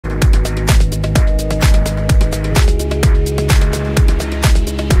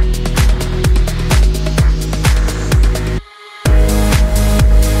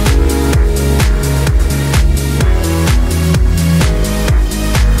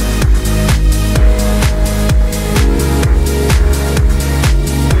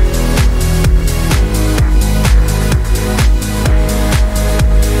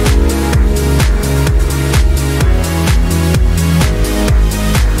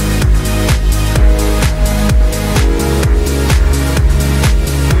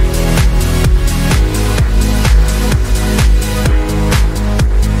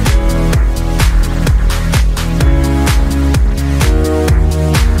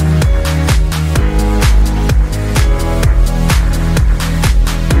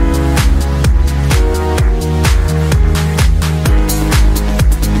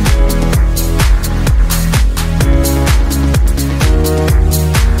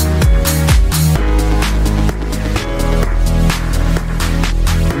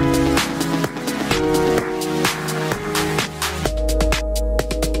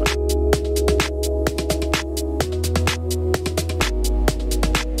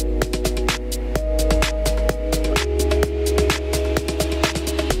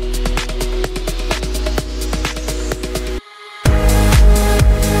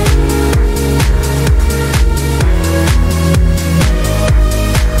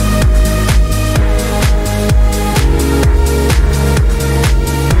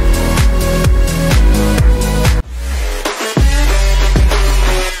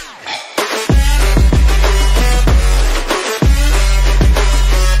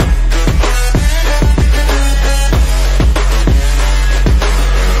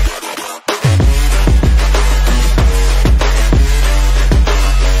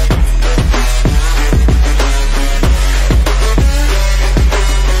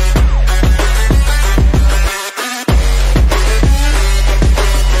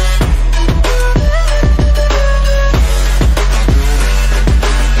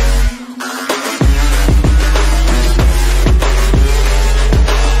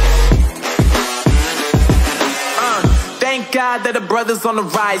God that the brothers on the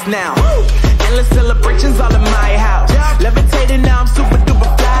rise now. Endless celebrations all in my house. Levitating now, I'm super duper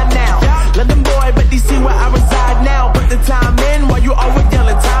fly now. London boy, but DC where I reside now. Put the time in while you always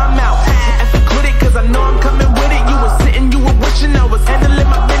yelling time out. And for quit it, cause I know I'm coming with it. You were sitting, you were wishing I was handling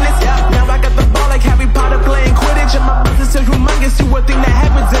my business. Now I got the ball like Harry Potter playing Quidditch. And my business is humongous, you would think that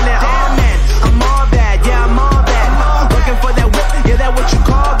happens in it. Oh man, I'm all that, yeah, I'm all that. Looking for that whip, yeah, that what you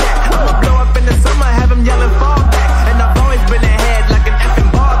call that. I'ma blow up in the summer, have them yelling fall back. And I've always been ahead like an effing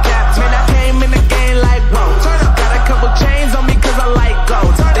ball cap. Man, I came in the game like, whoa. Got a couple chains on me cause I like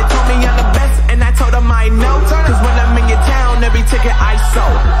gold. They told me I'm the best and I told them I know. Cause when I'm in your town, every ticket I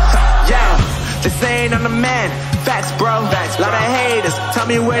sold. Yeah, they saying I'm the man. Facts, bro. Facts, lot of haters. Tell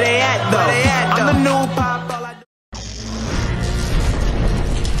me where they at though. I'm the new pop. All I do.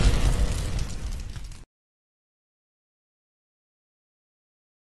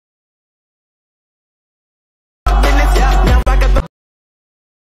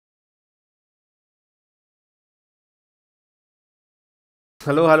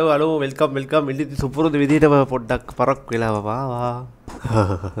 Hello, welcome. ඉල්ලි සුපුරුදු විදිහටම පොඩ්ඩක් පරක් වෙලා ආවා.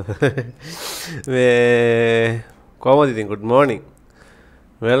 මේ කොහමද ඉතින්? good morning.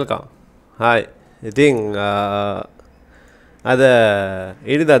 welcome. hi. ඉතින් අද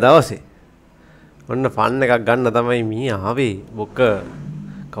ඉරිදා දවසේ ඔන්න ෆන් එකක් ගන්න තමයි මී ආවේ. බොක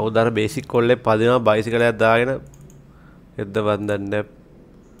කවුද අර බේසික් කොල්ලේ පදිනවා බයිසිකලයක් දාගෙන එද්ද බන්දන්නේ.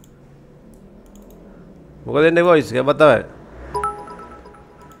 මොකද එන්නේ boys? ගබතවයි.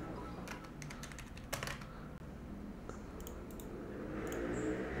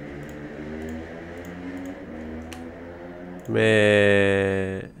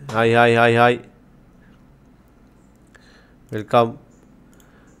 hi welcome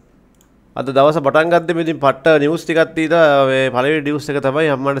අද දවස පටන් ගත්තේ මේ ඉතින් පට්ට නිවුස් ටිකක් තියෙනවා මේ පළවෙනි නිවුස් එක තමයි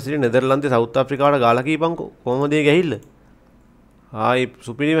අම්මන්ට සිටි නෙදර්ලන්තේ සවුත් අප්‍රිකාවට ගාලා කීපන්කෝ කොහොමද ඒ ගැහිල්ල ආයි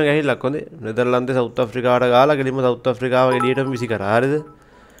සුපිරිම ගැහිල්ලක් හොඳේ නෙදර්ලන්තේ සවුත් අප්‍රිකාවට ගාලා ගෙලින්ම සවුත් අප්‍රිකාව එළියටම විසි කරා හරිද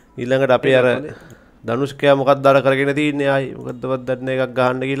ඊළඟට අපේ අර ධනුෂ්කයා මොකක්ද අර කරගෙන තින්නේ ආයි මොකද්දවත් දන්නේ එකක්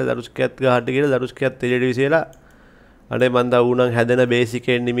ගහන්න කියලා ධනුෂ්කයාත් ගහන්න කියලා ධනුෂ්කයාත් එළියට විසිලා අනේ මන් දා ඌනම් හැදෙන බේසික්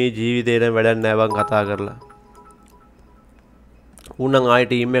එන්නේ මේ ජීවිතේ නම් වැඩක් නෑ බං කතා කරලා. ඌනම් ආයේ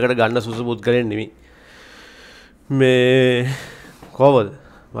ටීම් එකට ගන්න සුසු පුද්ගලෙන් නෙමෙයි. මේ කොහොමද?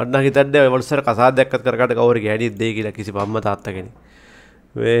 මට නම් හිතන්නේ ඔය වලසර කසාදයක්වත් කරකට කවුරු ගෑණියෙක් දෙයි කියලා කිසි බම්ම තාත්තා කෙනෙක්.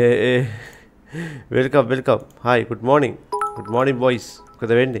 මේ welcome. hi good morning boys.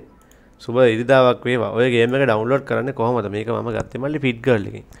 මොකද වෙන්නේ? සුබ ඉරිදාවක් වේවා. ඔය ගේම් එක ඩවුන්ලෝඩ් කරන්නේ කොහොමද? මේක මම ගත්තේ මල්ලි ෆිට් ගර්ල්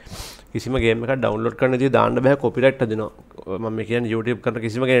එකෙන්. කිසිම ගේම් එකක් ඩවුන්ලෝඩ් කරන්න ඉතින් දාන්න බෑ කොපිරයිට් හදිනවා මම කියන්නේ YouTube කරන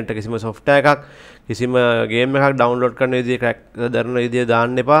කිසිම කෙනෙක්ට කිසිම software එකක් කිසිම ගේම් එකක් ඩවුන්ලෝඩ් කරන විදිය ක්‍රැක් දරන විදිය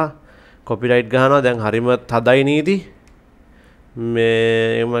දාන්න එපා කොපිරයිට් ගහනවා දැන් හරිම තදයි නීති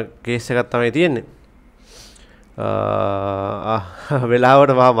මේ එම කේස් එකක් තමයි තියෙන්නේ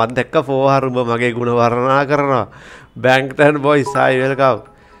වෙලාවට මම දැක්ක ෆෝහර් උඹ මගේ ගුණ වර්ණනා කරනවා බැංක්ටන් boys hi welcome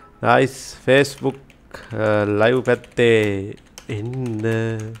nice Facebook live පැත්තේ එන්න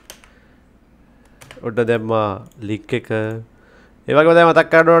ඔන්න දැම්මා ලික් එක ඒ වගේම තමයි මතක්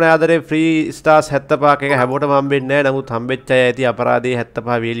කරන්න ඕනේ ආදරේ ෆ්‍රී ස්ටාර්ස් 75ක එක හැමෝටම හම්බෙන්නේ නැහැ නමුත් හම්බෙච්ච අය ඇති අපරාධේ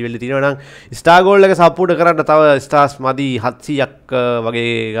 75 වේලි තියෙනවා නම් ස්ටාර් ගෝල්ඩ් එක සපෝට් කරන්න තව ස්ටාර්ස් මදි 700ක්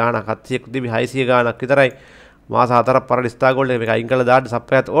වගේ ගාණක් 700ක් තිබි 600 ගාණක් විතරයි මාස 4ක් පරණ ස්ටාර් ගෝල්ඩ් එක මේක අයින් කරලා දාන්න සප්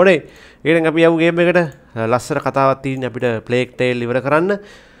එකත් ඕනේ ඊළඟ අපි යමු ගේම් එකට ලස්සන කතාවක් තියෙන අපිට ප්ලේග් ටේල් ඉවර කරන්න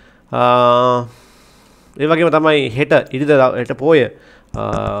ඒ වගේම තමයි හෙට ඉරිදා හෙට පොය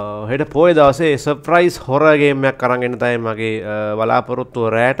හෙට පොය දවසේ සර්ප්‍රයිස් හොරර් ගේම් එකක් අරන් එන්න තමයි මගේ බලාපොරොත්තුව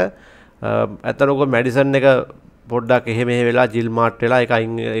රැට ඇත්තටම මැඩිසන් එක පොඩ්ඩක් එහෙ මෙහෙ වෙලා ජිල් මාට් වෙලා ඒක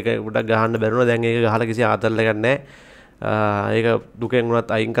අයින් ඒක පොඩ්ඩක් ගහන්න බැරුණා දැන් ඒක ගහලා කිසි ආතල් එකක් නැහැ ඒක දුකෙන්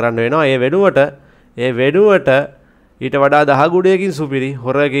වුණත් අයින් කරන්න වෙනවා ඒ වෙනුවට ඊට වඩා 10 ගුණයකින් සුපිරි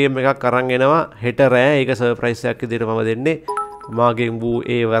හොරර් ගේම් එකක් අරන් එනවා හෙට රෑ ඒක සර්ප්‍රයිස් එකක් විදිහට මම දෙන්නේ මාගෙන් වූ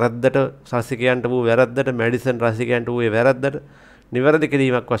ඒ වැරද්දට රසිකයන්ට වූ වැරද්දට මැඩිසන් රසිකයන්ට වූ ඒ වැරද්දට නිවැරදි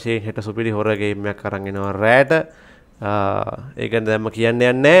කිරීමක් වශයෙන් හෙට සුපිරි හොරර් ගේම් එකක් අරන් එනවා රෑට ඒක දැම්ම කියන්න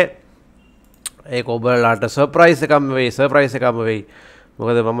යන්නේ ඒක ඔබලාට සර්ප්‍රයිස් එකක්ම වෙයි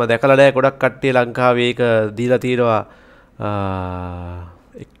මොකද මම දැකලා නැහැ ගොඩක් කට්ටිය ලංකාවේ ඒක දීලා තියෙනවා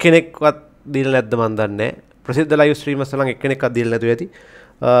එක්කෙනෙක්වත් දීලා නැද්ද මන් දන්නේ නැහැ ප්‍රසිද්ධ ලයිව් ස්ට්‍රීමර්ස් ළඟ එක්කෙනෙක්වත් දීලා නැතුව ඇති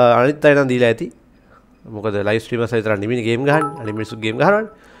අනිත් අය නම් දීලා ඇති මොකද ලයිව් ස්ට්‍රීමර්ස් විතර නෙමෙයි ගේම් ගහන්නේ අනිත් මිනිස්සු ගේම්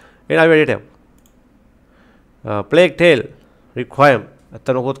ගහනවානේ එහෙනම් අපි වැඩේට යමු ප්ලේග් ටේල් Requiem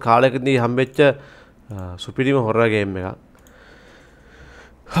අතනකොත් කාලෙකදී හම්බෙච්ච සුපිරිම හොරර් ගේම් එකක්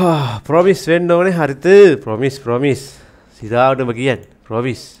ප්‍රොමිස් වෙන්න ඕනේ හරිද ප්‍රොමිස් සිතාවටම කියන්නේ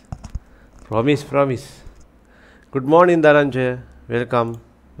promise good morning Dhananjay welcome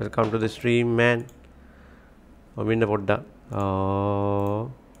to the stream man ඔමින්න පොඩ්ඩක්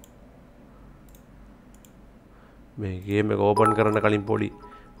මේ ගේම් එක ඕපන් කරන්න කලින් පොඩි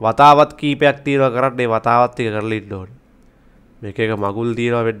වතාවත් කීපයක් තියෙනවා කරන්නේ වතාවත් ටික කරලා ඉන්න ඕනේ. මේක එක මගුල්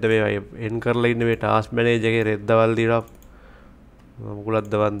තියෙනවා වෙද්ද මේ එන් කරලා ඉන්න මේ ටාස්ක් මැනේජර් එකේ රෙද්දවල් තියෙනවා.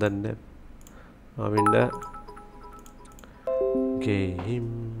 මගුලක්ද වන්දන්නේ. ආමින්ද ගේම්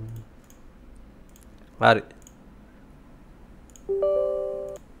හරි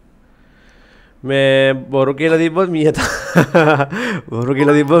මේ බොරු කියලා තිබ්බොත් මීහ බොරු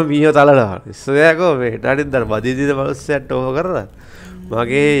කියලා තිබ්බොත් මීහ තලනවා ඉස්සරහකෝ මේ ඩාඩින් දර බදිදිද මනුස්සයන්ට ඕක කරලා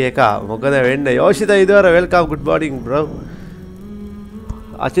මගේ එක මොකද වෙන්නේ Yoshitha ඉදවර welcome good morning bro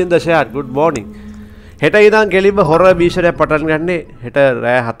අචින්ද ෂයාට් good morning හෙට ඉඳන් කෙලින්ම හොර බීෂරයක් පටන් ගන්නේ හෙට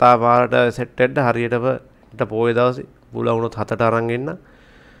රෑ 7 පාරට සෙට් වෙන්න හරියටම හෙට පොයේ දවසේ බුලා වුණොත් 7ට අරන් එන්න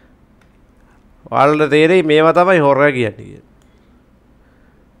ඔයාලට තේරෙයි මේවා තමයි හොර කියන්නේ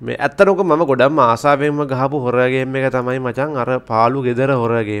මේ ඇත්තටම මම ගොඩක්ම ආසාවෙන්ම ගහපු හොර ගේම් එක තමයි මචං අර පාළු ගෙදර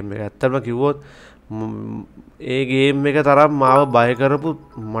හොර ගේම් එක. ඇත්තටම කිව්වොත් ඒ ගේම් එක තරම් මාව බය කරපු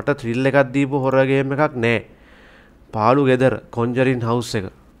මට ත්‍රිල් එකක් දීපු හොර ගේම් එකක් නෑ. පාළු ගෙදර කොන්ජරින් හවුස් එක.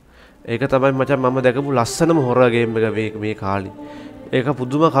 ඒක තමයි මචං මම දැකපු ලස්සනම හොර ගේම් එක මේ කාලේ. ඒක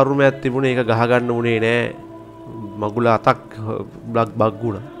පුදුම කරුමයක් තිබුණේ ඒක ගහ ගන්න උනේ නෑ. මගුල අතක් බග්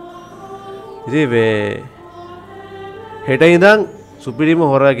වුණා. ඉතින් මේ හෙට ඉඳන් සුපිරිම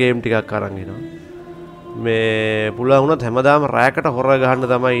හොර ගේම් ටිකක් අරන් එනවා. මේ පුළුවන් වුණත් හැමදාම රෑකට හොර ගහන්න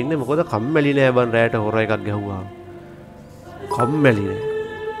තමයි ඉන්නේ. මොකද කම්මැලි නෑ බන් රෑට හොර එකක් ගැහුවා. කම්මැලි නෑ.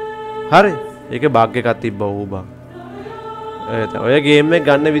 හරි. ඒකේ බග් එකක් තිබ්බා ඌ බං. ඔය ගේම් එක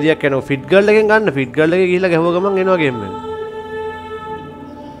ගන්න විදියක් යනවා. ෆිට් ගර්ල් එකෙන් ගන්න. ෆිට් ගර්ල් එකේ ගිහිල්ලා ගැහුව ගමන් එනවා ගේම් එක.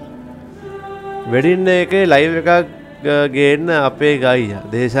 වෙඩින් එකේ ලයිව් එකක් ගේන්න අපේ ගයියා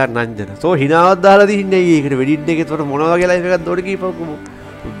දේශා නංජන. සෝ හිනාවක් දාලා තින්නේ ඒකට වෙඩින් එකේ තොර මොනවා වගේ ලයිව් එකක් දොඩ කීපකු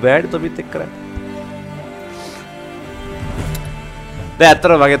බෑඩ් තොපිත් එක්ක කරන්නේ. දැන්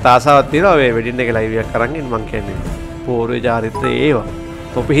අතර වගේ තාසාවක් තියෙනවා මේ වෙඩින් එකේ ලයිව් එකක් කරන් ඉන්න මං කියන්නේ. පෝරුවේ චාරිත්‍රය ඒවා.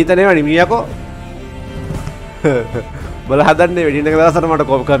 තොපි හිතනේවා නිමියකෝ. බල හදන්නේ වෙඩින් එක දවසට මට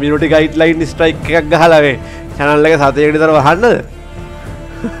කමියුනිටි ගයිඩ්ලයින් ස්ට්‍රයික් එකක් ගහලා මේ channel එක සතේකට විතර වහන්නද?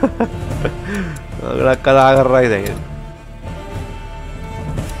 ගොඩක් කතා කරරයි දැන්.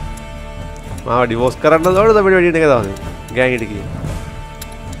 මාව ඩිවෝස් කරන්න ඕනද අපිට වෙඩින් එක දවසේ? ගෑන් ඉට කී.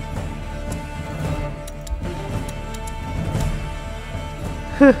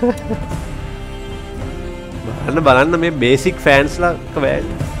 බලන්න මේ බේසික් ෆෑන්ස්ලා කවෑල්.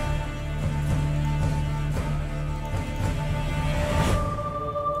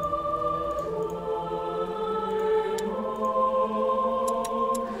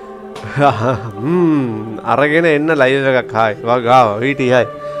 අරගෙන එන්න ලයිව් එකක් හායි වගාව වීටි හයි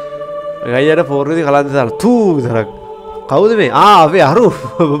ගයියට ෆෝර්නේදී කලන්ත දාලා තූ විතරක් කවුද මේ අපේ අරු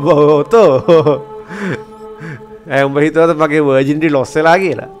ඔතෝ උඹ හිතුවද මගේ වර්ජිනිටි ලොස් වෙලා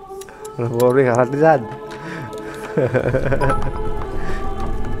කියලා ෆෝර්නේ කලන්ත දාන්න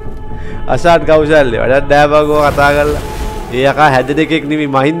අසාඩ් කෞශල්‍ය වැඩක් දෑබගෝ කතා කරලා ඒ යකා හැදෙන එකෙක්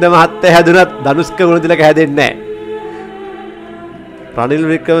නෙමෙයි මහින්ද මහත්තයා හැදුනත් ධනුෂ්ක ගුණතිලක හැදෙන්නේ නැහැ රනිල්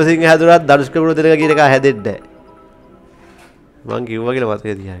වික්‍රමසිංහ හැදුනත් ධනුෂ්ක ගුණතිලක කියන එක හැදෙන්නේ නැහැ මං කිව්වා කියලා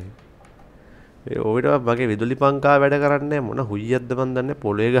මතකේ තියාගන්න ඒ ඔවිට මගේ විදුලි පංකා වැඩ කරන්නේ මොන හුయ్యක්ද මන් දන්නේ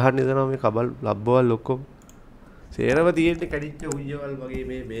පොලේ ගහන්න ඉදනවා මේ කබල් ලබ්බවල් ඔක්කොම සේරම තියෙන්නේ කැඩිච්ච හුయ్యවල් වගේ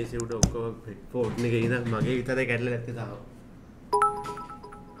මේ මේසේ උඩ ඔක්කොම ෆෝන් එකේ ඉඳන් මගේ විතරේ කැඩලා නැත්තේ තාම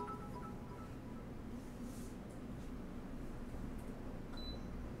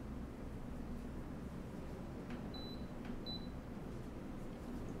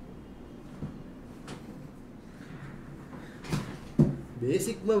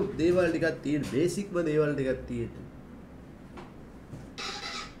බේසික්ම දේවල් ටිකක් තියෙන බේසික්ම දේවල් ටිකක් තියෙන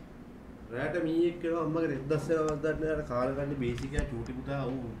රැට මීයක් කරනවා අම්මගේ රෙද්දස් වෙනවා වද්දන්න අර කාලා ගන්න බේසික් එක චූටි පුතා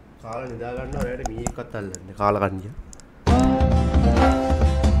ඌ කාලා නිදා ගන්නවා රැට මීයක්වත් අල්ලන්නේ කාලා ගන්න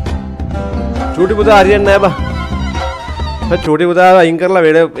චූටි පුතා හරියන්නේ නැහැ බා චූටි පුතාව අයින් කරලා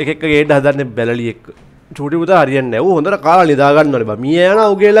වෙන එක එක ගේන්න හදන්නේ බැලලි එක්ක චූටි පුතා හරියන්නේ නැහැ ඌ හොඳට කාලා නිදා ගන්නවනේ බා මීය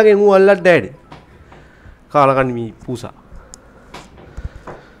යනවා ඌගේ ළඟෙන් ඌ අල්ලන්න දැඩි කාලා ගන්න මී පූසා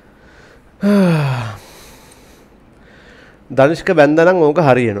ධනුෂ්ක බැන්දනම් ඕක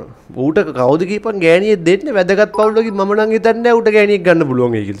හරියනවා. ඌට කවුද කීපන් ගෑණියෙක් දෙන්නේ වැදගත් පවුලකින් මම නම් හිතන්නේ නැහැ ඌට ගෑණියෙක් ගන්න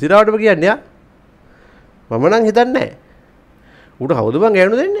පුළුවන් ඒ කියලා. සිරාවටම කියන්නේ යා. මම නම් හිතන්නේ නැහැ. ඌට කවුද බං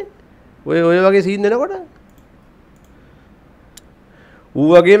ගෑනු දෙන්නේ? ඔය වගේ සීන් දෙනකොට. ඌ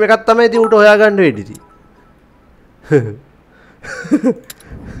වගේම එකක් තමයි ඉතින් ඌට හොයාගන්න වෙන්නේ ඉතින්.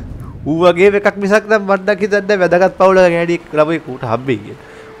 ඌ වගේම එකක් මිසක් නම් මඩක් හිතන්නේ වැදගත් පවුලක ගෑණියෙක් ළමයි ඌට හම්බෙයි කියලා.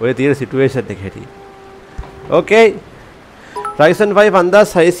 ඔය තියෙන සිටුේෂන් එක හැටියට. ඕකේ. Ryzen 5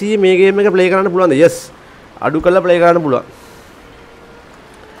 5600 මේ ගේම් එක ප්ලේ කරන්න පුළුවන්ද? yes. අඩු කරලා ප්ලේ කරන්න පුළුවන්.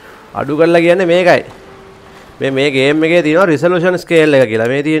 අඩු කරලා කියන්නේ මේකයි. මේ ගේම් එකේ තියෙනවා resolution scale එක කියලා.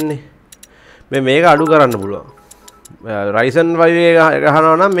 මේ තියෙන්නේ. මේක අඩු කරන්න පුළුවන්. Ryzen 5 එක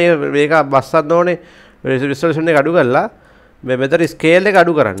ගහනවා නම් මේක බස්සන්න ඕනේ. resolution එක අඩු කරලා මෙතන scale එක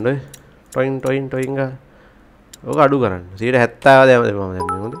අඩු කරන්න. ඔය ටොයින් ගා. ඕක අඩු කරන්න. 70 දැම්මම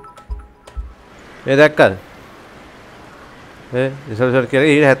දැම්මේ හොඳ. මේ දැක්කද? resolution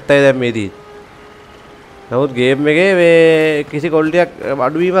කියලා 70 දැන් මේ තියෙන්නේ. නමුත් ගේම් එකේ මේ කිසි ක්වොලිටියක්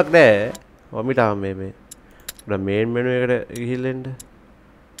අඩුවීමක් නැහැ. ඔමිටාම මේ මේන් මෙනු එකට ගිහිල්ලා එන්න.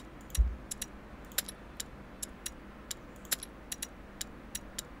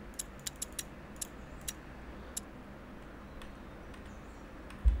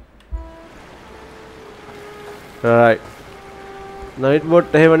 right night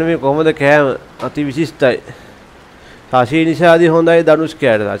bot එහෙම නෙමෙයි කොහොමද කෑම අති විශිෂ්ටයි. සාෂී නිෂාදි හොඳයි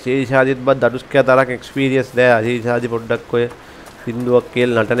ධනුෂ්කයාට. සාෂී නිෂාදිත් බත් ධනුෂ්කයා තරක් එක්ස්පීරියන්ස් නෑ. සාෂී නිෂාදි පොඩ්ඩක් ඔය සින්දුවක්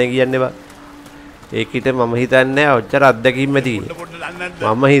කියලා නටන කියන්නේ බා. ඒකිට මම හිතන්නේ ඔච්චර අත්දැකීම් ඇති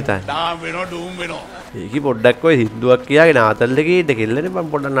කියලා. මම හිතන්නේ. ඩාම් වෙනවා ඩූම් වෙනවා. ඒකි පොඩ්ඩක් ඔය සින්දුවක් කියාගෙන ආතල් එකේ ඉන්න කෙල්ලනේ මම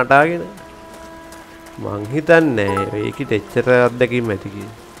පොඩ්ඩක් නටාගෙන. මං හිතන්නේ ඒකිට එච්චර අත්දැකීම් ඇති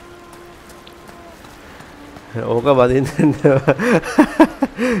කියලා. ඕක බදින්න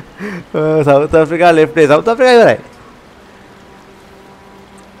සවුත් අප්‍රිකා ලෙෆ්ට් ඒ සවුත් අප්‍රිකා ඉවරයි.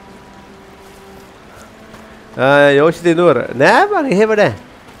 යෝෂිත නුවර නෑ බං එහෙම නෑ.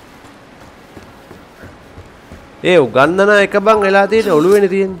 ඒ උගන්නන එක බං එලා තියෙන්නේ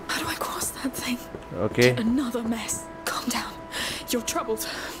ඔළුවේනේ තියෙන්නේ. Okay. Another mess. Calm down. You're troubled.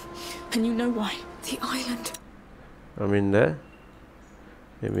 And you know why. The island. I mean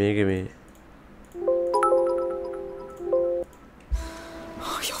මේ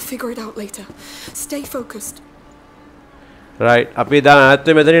You'll figure it out later. Stay focused. right අපි දැන්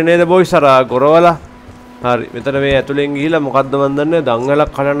ඇත්තේ මෙතනින් නේද boys අර ගොරවලා. හරි මෙතන මේ ඇතුලෙන් ගිහිලා මොකද්ද මන් දන්නේ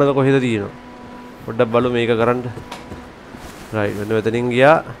දංගලක් කඩන්නද කොහෙද තියෙනවා. පොඩ්ඩක් බලමු මේක කරන්න. right මෙතනින්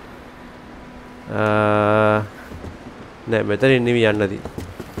ගියා. නෑ මෙතනින් නෙමෙයි යන්න තියෙන්නේ.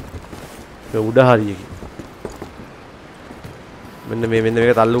 මේ උඩ හරියකින්. මෙන්න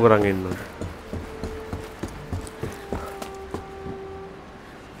මේක තල්ලු කරන් එන්න ඕනේ.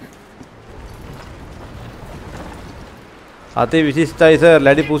 අති විශිෂ්ටයි සර්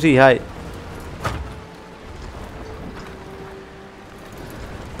ලැඩි පුසි හයි.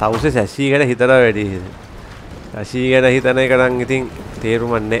 තවුසේ සැසී ගැන හිතනවා වැඩි. සැසී ගැන හිතන එක නම් ඉතින්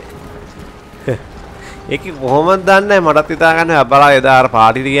තේරුමක් නැහැ. ඒක කොහොමද දන්නේ මටත් හිතා ගන්න බලා එදා අර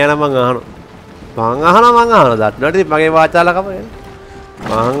පාටිට ගියා නම් මං අහනවා දන්නවද මගේ වාචාලකම මං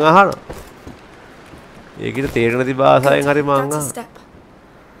අහනවා. ඒකිට තේරෙන නැති භාෂාවෙන් හරි මං අහනවා.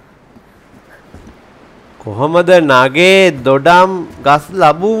 කොහොමද නගේ දොඩම් ගස්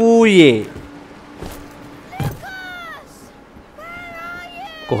ලැබුවේ?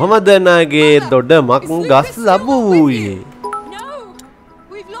 කොහොමද නගේ දොඩමක් ගස් ලැබුවේ? No,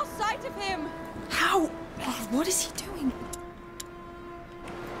 we've lost sight of him. How? What is he doing?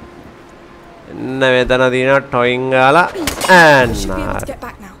 මෙතන තියෙන ටොයින් ගාලා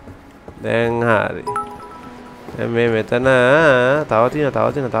දැන් හරි. මේ මෙතන තව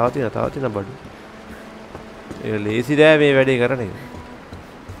තියෙන බඩු. ඒ ලේසි නෑ මේ වැඩේ කරන එක.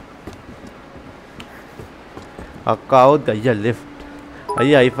 අක්කා આવුත් අයියා left.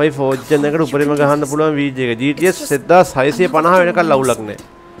 අයියා i5 4th gen එකට උඩරිම ගහන්න පුළුවන් වීජ් එක. GTX 7650 වෙනකල් ලවුලක් නෑ.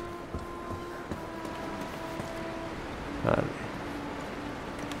 හරි.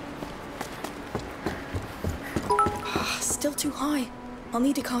 Still too high. I'll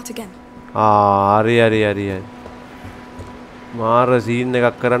need a cart again. හරි. මාර සීන්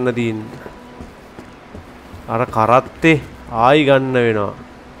එකක් කරන්න තියෙන්නේ. අර කරත්තේ ආයි ගන්න වෙනවා.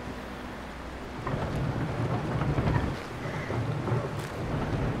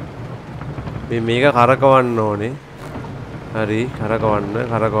 මේක කරකවන්න ඕනේ. හරි කරකවන්න.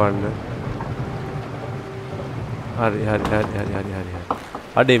 හරි.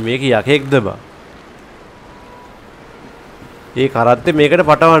 අඩේ මේක යකෙක්ද බා? ඒ කරත්තේ මේකට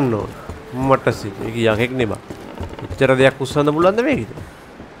පටවන්න ඕන. මට්ටසි මේක යකෙක් නේ බා. එච්චර දෙයක් උස්සන්න පුළුවන්ද මේකද?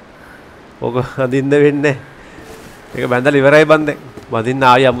 ඕක අදින්න වෙන්නේ. මේක බැඳලා ඉවරයි බන්දේ. බඳින්න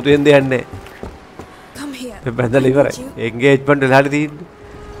ආයෙ අමුතුවෙන් දෙයක් නැහැ. Come here. මේ බැඳලා ඉවරයි. එන්ගේජ්මන්ට් වෙලා හරි තියෙන්නේ.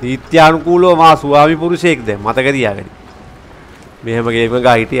 නීත්‍යානුකූලව මා ස්වාමි පුරුෂයෙක් දැන් මතක තියාගන්න. මෙහෙම ගේම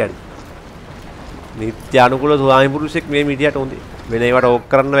ගා හිටියන්නේ. නීත්‍යානුකූල ස්වාමි පුරුෂයෙක් මේ මීඩියට හොඳේ. වෙන ඒවට ඕක්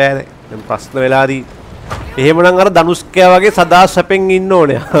කරන්න බෑ දැන්. දැන් ප්‍රශ්න වෙලාදී. එහෙමනම් අර ධනුෂ්කයා වගේ සදා සැපෙන් ඉන්න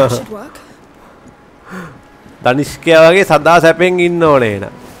ඕනේ. ධනුෂ්කයා වගේ සදා සැපෙන් ඉන්න ඕනේ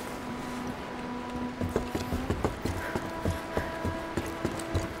නේද?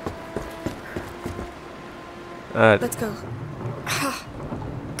 Let's go.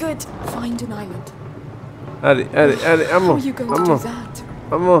 Good. Find an island. Hurry, How ammo, are you going to do that?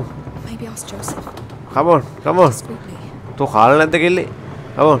 ammo. Maybe ask Joseph. Come on. Discreetly. To khal නැද්ද කෙල්ලේ?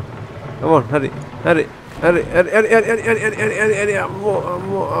 Come on, hurry.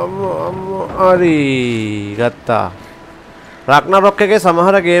 Ammo. Hurry. ගත්තා. Ragnarok එකේ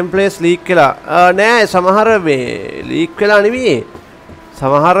සමහර ගේම් ප්ලේස් ලීක් වෙලා. නෑ සමහර මේ leak වෙලා නෙමෙයි.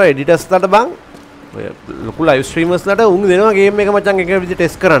 සමහර එඩිටර්ස්ලාට බං ඔය ලොකු ලයිව් ස්ට්‍රීමර්ස්ලාට උන් දෙනවා ගේම් එක මචං එක විදිහට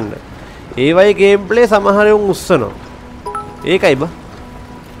ටෙස්ට් කරන්න. ඒ වගේ ගේම් ප්ලේ සමහර උන් උස්සනවා. ඒකයි බා.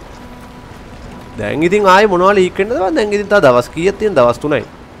 දැන් ඉතින් ආයේ මොනවා ලීක් වෙන්නද බං? දැන් ඉතින් තා දවස් කීයක් තියෙන? දවස් 3යි.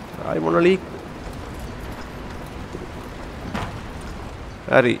 ආයේ මොනවා ලීක්?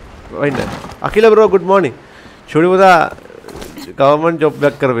 හරි. වයින්ද. Akila bro good morning. ෂොරිපුතා government job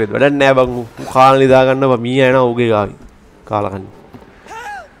එකක් කරපේද? වැඩක් නෑ බං. ඌ කාලා නිදා ගන්නවා මීයා එනවා ඌගේ ගාවි. කාලා කන්නේ.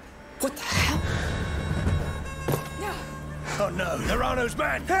 What the hell? Oh no, Nerano's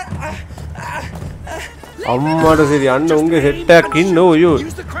man! අම්මට සිරි අන්න උන්ගේ සෙට් එකක් ඉන්න ඔයෝ.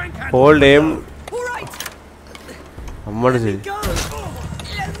 Use the crank handle! Hold M. All right. අම්මට සිරි. Go!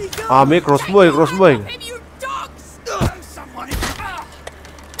 Let me go! මේ ක්‍රොස්බෝ එක. Maybe you dogs. Someone!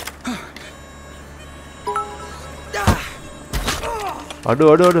 අඩු.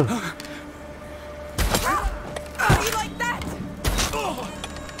 You like that?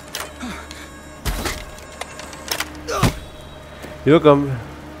 You come.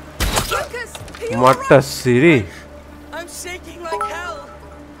 Lucas, are you මට සිරි. I'm shaking like hell.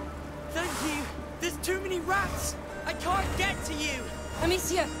 Thank you. There's too many rats. I can't get to you.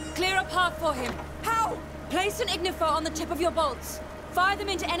 Amicia, clear a path for him. How? Place an ignifer on the tip of your bolts. Fire them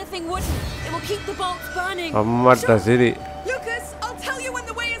into anything wooden. It will keep the bolts burning. අම්මට සිරි. Lucas, I'll tell you when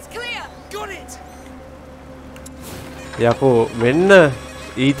the way is clear. Got it. යකෝ මෙන්න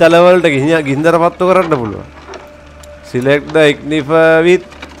ඊතල වලට ගින්දර පත්තු කරන්න පුළුවන්. Select the ignifer with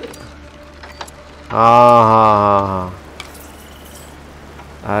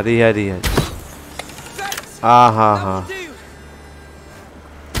හරි. Thanks. Aha. That'll do.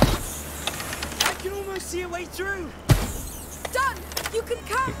 I can almost see a way through. Done. You can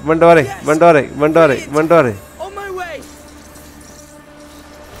come. ඉක්මනට වරේ. On my way.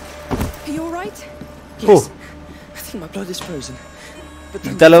 Are you all right? Oh. I think my blood is frozen. But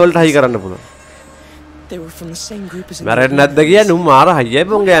ඊතල වලට හයි කරන්න පුළුවන්. they were from the same group as මැරෙන්නේ නැද්ද කියන්නේ උන් මාර හයියයි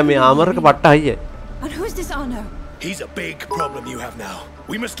බොංගේ මේ ආමරක පට්ට හයියයි. And who's this Arno? He's a big problem you have now.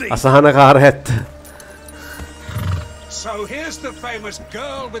 We must leave. අසහනකාර ඇත්ත. So here's the famous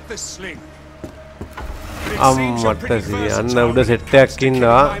girl with the sling. අම්මට සිරි අන්න උඩ සෙට් එකක්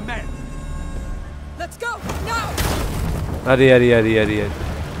ඉන්නවා. Let's go now. හරි.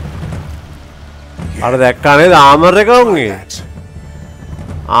 අර දැක්කා නේද ආමර එක උන්ගේ?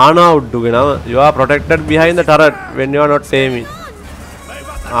 ආනවුඩ්ඩුගේ නම. You are protected behind the turret when you are not aiming.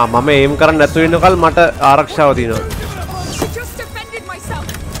 මම aim කරන්න නැතුව ඉන්නකල් මට ආරක්ෂාව තියෙනවා. I just defended myself.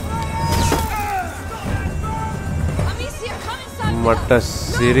 Amicia, come inside. මට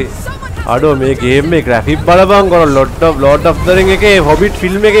සිරි අඩෝ මේ ගේම් මේ ග්‍රැෆික් බලපන් කොර Lord of the Ring එකේ Hobbit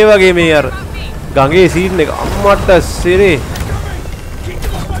ෆිල්ම් එකේ වගේ මේ අර ගඟේ සීන් එක අම්මට සිරි.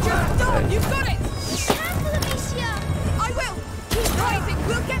 You've got it. Careful, Amicia. I will. Keep rising.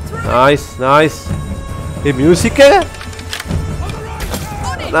 We'll get through. Nice. මේ මියුසික් එක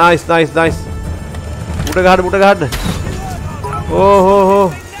nice. මුට ගහන්න. ඕහෝ.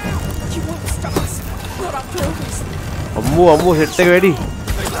 You won't stop us. Not after all this. අම්මෝ සෙට් එක වැඩි.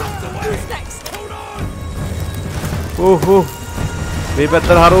 Who's next? ඕහෝ. මේ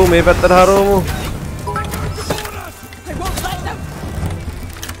පැත්තට හරවමු. I won't let them.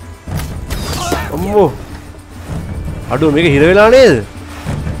 අම්මෝ. අඩෝ මේක හිර වෙලා නේද?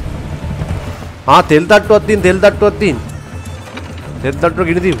 තෙල් තට්ටුවක් තියෙන. තෙල් තට්ටුව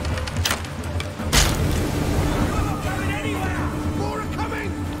ගිනි තියමු.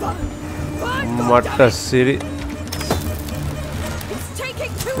 මට සිරි. It's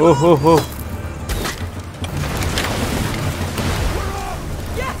taking too long. ඕහෝ.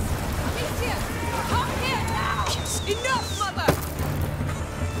 Yes. Amicia, come here now. Enough, mother.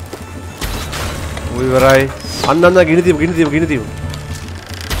 ඉවරයි. අන්න ගිනි තියමු. Here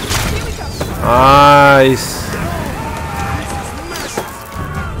we go. Nice.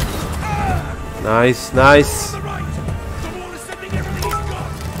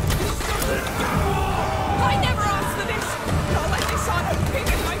 I never asked for this. Not like this on a big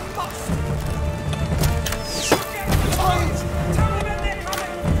and my boss.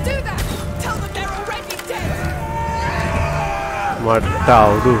 Do that. Tell them they're already dead. මට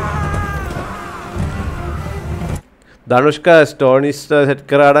අවුඩු. Dhanushka ස්ටෝනිස් set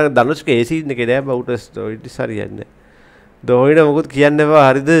කරාට Dhanushka AC එකේ නෑ බවුට ස්ටෝරිටි හරියන්නේ. දෝහිට මොකුත් කියන්න එපා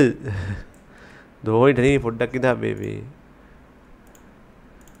හරිද? දෝහිට නේ පොඩ්ඩක් ඉඳලා බේබේ.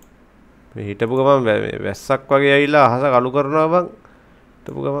 මේ හිටපු ගමන් වැස්සක් වගේ ඇවිල්ලා අහස කළු කරනවා බං.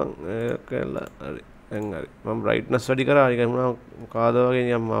 හිටපු ගමන් කළා හරි. දැන් හරි. මම බ්‍රයිට්නස් වැඩි කරා. නිකන් මොනවා මොකාද වගේ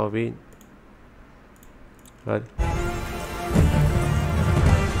නිකන් මාව පේන්නේ. හරි.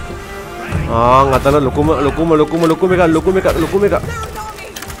 අතන ලොකුම එක.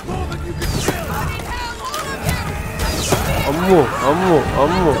 අම්මෝ.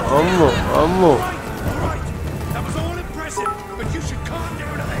 That was all impressive, but you should calm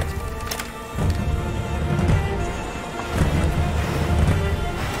down a bit.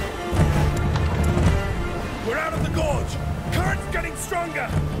 We're out of the gorge. Current's getting stronger.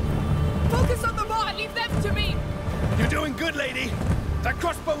 Focus on the bar. Leave them to me. You're doing good, lady. That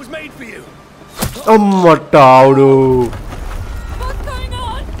crossbow was made for you. අම්මටාවුඩු. What's going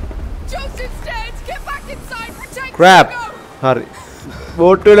on? Joseph's dead. Get back inside. Protect. ක්‍රැප්. හරි.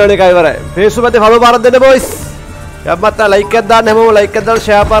 Boat වල එකයි ඉවරයි. Facebook එකේ follow පාරක් දෙන්න boys. යම්මත් like එකක් දාන්න හැමෝම ලයික් එකක් දාලා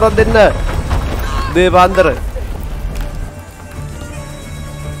ෂෙයා පාරක් දෙන්න. දේවාන්දර.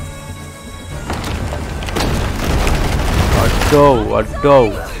 අඩෝ.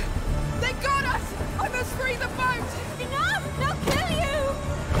 They got us. I must free the boat. Enough! They'll kill you!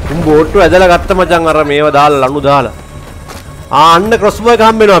 බෝට්ටු ඇදලා ගත්ත මචං අර මේව දාලා ලනු දාලා. අන්න ක්‍රොස්බෝ එක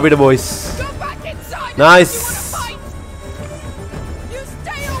හම්බ වෙනවා අපිට boys. Go back inside. Nice. You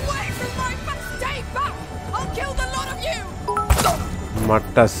stay away from my stay back. I'll kill the lot of you.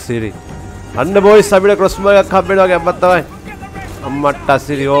 මට්ට සිරි. අන්න බොයිස් අපිට ක්‍රොස්බෝ එකක් හම්බ වෙනවා ගැබ්බත් තමයි. අම්මට්ට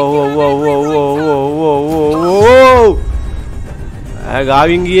සිරි. ඕ.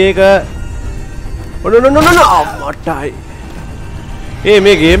 ගාවින් ගියේ එක. අම්මට්ටයි.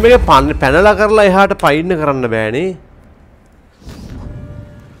 මේ ගේම් එකේ පැනලා කරලා එහාට පයින්න කරන්න බෑනේ.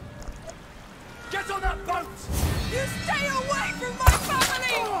 Get on that boat. You stay away from my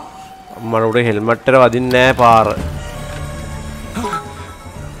family. අම්මට උඩ හෙල්මට් එක වදින්නේ නැහැ පාර.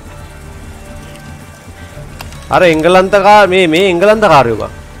 අර මේ එංගලන්ත කාර්යෝක.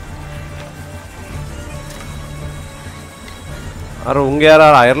 අර උන්ගේ අර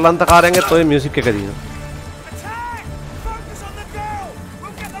අයර්ලන්ත කාර්යයන්ගෙත් ඔය මියුසික් එක දිනවා.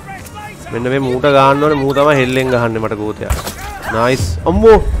 මෙන්න මේ මූට ගහන්න ඕනේ. මූ තමයි හෙල්ලෙන් ගහන්නේ මට ගෝතයා. නයිස්.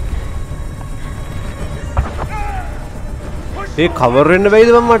 අම්මෝ. ඒ කවර් වෙන්න බැයිද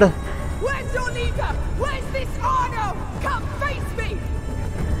මට? Where's your leader? Where's this Arno? Come face me.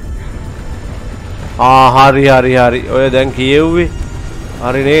 හරි. ඔය දැන් කියෙව්වේ.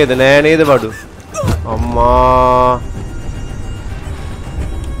 හරි නේද? නෑ නේද බඩු? අම්මා.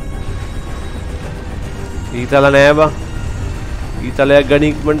 ඊතල නෑ බං. ඊතලයක්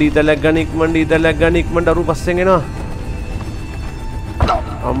ගනික්මන්ඩ අරු පස්සෙන් එනවා.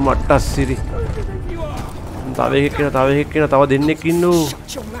 අම්මට සිරි. තව එකක් කියන තව දෙන්නෙක් ඉන්නෝ. Shut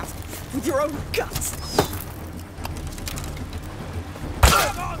your mouth with your own guts.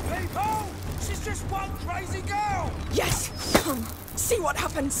 Come on, people. She's just one crazy girl. Yes. Come. See what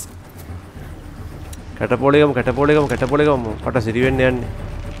happens. කැටපොලේගම කට සිරි වෙන්න යන්නේ.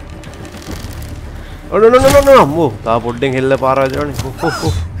 අම්මෝ තා පොඩ්ඩෙන් හෙල්ල පාර වැදෙනවනේ.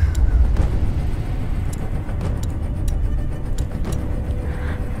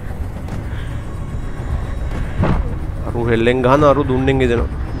 අරු හෙල්ලෙන් ගහන අරු දුන්නෙන්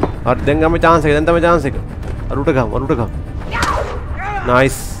ගෙදෙනවා. හරි දැන් ගම chance එක. අරුට ගම.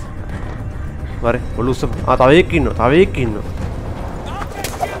 නයිස්. වරේ ඔලුස්ස. තව එකක් ඉන්නවා.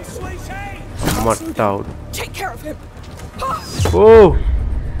 මට්ට අවුල්. Take care of him. O.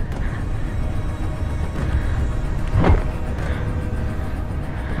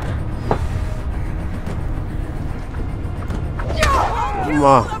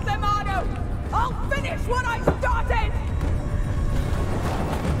 All of them, Arno. I'll finish what I started.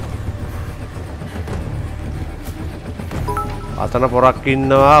 අතන පොරක්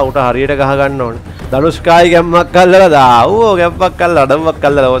ඉන්නවා. උට හරියට ගහ ගන්න ඕනේ. ධනුෂ්කායි ගැම්මක් අල්ලලා දාවෝ ගැම්මක් අල්ලලා අඩම්මක්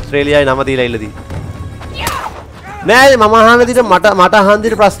අල්ලලා ඕස්ට්‍රේලියාවේ නම තියලා ඉල්ලදී. නෑ මම අහන්න දිට මට අහන්න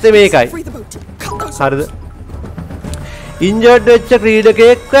දිට ප්‍රශ්නේ මේකයි. හරිද? ඉන්ජර්ඩ් වෙච්ච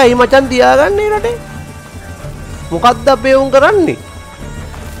ක්‍රීඩකයෙක් ඇයි මචන් තියාගන්නේ රටේ? මොකද්ද අපේ උන් කරන්නේ?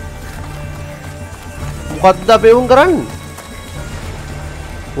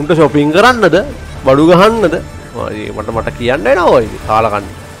 උන්ට shopping කරන්නද? බඩු ගහන්නද? මට කියන්න එනවා ඔය කාලා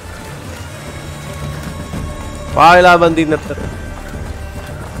කන්නේ. පායලා බඳින්න අතර.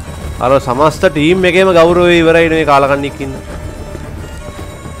 අර සමස්ත ටීම් එකේම ගෞරවය ඉවරයි මේ කාලා කන්නේක් ඉන්න.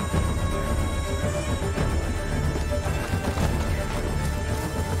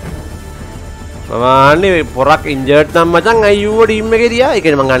 මම අහන්නේ පොරක් ඉන්ජර්ඩ් නම් මචං අයියෝ ටීම් එකේ තියා. ඒ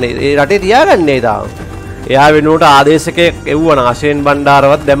කියන්නේ මං අහන්නේ ඒ රටේ තියාගන්නේ තාම. එයා වෙනුවට ආදේශකයෙක් එව්වනම් අශේන්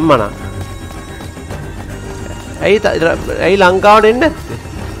බණ්ඩාරවත් දැම්මනම්. ඇයි ලංකාවට එන්නේ නැත්තේ?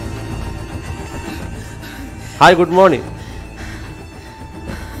 Hi, good morning.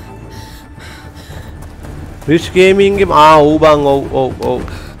 Rich Gaming game ඔව් බං ඔව්.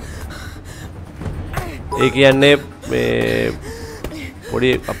 ඒ කියන්නේ මේ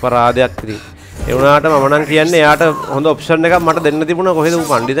පොඩි අපරාධයක් ඉතින්. ඒ වුණාට මම නම් කියන්නේ එයාට හොඳ ඔප්ෂන් එකක් මට දෙන්න තිබුණා කොහෙද ඌ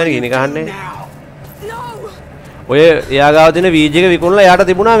පණ්ඩිතනේ කියන එක අහන්නේ. ඔය එයා ගාව තියෙන VG එක විකුණලා එයාට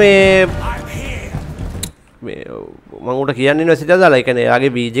තිබුණා මේ මම උට කියන්නේ ඉන්නේ සිතා දාලා. ඒ කියන්නේ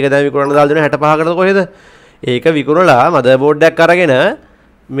එයාගේ VG එක දැන් විකුණන්න දාලා දෙන 65කට කොහෙද? ඒක විකුණලා motherboard එකක් අරගෙන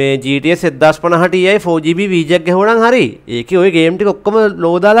මේ GTX 1050 Ti 4GB VG එකක් ගහුවනම් හරි. ඒකේ ওই ගේම් ටික ඔක්කොම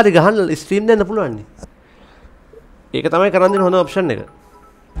ලෝ දාලා හරි ගහන්න ස්ට්‍රීම් දෙන්න පුළුවන් නේ. ඒක තමයි කරන් දෙන හොඳ ඔප්ෂන් එක.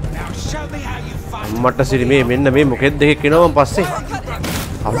 මට සිරි මේ මෙන්න මේ මොකෙද්ද දෙකක් එනවා මම පස්සේ.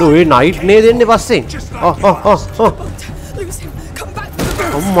 අපිට ওই නයිට් නේ දෙන්නේ පස්සේ.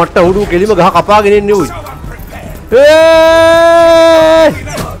 මට උඩු කෙලිම ගහ කපාගෙන ඉන්නේ උයි.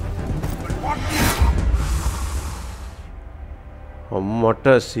 මට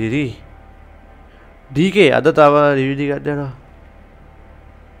සිරි DK අද තව DVD එකක් දෙනවා.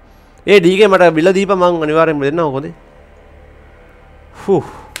 ඒ DK මට බිල දීපන් මං අනිවාර්යෙන්ම දෙන්නම් කොහොමද?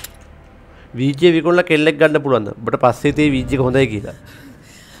 VG විකුණලා කෙල්ලෙක් ගන්න පුළුවන්ද? ඔබට පස්සේ තේ VG එක හොඳයි කියලා.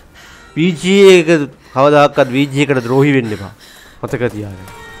 VG එක කවදාකවත් VG එකට ද්‍රෝහි වෙන්න එපා. මතක තියාගන්න.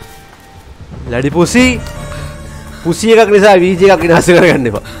 ලැඩි පුසි එකක් නිසා VG එකක් විනාශ කරගන්න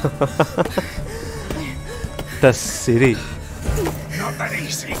එපා. තස්සිරි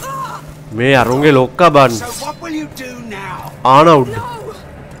මේ අරුන්ගේ ලොක්කා බන් ආනවුඩ්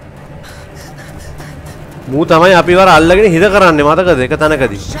මූ තමයි අපි වර අල්ලගෙන හිර කරන්නේ මතකද එක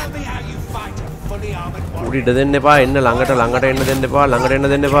තැනකදී උඩ දෙන්න එපා එන්න ළඟට එන්න දෙන්න එපා ළඟට එන්න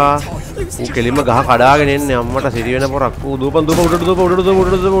දෙන්න එපා ඌ කෙලින්ම ගහ කඩාගෙන එන්නේ අම්මට සිරි වෙන පොරක් ඌ දූපන් උඩට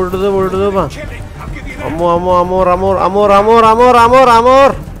දූපන් අමෝ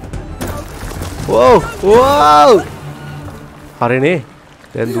වෝව් හරිනේ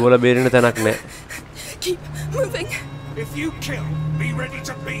දැන් දුවලා බේරෙන්න තැනක් නැහැ. Keep moving. If you kill, be ready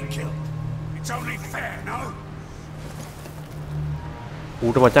to be killed. It's only fair, no?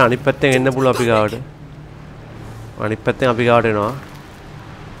 ඌට මචං අනිත් පැත්තෙන් එන්න පුළුවන් අපි ගාවට. අනිත් පැත්තෙන් අපි ගාවට එනවා.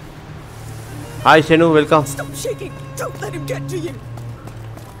 Hi Shenu, welcome. Stop shaking. Don't let him get to you.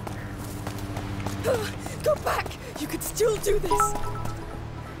 Go back. You could still do this.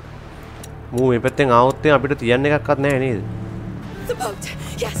 මූ මේ පැත්තෙන් ආවොත් අපිට තියන්න එකක්වත් නැහැ නේද? The boat.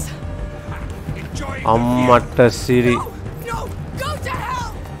 Yes. අම්මට සිරි. No, go to hell.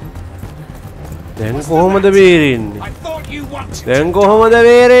 දැන් කොහොමද බේරෙන්නේ? I thought you wanted. දැන් කොහොමද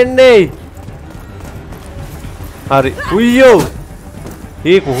බේරෙන්නේ? හරි. උయ్యෝ.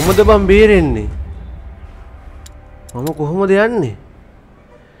 ඒ කොහොමද බම් බේරෙන්නේ? මම කොහොමද යන්නේ?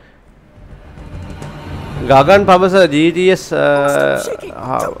 ගගන් පබස GTS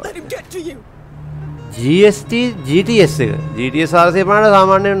Don't let him get to you. GTS එක GTS 450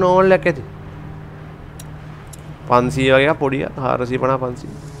 සාමාන්‍යයෙන් නෝල් එකක් ඇති 500 වගේ එකක් පොඩි 450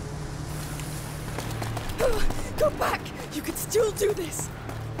 Go back. You could still do this.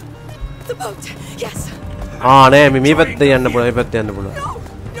 The boat. Yes. නෑ මේ පැත්තට යන්න පුළුවන් මේ පැත්තට යන්න පුළුවන්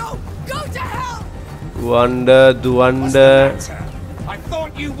No, go to hell. දුවන්න I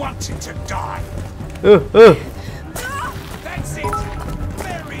thought you wanted to die. That's it.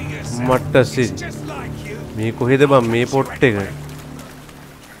 Bury yourself. මට සිරි Just like you. මේ කොහෙද බම් මේ පොට් එක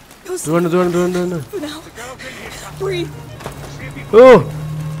දුවන්න For now. Breathe. O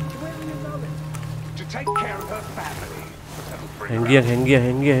To take care of her family.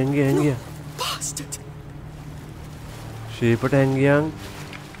 හැංගියා Bastard. ශීපට හැංගියන්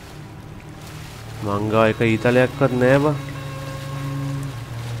මංගා එක ඊතලයක්වත් නෑ බා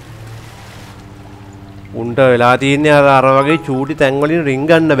උන්ට වෙලා තියන්නේ අර වගේ චූටි තැන් වලින් රින්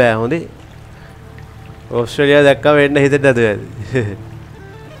ගන්න බෑ හොඳේ ඕස්ට්‍රේලියාව දැක්කම වෙන්න හිතෙන්නේ නැතුව ඇති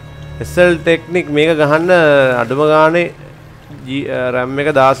SL ටෙක්නික් මේක ගහන්න අඩුම ගානේ RAM එක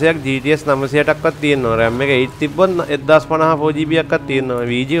 16ක් GTS 960ක්වත් තියෙනවා RAM එක 8 තිබ්බොත් 1050 4GB එකක්වත් තියෙනවා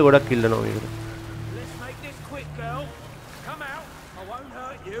VG එක ගොඩක් කිල්ලනවා මේකට Let's make this quick, girl. Come out. I won't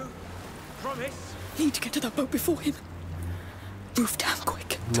hurt you. Promise. Need to get to the boat before him. Move damn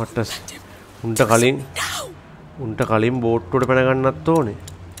quick. මට Let him. උන්ට කලින් බෝට්ටුවට පැන ගන්නත් ඕනේ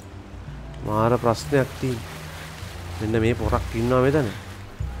මාර ප්‍රශ්නයක් තියෙනවා මෙන්න මේ පොරක් ඉන්නවා මෙතන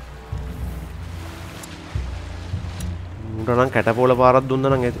උන්ට නම් කැටපෝල පාරක්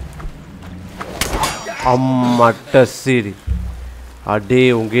දුන්නා නම් ඇති අම්මට සිරි අඩේ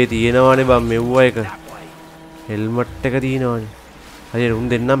උන්ගේ තියෙනවානේ බම් මෙව්වා එක හෙල්මට් එක තියෙනවානේ හරි උන්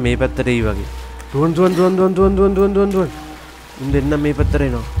දෙන්නම් මේ පැත්තට එයි වගේ දුවන්. උන් දෙන්න මේ පැත්තට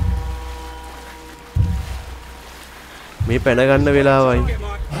එනවා. මේ පැන ගන්න වෙලාවයි.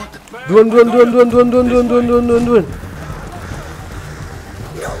 දුවන්.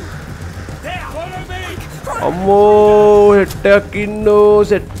 අම්මෝ හෙට්ටයක්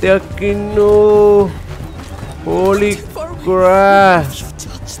ඉන්නෝ. Holy crap.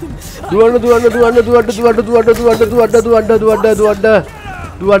 දුවන්න.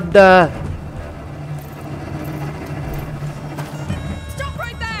 Stop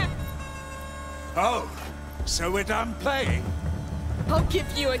right there! Oh, so we're done playing? I'll give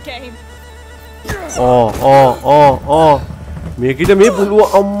you a game. මේකිට මේ පුළුවන්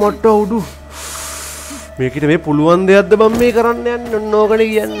අම්මට උඩු. මේකිට මේ පුළුවන් දෙයක්ද මම මේ කරන්න යන්නේ ඕකනේ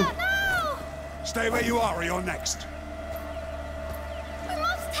කියන්නේ. Stay where you are or you're next. We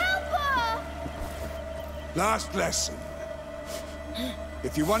must help her! Last lesson.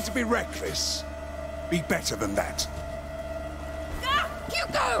 If you want to be reckless, be better than that.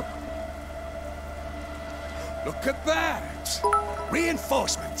 Hugo! Look at that!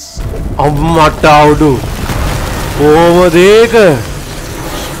 Reinforcements! අම්මට උඩු. කොහොමද ඒක?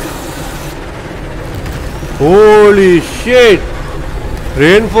 Holy shit!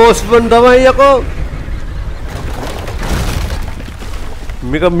 Reinforcement තමයි යකෝ.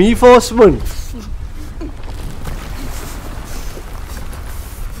 මේක reinforcement.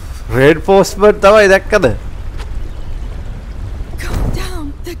 Reinforcement තමයි දැක්කද? Calm down,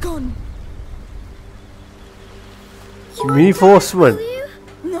 they're gone. Reinforcement.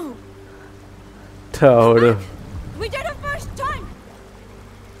 No. තවඩ. We did it first time!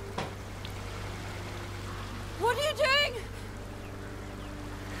 What are you doing?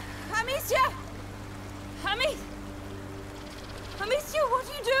 Amicia! Amicia, what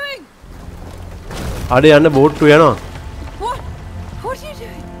are you doing? අඩේ යන්න බෝට්ටු යනවා. What are you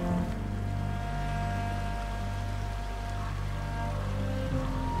doing?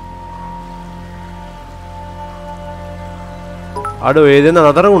 අඩෝ ඒ දෙන්න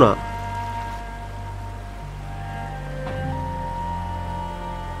නතර වුණා.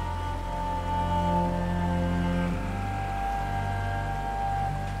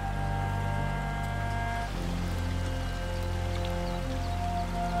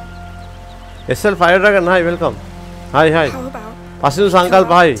 SL Fire Dragon, hi, welcome. Hi. How about Pasidu Sankalp,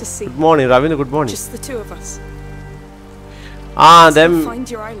 hi. to see? Good morning, Ravindu, good morning. just the two of us? දැන් Find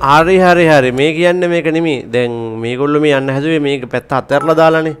your island. හරි මේ කියන්නේ මේක නෙමෙයි. දැන් මේගොල්ලෝ මේ යන්න හැදුවේ මේක පැත්ත අතහැරලා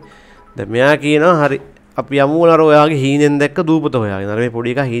දාලානේ. දැන් මෙයා කියනවා හරි අපි යමු අර ඔයාගේ හීනෙන් දැක්ක දූපත හොයාගෙන. අර මේ පොඩි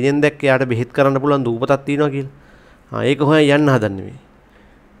එකා හීනෙන් දැක්ක යාට බෙහෙත් කරන්න පුළුවන් දූපතක් තියෙනවා කියලා. ඒක හොයන් යන්න හදන්නේ මේ.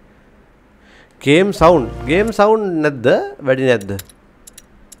 ගේම් සවුන්ඩ් නැද්ද? වැඩි නැද්ද?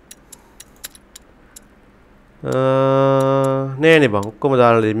 නෑනේ බං ඔක්කොම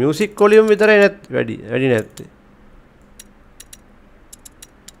දාලා දෙයි. මියුසික් වොලියුම් විතරයි වැඩි නැත්තේ.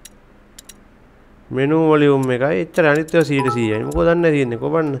 මෙනු වොලියුම් එකයි එච්චර අනිත් ඒවා 100%යි. මොකද දන්නේ තියෙන්නේ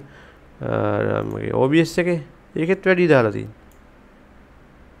කොබන්න මගේ OBS එකේ ඒකෙත් වැඩි දාලා තියෙන්නේ.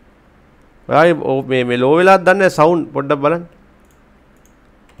 ඔයාගේ මේ ලෝ වෙලාද දන්නේ සවුන්ඩ් පොඩ්ඩක් බලන්න.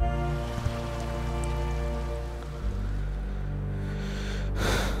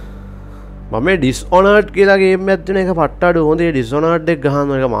 මම මේ ඩිස්ऑනර්ඩ් කියලා ගේම් එකක් දෙන එක පට්ට අඩු හොඳේ ඩිස්ऑනර්ඩ් එක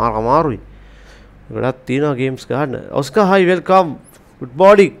ගහන්න එක මාර අමාරුයි. ගොඩක් තියෙනවා ගේම්ස් ගන්න. ඔස්කා හයි welcome. good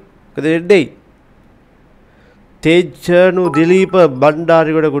morning. කදෙඩ්ඩේ. තේජ්චනු දිලීප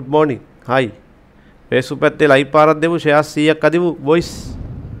බණ්ඩාරිගොඩ good morning. hi. Facebook පැත්තේ ලයිව් පාරක් දෙමු ෂෙයාර් 100ක් අදිමු boys.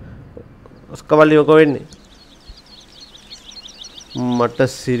 ඔස්කා වලි මොකෝ වෙන්නේ? මට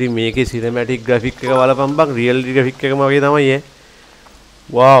සිරි මේකේ සිනමැටික් ග්‍රැෆික් එක බලපන් බං රියැලිටි ග්‍රැෆික් එකම වගේ තමයි ඈ.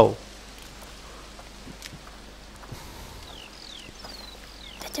 wow.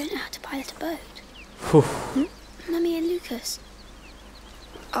 Don't know how to pilot a boat. Mummy and Lucas.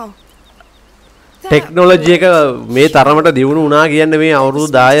 Oh. Technology එක මේ තරමට දියුණු වුණා කියන්නේ මේ අවුරුදු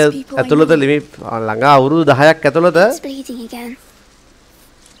 10 ඇතුළත මේ ළඟා අවුරුදු 10ක් ඇතුළත It's bleeding again.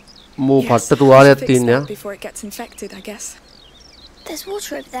 මෝ පට්ට තුවාලයක් තියෙනවා. Before it gets infected, I guess. There's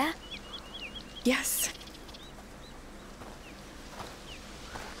water over there. Yes.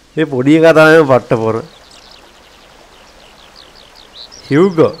 මේ පොඩි එකා තමයි පට්ට පොර.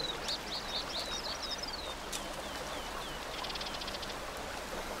 Hugo.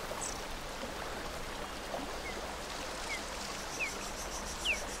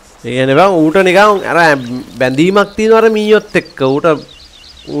 ඒකනේ බං ඌට නිකන් අර බැඳීමක් තියෙනවා අර මීයොත් එක්ක ඌට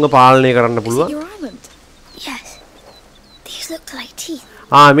උංග පාලනය කරන්න පුළුවන්. Your island. Yes. These look like teeth.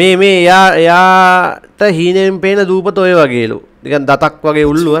 මේ එයාට හීනෙන් පේන දූපත ඔය වගේලු. නිකන් දතක් වගේ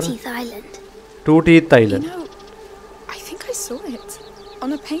උල්ලු අර. Teeth Island. Two Teeth Island. You know, I think I saw it on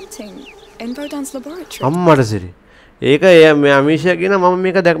a painting Envodan's laboratory. අම්මට සිරි. ඒක මේ අමීෂා කියන මම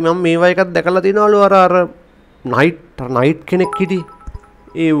මේක මම මේවා එකක් දැකලා තිනවලු අර නයිට් කෙනෙක් හිටි.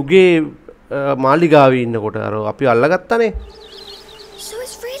 ඒ උගේ මාලිගාවේ ඉන්නකොට අර අපි අල්ලගත්තනේ. So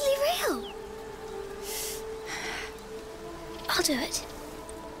it's really real. I'll do it.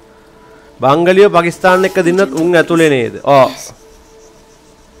 බංගලිය Pakistan එක්ක දින්නත් උන් ඇතුලේ නේද? ඔව්.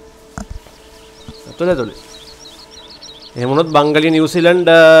 ඇතුලේ. එහෙම වුණොත් බංගලිය නිව්සීලන්ඩ්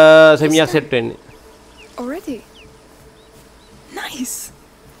සෙමියක් සෙට් වෙන්නේ. Already. Nice.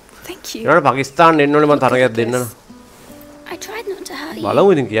 Thank you. ඊළඟ පාකිස්තාන එන්න ඕනේ මම තරගයක් දෙන්න න. I tried not to hurt you.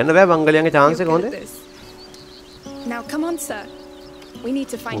 බලමු ඉතින් කියන්න බෑ බංගලියන්ගේ chance එක හොඳ. Now come on, sir. We need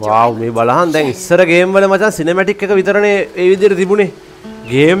to find wow මේ බලහන් දැන් ඉස්සර ගේම් වල මචං සිනමැටික් එක විතරනේ ඒ විදිහට තිබුණේ.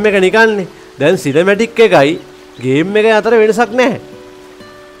 ගේම් එක නිකන්නේ. දැන් සිනමැටික් එකයි ගේම් එකයි අතර වෙනසක් නැහැ.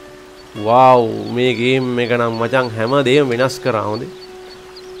 wow මේ ගේම් එක නම් මචං හැමදේම වෙනස් කරා හොඳේ.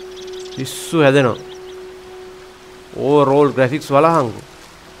 පිස්සු හැදෙනවා. overall graphics වලහංගු.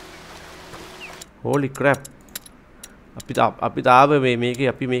 holy crap. අපි තාම මේකේ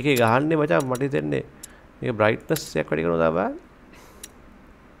අපි මේකේ ගහන්නේ මචං මට හිතෙන්නේ මේක brightness එකක් වැඩි කරනවා බෑ.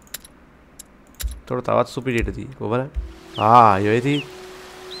 තොර තවත් සුපිරියට තියෙයි. කොහොමද? යොයිති.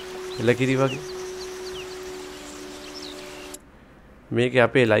 එලකිරි වගේ. මේකේ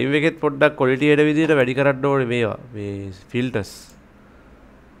අපේ live එකෙත් පොඩ්ඩක් quality එකට විදියට වැඩි කරන්න ඕනේ මේවා. මේ filters.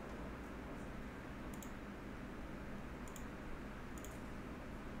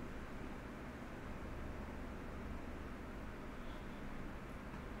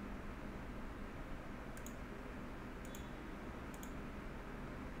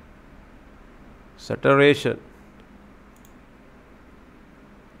 Saturation.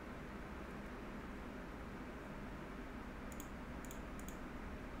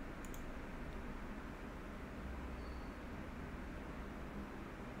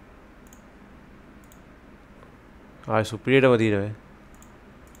 superior ම තියෙනවා.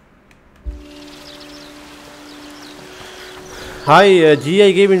 Hi GI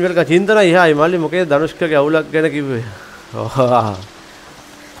Gaming welcome චින්තනයි. hi මල්ලි මොකේද ධනුෂ්කගේ අවුලක් ගැන කිව්වේ?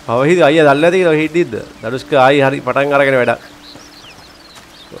 අවහිද අයියා දල්ලා ඇති කියලා හිටිද්ද? ධනුෂ්ක ආයි හරි පටන් අරගෙන වැඩක්.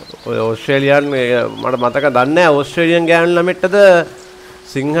 ඔය ඕස්ට්‍රේලියානු මට මතක දන්නේ නැහැ ඕස්ට්‍රේලියන් ගෑනු ළමෙට්ටද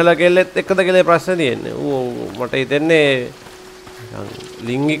සිංහල කෙල්ලෙත් එක්කද කියලා ප්‍රශ්න තියෙන්නේ. ඌ මට හිතෙන්නේ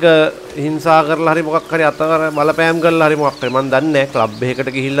ලිංගික හිංසා කරලා හරි මොකක් හරි අතවර බලපෑම් කරලා හරි මොකක් හරි මන් දන්නේ නැහැ ක්ලබ් එකකට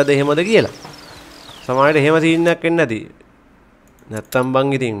ගිහිල්ලාද එහෙමද කියලා. සමහරවිට එහෙම සීන්නක් වෙන්නේ නැති. නැත්තම් බං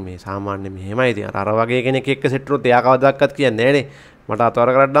ඉතින් මේ සාමාන්‍ය මෙහෙමයි ඉතින් අර වගේ කෙනෙක් එක්ක සෙට් වුණොත් එයා කවදාවත් කියන්නේ නැහනේ. මට අතවර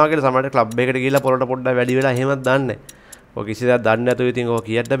කරන්නවා කියලා සමහරවිට ක්ලබ් එකකට ගිහිල්ලා පොරට පොඩ්ඩක් වැඩි වෙලා එහෙමත් දන්නේ නැහැ. ඔය කිසි දෙයක් දන්නේ නැතුව ඉතින් ඔය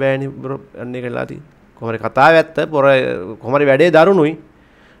කියන්න බෑනේ බ්‍රෝ අන්නේ කියලා ඉතින්. කොහොමද කතාව ඇත්ත පොර කොහොමද වැඩේ දරුණුයි.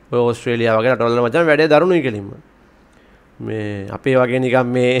 ඔය ඕස්ට්‍රේලියාව වගේ රටවල මචං වැඩේ දරුණුයි කෙලින්ම. මේ අපේ වගේ නිකන්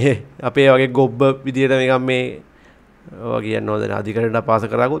මේ අපේ වගේ ගොබ්බ විදියට නිකන් මේ ඔය කියන්නේ හොඳ අධිකරණයට පාස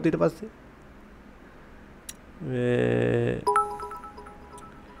කරාගොත් ඊට පස්සේ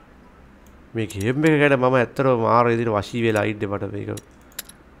මේ ගේම් එක ගැන මම ඇත්තටම මාර විදියට වශී වෙලා ඉන්නේ මට මේක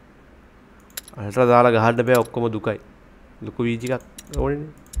අල්ට්‍රා දාලා ගහන්න බෑ ඔක්කොම දුකයි ලොකු වීජි එකක් ඕනේනේ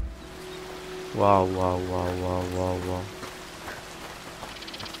wow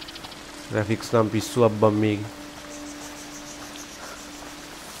graphics නම් පිස්සු අබ්බම් මේක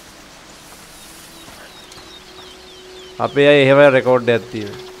අපේ අය එහෙම රෙකෝඩ් එකක්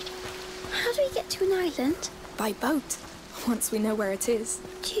තියෙනවා. How do we get to an island? By boat. Once we know where it is.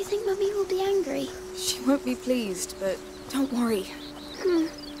 Do you think Mummy will be angry? She won't be pleased, but don't worry.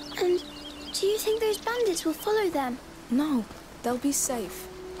 And do you think those bandits will follow them? No, they'll be safe.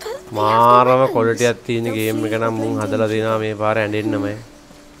 මාරම quality එකක් තියෙන game එක නම් මුන් හදලා දෙනවා මේ පාර ඇඬෙන්නමයි.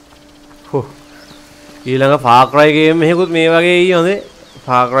 ඊළඟ Far Cry ගේම් එකකුත් මේ වගේ ඊ හොඳේ.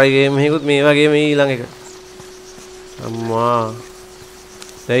 Far Cry ගේම් එකකුත් මේ වගේ මේ ඊළඟ එක. අම්මා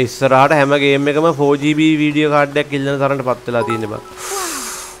දැන් ඉස්සරහට හැම ගේම් එකම 4GB වීඩියෝ කාඩ් එකක් ඉල්ලන තරමට පත් වෙලා තියෙනවා බං.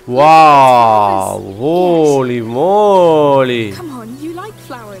 wow holy moly Come on, you like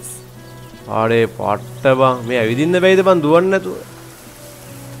flowers. ආරේ පට්ට බං මේ ඇවිදින්න බැයිද බං දුවන්නේ නැතුව.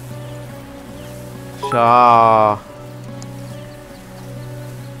 ෂා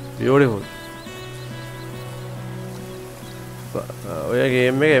beautiful. ඔය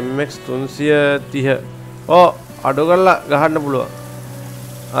ගේම් එක MX 330 අඩු කරලා ගහන්න පුළුවන්.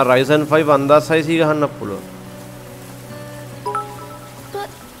 Ryzen 5 5600 ගහන්න පුළුවන්.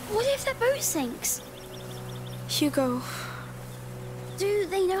 But what if the boat sinks? Hugo, Do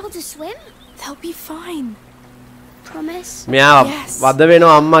they know how to swim? they'll be fine. Promise? මෙයා වද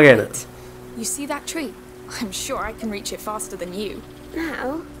වෙනවා අම්මා ගැන. You see that tree? I'm sure I can reach it faster than you. Now?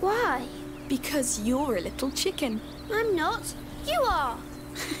 Why? Because you're a little chicken. I'm not. You are.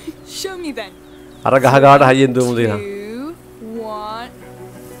 Show me then. අර ගහ ගාට හයියෙන් දුමු දෙනවා. 2, 1.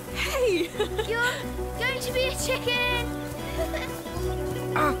 Hey! You're going to be a chicken.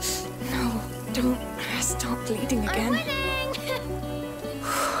 No, don't stop bleeding I'm again. winning.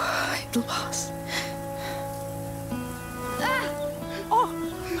 It'll pass.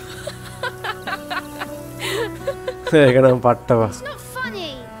 ඒක නම් පට්ටව. It's not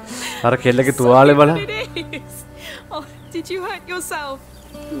funny. අර කෙල්ලගේ තුවාලේ බලන්න. It is. Oh, did you hurt yourself?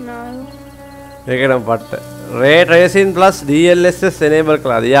 No. ඒක නම් පට්ට. Ray tracing plus DLSS enable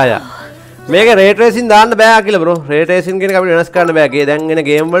කළාද? යා. මේක ray tracing දාන්න බෑ කියලා බ්‍රෝ. ray tracing කියන එක අපිට වෙනස් කරන්න බෑ. දැන් එන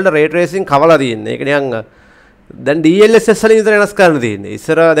ගේම් වලට ray tracing කවලා තියෙන්නේ. ඒක නිකන් දැන් DLSS වලින් විතර වෙනස් කරන්න තියෙන්නේ.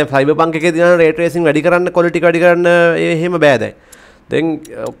 ඉස්සර දැන් Cyberpunk එකේ දිනන ray tracing වැඩි කරන්න quality වැඩි කරන්න එහෙම බෑ දැන්. දැන්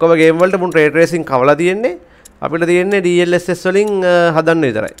ඔක්කොම ගේම් වලට මුන් ray tracing කවලා තියෙන්නේ. අපිට තියෙන්නේ DLSS වලින් හදන්න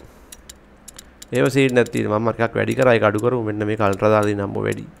විතරයි. ඒව සීඩ් නැති තියෙනවා. මම ටිකක් වැඩි කරා ඒක අඩු කරමු. මෙන්න මේක අල්ට්‍රා දාලා දිනන්න අම්මෝ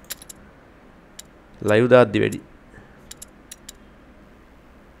වැඩි. ලයිව් දාද්දි වැඩි.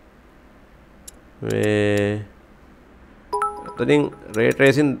 එතනින් ray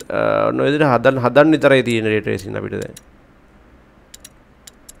tracing ඔන්න ඔය විදිහට හදන්න විතරයි තියෙන ray tracing අපිට දැන්.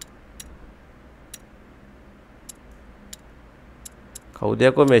 කවුද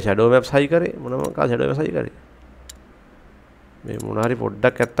යකෝ මේ shadow maps හයි කරේ? මොනම කා shadow maps හයි කරේ? මේ මොන හරි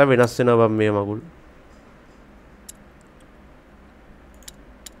පොඩ්ඩක් ඇත්ත වෙනස් වෙනවා බම් මේ මගුල්.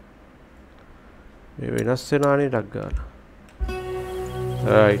 මේ වෙනස් වෙනානේ ඩක් ගාලා.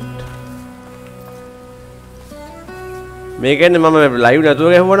 right. මේ කියන්නේ මම ලයිව්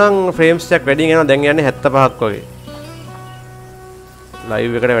නැතුව ගහුවනම් ෆ්‍රේම්ස් එකක් වැඩියෙන් එනවා. දැන් යන්නේ 75ක් වගේ.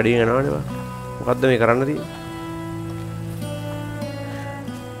 ලයිව් එකට වැඩියෙන් එනවනේ බා. මොකද්ද මේ කරන්න තියෙන්නේ?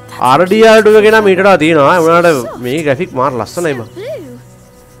 RDR2 එක නම් මීටරා තියෙනවා. උනාට මේ ග්‍රැෆික් මාර ලස්සනයි බා.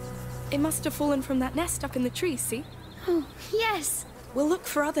 It must have fallen from that nest up in the tree, see? Oh, yes. We'll look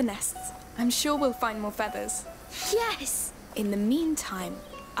for other nests. I'm sure we'll find more feathers. Yes. In the meantime,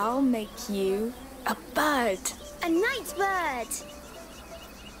 I'll make you a bird. A night bird.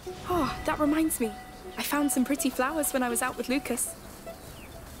 Oh, that reminds me. I found some pretty flowers when I was out with Lucas.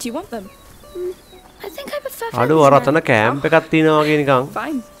 Do you want them? I think I prefer අඩු feathers අරතන now. Camp එකක් තියෙනවා වගේ නිකන්.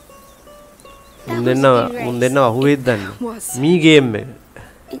 Fine. මුන් දෙන්නව අහුවෙද්ද දන්නේ. Was. මී game එක.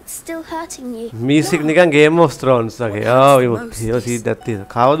 It's still hurting you. Music නිකන් Game of Thrones වගේ. ඒ සීඩ් එකක් තියෙනවා.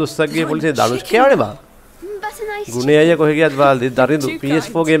 කවද උස්සක්ගේ පොලිසිය ධනුෂ් කියවනේ බා. But a nice ගුණේ අයියා කොහෙ ගියත් බාල්දි දරිදු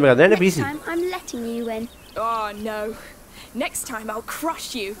PS4 ගේම් එකක් දැන් Next PC. time I'm letting you win. Oh no. Next time I'll crush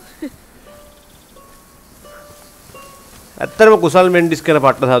you. ඇත්තටම කුසල් මෙන්ඩිස් කරන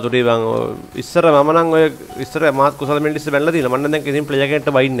පට්ට සතුටුයි බං. ඉස්සර මම නම් ඔය ඉස්සර මාත් කුසල් මෙන්ඩිස් බැලලා තියෙනවා. මම දැන් කිසිම ප්ලේයර්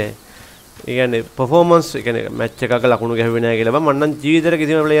කෙනෙක්ට වයින්නේ නැහැ. ඒ කියන්නේ performance ඒ කියන්නේ මැච් එකක ලකුණු ගැහුවේ නැහැ කියලා බං. මම නම් ජීවිතේට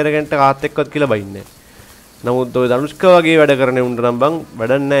කිසිම ප්ලේයර් කෙනෙක්ට කාත් එක්කවත් කියලා වයින්නේ නැහැ. නමුත් ඔය ධනුෂ්ක වගේ වැඩ කරන උන්ට නම් බං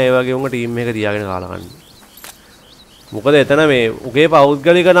වැඩක් නැහැ. ඒ වගේ උන්ගේ ටීම් එක තියාගෙන කාලා කන්නේ. මොකද එතන මේ උගේ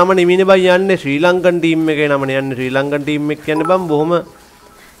පෞද්ගලික නම නිමිනේ බං යන්නේ ශ්‍රී ලංකන් ටීම් එකේ නමනේ යන්නේ. ශ්‍රී ලංකන් ටීම් එක කියන්නේ බං බොහොම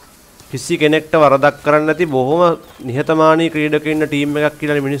කිසි කෙනෙක්ට වරදක් කරන්න නැති බොහොම නිහතමානී ක්‍රීඩකයෝ ඉන්න ටීම් එකක්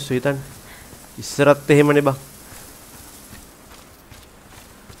කියලා මිනිස්සු හිතන්නේ. ඉස්සරත් එහෙමනේ බං.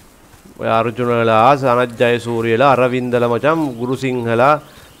 ඔය අර්ජුනලා, සනත් ජයසූරියලා, අරවින්දලා මචං, ගුරුසිංහලා,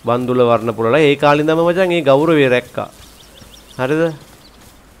 බන්දුල වර්ණපුරලා ඒ කාලේ ඉඳන්ම මචං ඒ ගෞරවය රැක්කා. හරිද?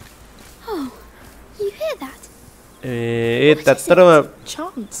 Oh, you hear that? ඒත් ඇත්තටම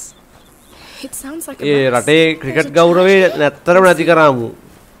Chance. It sounds like a A mouse. රටේ ක්‍රිකට් ගෞරවය නැත්තරම නැති කරාමු.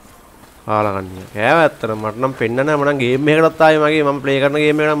 කාලකන්නිය. කෑව ඇත්තට මට නම් පෙන්න නැහැ. මම නම් ගේම් එකකටත් ආයේ මගේ මම ප්ලේ කරන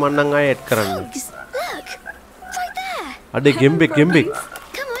ගේම් එකට මම නම් ආයේ එඩ් කරන්න. Look, right there. අඩේ ගෙම්බෙක්.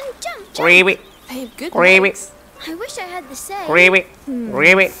 Come on, jump, jump. They have good legs. I wish I had the same.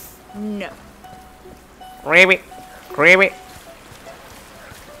 No.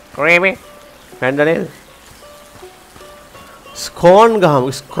 පැන්ඩනේ ස්ක්‍රෝන් ගහමු.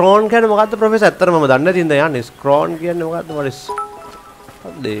 ස්ක්‍රෝන් කියන්නේ මොකද්ද ප්‍රොෆෙසර්? ඇත්තටම මම දන්නේ නැති ඉඳලා යන්නේ. ස්ක්‍රෝන් කියන්නේ මොකද්ද මට?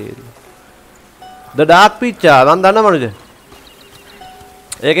 අදේ The Dark Picture මම දන්නා මනුජ.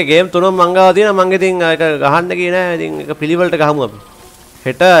 ඒකේ ගේම් තුනක් මං ගාව තියෙනවා. මං ඉතින් ඒක ගහන්න ගියේ නෑ. ඉතින් ඒක පිළිවෙලට ගහමු අපි.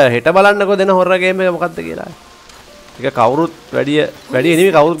 හෙට බලන්නකෝ දෙන හොරර් ගේම් එක මොකද්ද කියලා. ඒක කවුරුත් වැඩි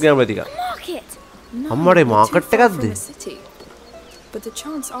නෙමෙයි කවුරුත් ගේම් එක ටිකක්. Market. අම්මඩේ Not market too far එකක්ද? from the city. But the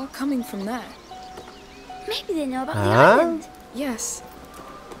chants are coming from there. Maybe they know about the Huh? island. Yes.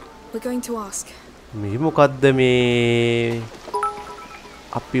 We're going to ask. මේ මොකද්ද මේ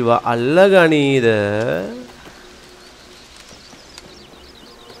අපිව අල්ලගනීද?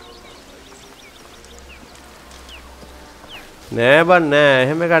 නෑ බන් නෑ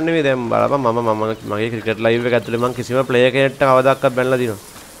එහෙම එකක් නෙමෙයි. දැන් බලපන් මම මගේ ක්‍රිකට් ලයිව් එක ඇතුලේ මම කිසිම ප්ලේයර් කෙනෙක්ට කවදාවත් බැනලා දිනවා.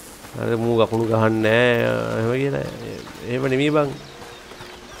 හරිද? මූ ගකුණු ගහන්නේ නෑ එහෙම කියලා. එහෙම නෙමෙයි බං.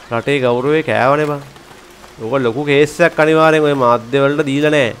 රටේ ගෞරවය කෑවනේ බං. ඕක ලොකු කේස් එකක් අනිවාර්යෙන් ඔය මාධ්‍ය වලට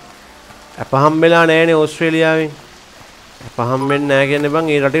දීලා නැහැ. අපහම් වෙලා නැහැනේ ඕස්ට්‍රේලියාවෙන්. අපහම් වෙන්නේ නැහැ කියන්නේ බං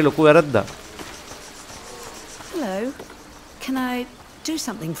ඒ රටේ ලොකු වැරද්දක්. Hello. Can I do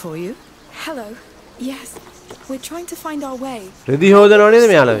something for you? Hello. Yes. We're trying to find our way. රෙදි හොදනව නේද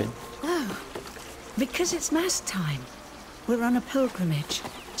මෙයාලා? Oh. Because it's mass time. We're on a pilgrimage.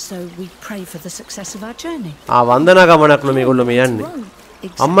 So we pray for the success of our journey. වන්දනා ගමනක්ලු මේගොල්ලෝ මේ යන්නේ.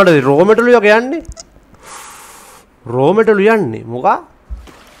 අම්මට රෝමෙටලු යන්නේ. රෝමෙටලු යන්නේ මොකා?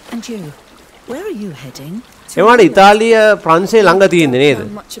 And you, where are you heading? එවනේ ඉතාලිය ප්‍රංශේ ළඟ තියෙන්නේ නේද?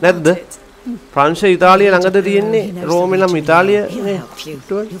 නැද්ද? ප්‍රංශේ ඉතාලිය ළඟද තියෙන්නේ? රෝමේ නම් ඉතාලිය නේ.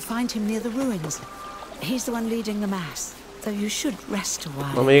 You'll find him near the ruins. He's the one leading the mass. Though you should rest a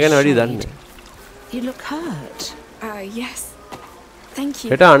while. මම ඒක වැඩි දන්නේ. You look hurt. Yes. Thank you.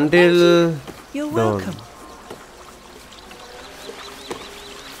 Better until You're welcome.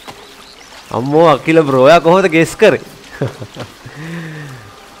 අම්මෝ අකිල බ්‍රෝ යා කොහොමද ගෙස් කරේ?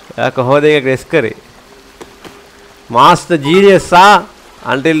 යා කොහොමද ඒක ගෙස් කරේ? මාස්ටර් ජීනියස්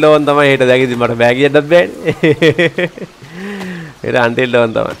until dawn තමයි හෙට දැකිදි මට බෑ කියන්න බෑනේ. හෙට until dawn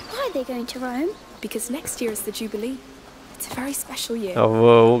තමයි. Why are they going to Rome? Because next year is the Jubilee. It's a very special year. ඔව්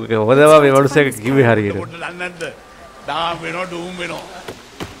හොදවා මේ මිනිස්සෙක් කිව්වේ හරියට.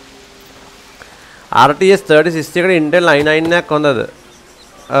 RTX 3060 එකට Intel i9 එකක් හොඳද?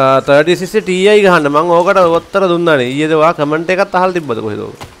 3060 Ti ගහන්න මම ඕකට උත්තර දුන්නානේ. ඊයේද ඔයා කමෙන්ට් එකක් අහලා තිබ්බද කොහෙද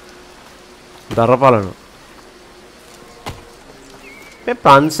ඔක? දරපලන. මේ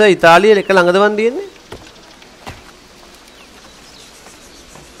ප්‍රංශ ඉතාලිය එක ළඟද වන් තියෙන්නේ?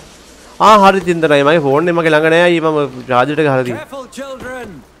 හරි තින්දරයි මගේ ෆෝන් එක මගේ ළඟ නෑ. ඊ මම චාර්ජර් එක ගහලා තියෙන්නේ. Careful, children.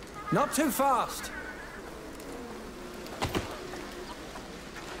 Not too fast.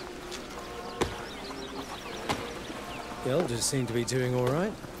 The elders seem to be doing all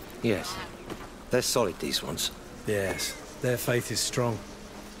right. Yes. They're solid, these ones. Yes, their faith is strong.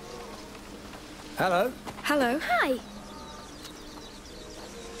 Hello. Hello. Hi.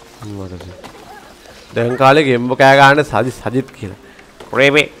 දැන් කාලේ ගෙම්බ කෑ ගන්න සජිත් කියලා.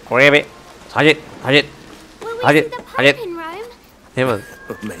 කොරේබේ සජිත් එහෙමද?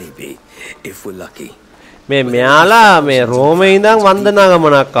 Maybe, if we're lucky. මේ මෙයාලා මේ රෝමේ ඉඳන් වන්දනා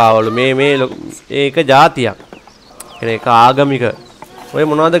ගමනක් ආවලු. මේ ඒක જાතියක්. එනේ ඒක ආගමික. ඔය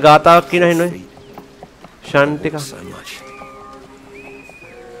මොනවද ගාතාවක් කියන හින්න ඔය? ශාන්තික.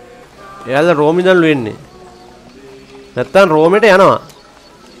 එයාලා රෝම ඉඳන්ලු එන්නේ. නැත්තම් රෝමෙට යනවා.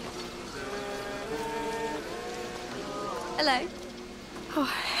 Hello. Oh,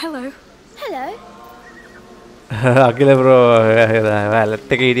 hello. Hello. Akila bro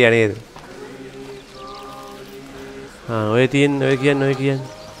වැලට් එකේ හිටියා නේද? ඔය කියන්නේ.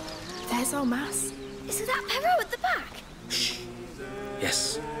 There's our mass. Is it that Perro at the back? Yes.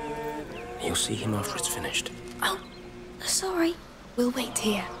 You'll see him after it's finished. Oh, sorry. We'll wait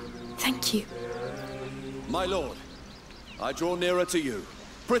here. Thank you. My lord, I draw nearer to you.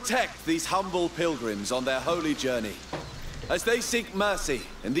 Protect these humble pilgrims on their holy journey. As they seek mercy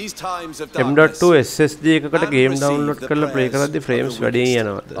in these times of darkness. M.2 SSD එකකට game download කරලා play කරද්දි frames වැඩි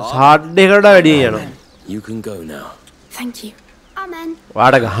යනවා. hard එකකට වැඩි යනවා. You can go now. Thank you. Amen.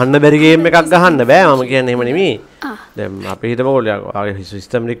 වාට ගහන්න බැරි game එකක් ගහන්න බෑ මම කියන්නේ එහෙම නෙමෙයි. දැන් අපි හිතමුකෝ ආගේ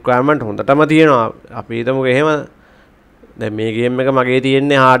system requirement හොඳටම තියෙනවා. අපි හිතමුකෝ එහෙම දැන් මේ game එක මගේ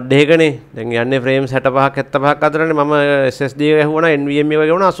තියෙන්නේ hard එකනේ. දැන් යන්නේ frames 65ක් 75ක් අතරනේ මම SSD එක ගහුවා නම් NVMe එක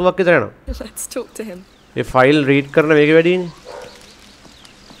ගහුවා 80ක් විතර යනවා. Let's talk to him. A file read කරන මේක වැඩිනේ.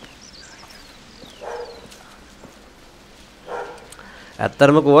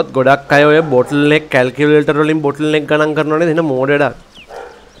 ඇත්තටම කොහොත් ගොඩක් අය ඔය බොටල් නෙක් කැල්කියුලේටර් වලින් බොටල් නෙක් ගණන් කරනවනේ එන මෝඩ වැඩක්.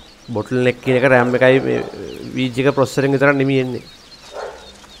 බොටල් නෙක් කියන එක RAM එකයි මේ VG එක ප්‍රොසෙසර් එකෙන් විතරක් නෙමෙයි එන්නේ.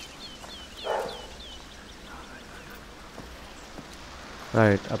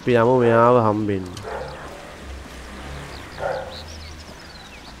 right අපි යමු මෙයාව හම්බෙන්න.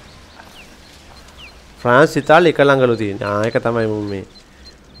 France ඉතාලිය එක ළඟලු තියෙන්නේ. ඒක තමයි මම මේ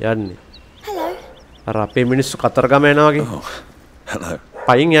යන්නේ. Hello. අර අපේ මිනිස්සු කතරගම යනවා වගේ. Hello.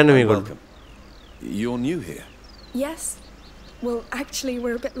 පයින් යන්නේ මේගොල්ලෝ. You're new here. Yes. Well, actually,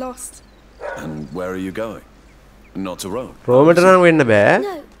 we're a bit lost. And where are you going? Not to Rome. රෝමෙට නම් වෙන්න බෑ.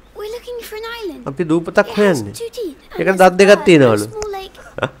 No, we're looking for an island. අපි දූපතක් හොයන්නේ. ඒක දත් දෙකක් තියෙනවලු.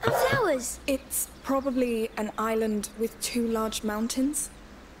 And flowers. It's probably an island with 2 large mountains.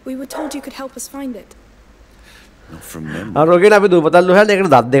 We were told you could help us find it. Not from memory. අරගෙන අපි දූපතක් හොයන්නේ. ඒකට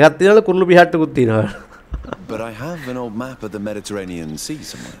දත් දෙකක් තියෙනවලු කුරුළු පිහට්ටකුත් තියෙනවා. But I have an old map of the Mediterranean Sea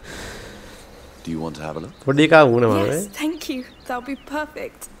somewhere. Do you want to have a look? පොඩි එකා වුණා මම. Yes, thank you. That'll be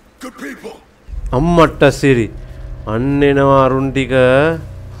perfect. Good people. අම්මට සිරි. අන්න එනවා අරුන් ටික.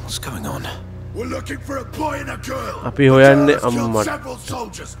 What's going on? We're looking for a boy and a girl. අපි හොයන්නේ Killed අම්මා. several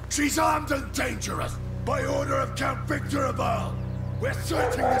soldiers. She's armed and dangerous. By order of Count Victor of Earl. We're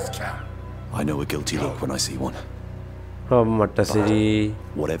searching this camp. I know a guilty look when I see one. අම්මට සිරි.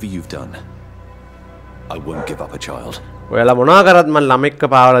 Whatever you've done, I won't give up a child. ඔයාලා මොනවා කරත් මම ළමෙක්ව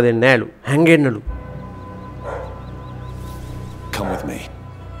පාවලා දෙන්නේ නෑලු. හැංගෙන්නලු. Come with me.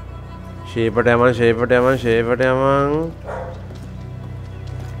 ෂේපට යමන්.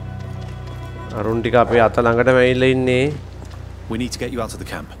 අරුන් ටික අපේ අත ළඟටම ඇවිල්ලා ඉන්නේ. We need to get you out of the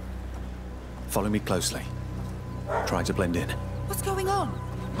camp. Follow me closely. Try to blend in. What's going on?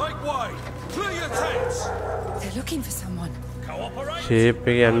 Make way! Clear your tents! They're looking for someone. Cooperate! Shape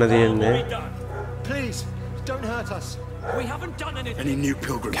එකේ යන්න තියෙන්නේ. Please, don't hurt us. We haven't done anything. Any new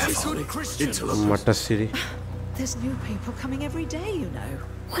pilgrims recently? Into මට සිරි. There's new people coming every day, you know.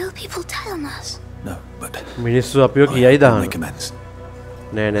 Will people tell on us? No, but මිනිස්සු අපිව කියයිද අහන්න. make amends.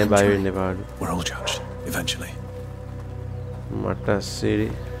 නෑ බය වෙන්න එපාලු. We're all judged eventually. මට සිරි.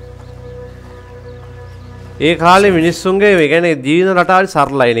 ඒ කාලේ මිනිස්සුන්ගේ ඒ කියන්නේ ජීවන රටාවල්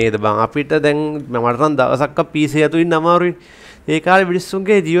සරලයි නේද බං අපිට දැන් මට නම් දවසක්ක PC ඇතු ඉන්න අමාරුයි. ඒ කාලේ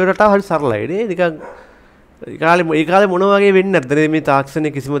මිනිස්සුන්ගේ ජීවන රටාව හරි සරලයි නේ නිකන් ඒ කාලේ මොන වගේ වෙන්නේ නැද්ද මේ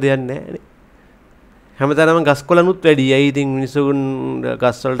තාක්ෂණයේ කිසිම දෙයක් නැහැ නේ. හැමතැනම ගස්කොළනුත් වැඩි. ඇයි ඉතින් මිනිස්සුන්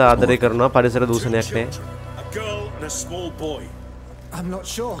ගස් වලට ආදරය කරනවා පරිසර දූෂණයක් නැහැ. A girl and a small boy. I'm not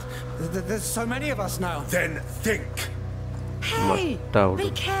sure. There's so many of us now. Then think. Hey, be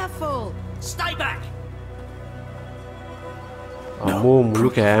careful. Stay back. අම්මෝ මුළු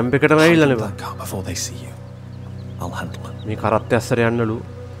කැම්ප් එකටම ඇවිල්ලානේ බං. Before they see you, I'll handle it. මේ කරත්තේ අස්සර යන්නලු.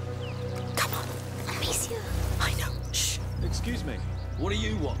 Come on, Amicia. I know. Shh. Excuse me. What do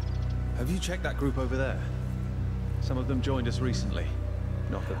you want? Have you checked that group over there? Some of them joined us recently.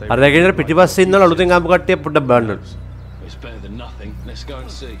 Not that they. අර රැගෙනට පිටිපස්සේ ඉන්නවල අලුතෙන් ආපු කට්ටිය පොඩ්ඩක් බලන්නලු. It's better than nothing. Let's go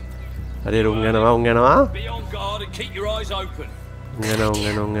and see. හරි උන් යනවා. Be on guard and keep your eyes open. උන් යනවා.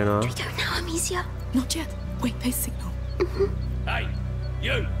 We don't know, Amicia. Not yet. Wait, there's signal. Hey,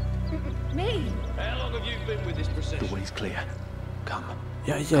 you! Me? How long have you been with this procession? The way's clear. Come.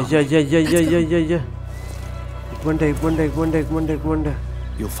 Yeah. Ikmanda.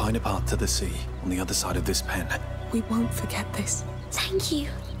 You'll find a path to the sea on the other side of this pen. We won't forget this. Thank you.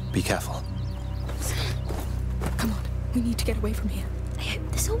 Be careful. Come on, we need to get away from here. I hope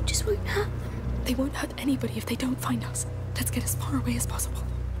the soldiers won't hurt them. They won't hurt anybody if they don't find us. Let's get as far away as possible.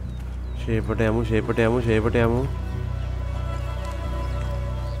 ෂේපට යමු.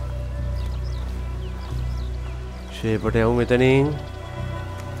 ෂේපට යමු මෙතනින්.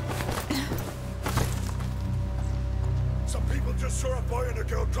 Some people just saw a boy and a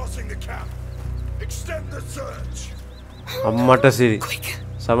girl crossing the camp. Extend the search. අම්මට සිරි.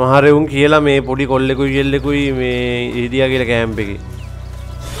 සමහර උන් කියලා මේ පොඩි කොල්ලෙකුයි යෙල්ලෙකුයි මේ ඉදියා කියලා කැම්ප් එකේ.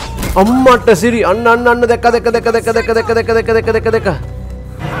 අම්මට සිරි අන්න දැක්ක.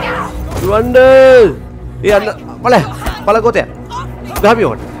 වන්ඩර්. ඒ අන්න පළ ගොතේ.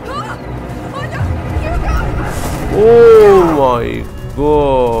 ගහපියවට. Oh my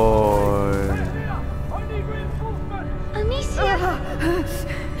god. Amicia.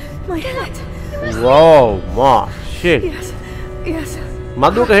 My head. Wow, my shit. Yes.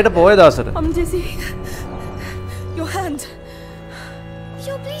 Maduka හෙට පොයේ දවසට. I'm dizzy. Your hand.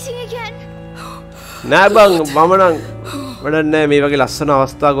 You're bleeding again. නෑ බං මම නම් වැඩක් නෑ මේ වගේ ලස්සන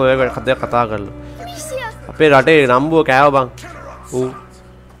අවස්ථාවක ඔය කතා කරලා. අපේ රටේ නම්බුව කෑව බං.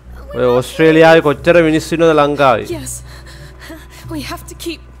 ඔය ඕස්ට්‍රේලියාවේ කොච්චර මිනිස්සු ඉන්නවද ලංකාවේ? Yes. We have to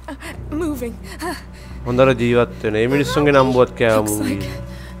keep moving. හොඳට ජීවත් වෙන. මේ මිනිස්සුන්ගේ නම්බුවත් කෑව මුංගි.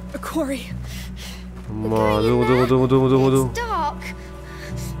 A quarry. මුදු. Dark.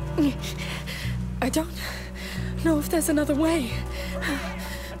 I don't know if there's another way.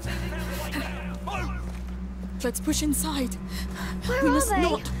 Let's push inside. Where we are must they?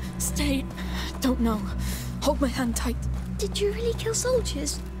 not stay. Don't know. Hold my hand tight. Did you really kill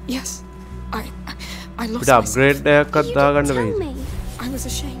soldiers? Yes. I lost පිට upgrade එකක් දාගන්න වෙයි. I was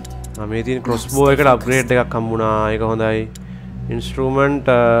ashamed. මේ තියෙන ක්‍රොස්බෝ එකට upgrade එකක් හම්බුණා. ඒක හොඳයි. ඉන්ස්ට්‍රුමන්ට්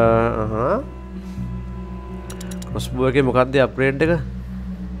ක්‍රොස්බෝ එකේ මොකක්ද අප්ග්‍රේඩ් එක?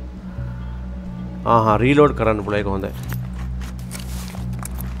 රීලෝඩ් කරන්න පුළුවන්. ඒක හොඳයි.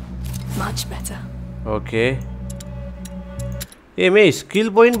 Much better. Okay. මේ ස්කිල්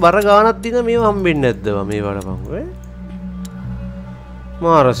පොයින්ට් බර ගානක් දින මේව හම්බෙන්නේ නැද්ද මේ වලපන් ඔය?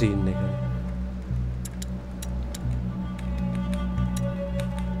 මාර සීන් එක.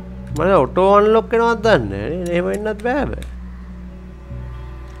 මම ඔටෝ අන්ලොක් වෙනවද දන්නේ නැහැ නේ. එහෙම වෙන්නත් බෑ.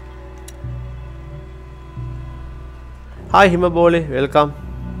 Hi හිමබෝලේ welcome.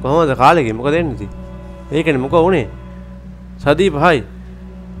 කොහොමද කාලෙකින් මොකද එන්නේ ඉතින්? ඒකනේ මොකෝ උනේ? සදීප් hi.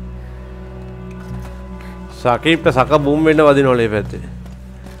 සකීප්ට සක බූම් වෙන්න වදිනවලේ පැත්තේ.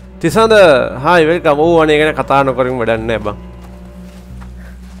 තිසඳ හායි වෙල්කම්. ඕ අනේ ගැන කතා නොකරින් වැඩක් නැහැ බං.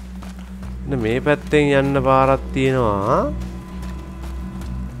 මේ පැත්තෙන් යන්න පාරක් තියෙනවා.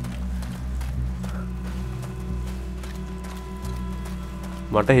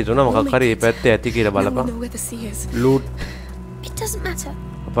 මට හිතුණා මොකක් හරි මේ පැත්තේ ඇති කියලා බලපන්. Loot. It doesn't matter.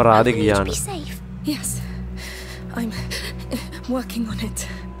 අපරාධේ ගියාන. Yes. I'm working on it.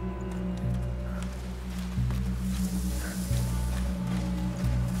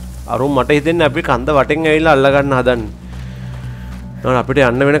 අරුන් මට හිතෙන්නේ අපි කන්ද වටෙන් ඇවිල්ලා අල්ල ගන්න හදන්නේ. නෝන අපිට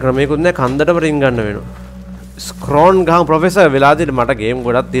යන්න වෙන ක්‍රමයකුත් නැහැ කන්දටම රින් ගන්න වෙනවා. ස්ක්‍රෝන් ගහමු ප්‍රොෆෙසර් වෙලාදිට මට ගේම්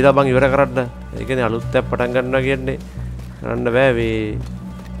ගොඩක් දීලා බං ඉවර කරන්න. ඒ කියන්නේ අලුත් එකක් පටන් ගන්නවා කියන්නේ කරන්න බෑ මේ.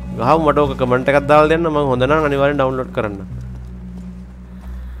 ගහමු මට ඔක කමෙන්ට් එකක් දාලා දෙන්න මම හොඳ නම් අනිවාර්යෙන් ඩවුන්ලෝඩ් කරන්න.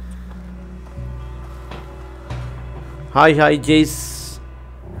 Hi hi Jace.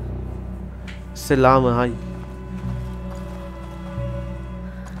 Salam hi.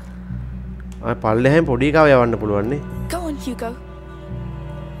 ආ පල්ලෙහෙන් පොඩි කාව යවන්න පුළුවන් නේ. Go on Hugo.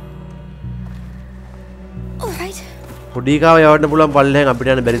 All right. පොඩි කාව යවන්න පුළුවන් පල්ලෙහෙන්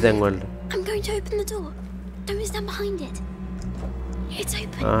අපිට යන්න බැරි තැන් වලට. I'm going to open the door. Don't stand behind it. It's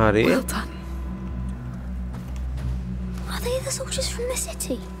open. හරි. Well done. Are they the soldiers from the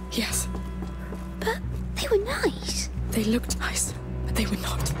city? Yes. But they were nice. They looked nice, but they were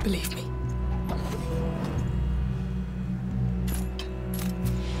not, believe me.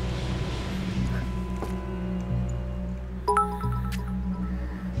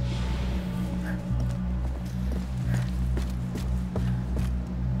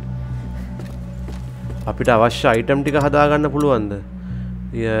 අපිට අවශ්‍ය item ටික හදාගන්න පුළුවන්ද?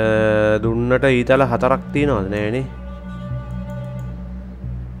 දුන්නට ඊතල 4ක් තියෙනවද නෑනේ?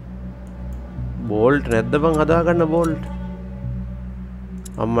 බෝල්ට් නැද්ද බං හදාගන්න බෝල්ට්?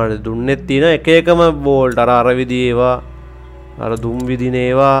 අම්මා දුන්නෙත් තියෙන එක එකම බෝල්ට් අර විදි ඒවා අර දුම් විදින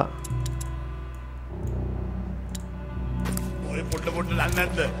ඒවා ඔය පොඩ දන්නේ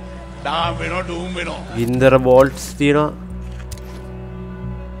නැද්ද? ඩාම් වෙනවා ඩූම් වෙනවා. ගින්දර බෝල්ට්ස් තියෙනවා.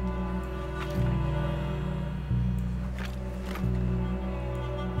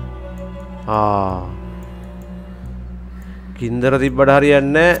 ගින්දර තිබ්බට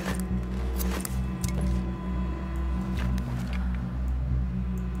හරියන්නේ නැහැ.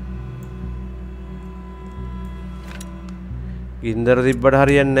 ගින්දර තිබ්බට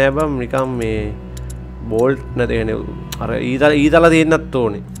හරියන්නේ නැහැ බම් නිකන් මේ බෝල්ට් නැද කියන්නේ අර ඊතල තියෙන්නත්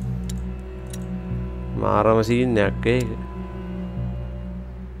ඕනේ. මාරම සීන් එකක් ඒක.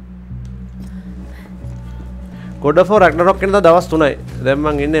 God of War Ragnarok කියන දවස් 3යි. දැන්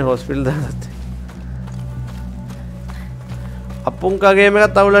මං ඉන්නේ හොස්පිටල් දාගත්තේ. අපුංකා ගේම්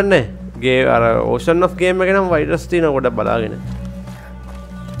එකත් අවුලන්නේ නැහැ. ගේ අර Ocean of Game එකේ නම් වයිරස් තියෙනවා ගොඩක් බලාගෙන.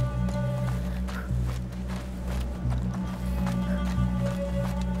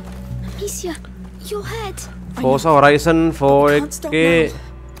 Amicia, your head. Forza Horizon 4 එකේ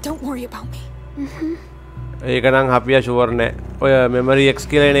Don't worry about me. ඒක නම් හපියා ෂුවර් නෑ. ඔය memory X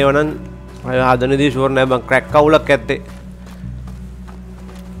කියලා එන ඒවා නම් අය හදනදී ෂුවර් නෑ බං ක්‍රැක් කවුලක් ඇත්තේ.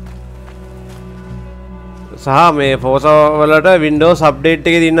 සහ මේ Forza වලට Windows update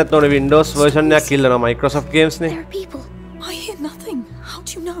එකේ දින්නත් ඕනේ Windows version එකක් ඉල්ලනවා Microsoft games නේ. There are people. I hear nothing. How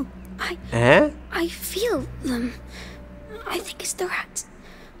do you know? I feel them. I think it's the rats.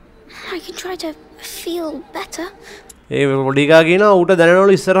 I can try to feel better. ඒ පොඩි එකා කියනවා ඌට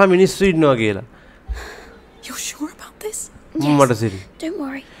දැනෙනවලු ඉස්සරහා මිනිස්සු ඉන්නවා කියලා. You're sure about this? අම්මට සිරි. Don't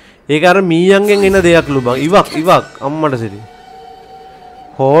worry. ඒක අර මීයන්ගෙන් එන දෙයක්ලු බං. ඉවක් අම්මට සිරි.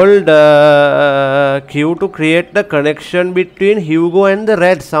 Hold Q to create the connection between Hugo and the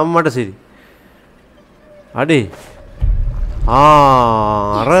rats. අම්මට සිරි. අඩේ.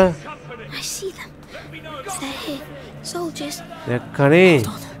 අර I see them. They're here. Soldiers. දැක්කනේ.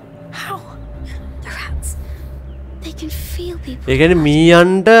 How? The rats. They can feel people. ඒ කියන්නේ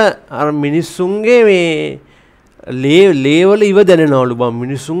මීයන්ට අර මිනිස්සුන්ගේ මේ ලේවල ඉව දැනෙනවලු බං.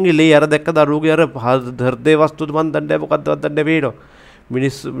 මිනිස්සුන්ගේ ලේ අර දැක්ක දරුවගේ අර හෘදේ වස්තුද මන් දන්නේ මොකක්ද දන්නේ වේනවා.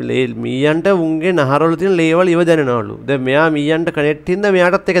 මිනිස්සු මීයන්ට උන්ගේ නහරවල තියෙන ලේවල ඉව දැනෙනවලු. දැන් මෙයා මීයන්ට කනෙක්ට් හින්දා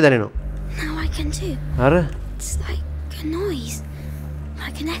මෙයාටත් එක දැනෙනවා. Now I can too. අර It's like a noise.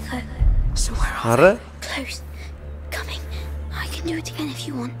 Like an echo. So where are අර they? Close. Coming. I can do it again if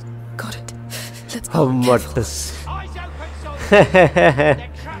you want. Got it. Let's go. අම්මටස්.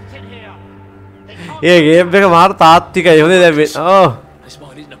 A game එක මාර තාත්තිකයි. හොඳේ දැන් This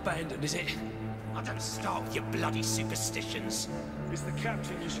mine isn't abandoned, is it? I don't start with your bloody superstitions. It's the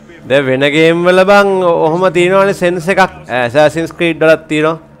captain you should be. දැන් වෙන game වල බං ඔහොම තියෙනවනේ සෙන්ස් එකක්. Assassin's Creed වලත්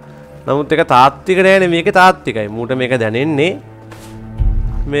තියෙනවා. නමුත් ඒක තාත්තික නෑනේ මේකේ තාත්තිකයි. මූට මේක දැනෙන්නේ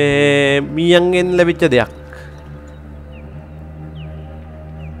මේ මීයන්ගෙන් ලැබිච්ච දෙයක්.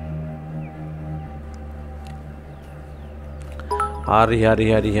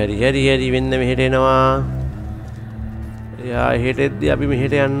 හරි වෙන්න මෙහෙට එනවා. එයා එහෙට එද්දි අපි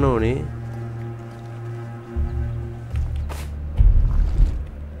මෙහෙට යන්න ඕනේ.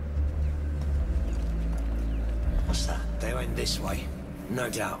 What's that? They went this way, no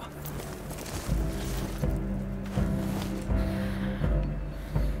doubt.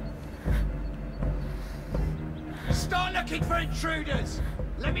 Start looking for intruders.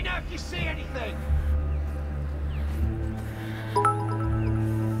 Let me know if you see anything.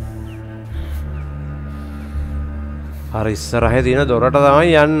 හරි ඉස්සරහේ තියෙන දොරට තමයි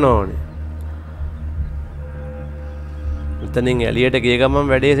යන්න ඕනේ. මෙතනින් එළියට ගිය ගමන්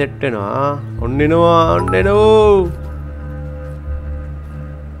වැඩේ සෙට් වෙනවා. ඔන්න එනවා.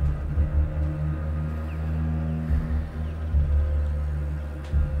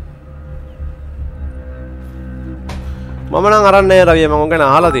 මම නම් අරන් නැහැ රවිය. මම ගැන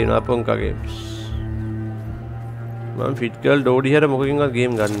අහලා තියෙනවා අපොන්කගේ. මම ෆිට් ගර්ල් ඩෝඩි හැර මොකකින්වත්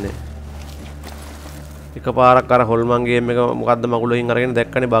ගේම් ගන්නෑ. එකපාරක් අර හොල්මන් ගේම් එක මොකද්ද මගුලකින් අරගෙන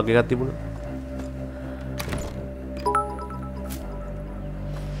දැක්කනේ බග් එකක් තිබුණා.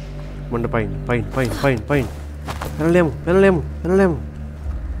 මොන්න පයින්. පැනලෙමු.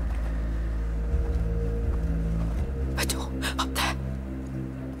 A door up there.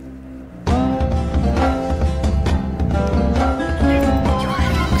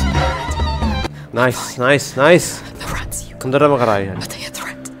 Nice. හොඳටම කරා යන්නේ.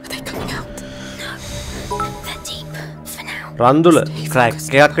 රන්දුල ක්‍රැක්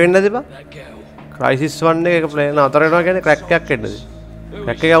එකක් වෙන්න දෙපා. ක්‍රයිසිස් 1 එක ප්ලේ නතර වෙනවා කියන්නේ ක්‍රැක් එකක් වෙන්නද?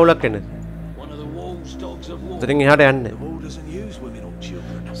 ක්‍රැක් එක අවුලක් වෙන්නද? ඉතින් එහාට යන්නේ.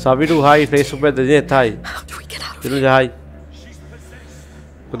 සබිඩු හයි Facebook එකේ දෙන්නේ තයි. දිනු ජහයි.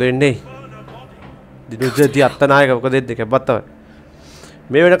 කොහෙද ඉන්නේ? දිනු ජෙති අත්තනායක මොකද දෙන්නේ කැප්පත්තව.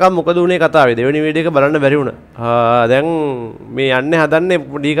 මේ වෙනකම් මොකද උනේ කතාවේ දෙවෙනි වීඩියෝ එක බලන්න බැරි වුණා. දැන් මේ යන්නේ හදන්නේ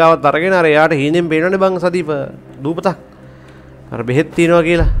ඩීකාවත් අරගෙන අර එයාට හීනෙන් පේනවනේ බං සදීප දූපතක්. අර බෙහෙත් තියනවා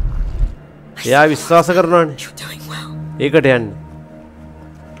කියලා. එයා විශ්වාස කරනවානේ. ඒකට යන්නේ.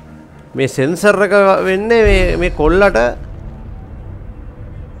 මේ සෙන්සර් එක වෙන්නේ මේ කොල්ලට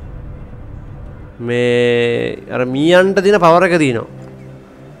මේ අර මීයන්ට දින පවර් එක දිනවා.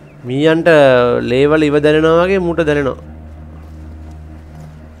 මීයන්ට ලේවල් ඉව දැනෙනවා වගේ මූට දැනෙනවා.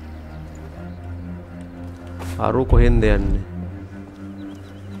 අරු කොහෙන්ද යන්නේ?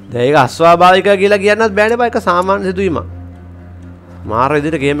 දැන් ඒක අස්වාභාවික කියලා කියන්නත් බෑනේ බා. ඒක සාමාන්‍ය සිදුවීමක්. මාර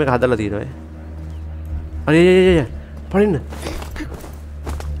විදිහට ගේම් එක හදලා තියෙනවා. අනේ පරින්න.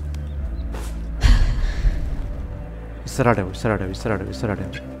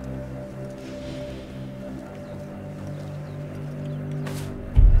 ඉස්සරහට.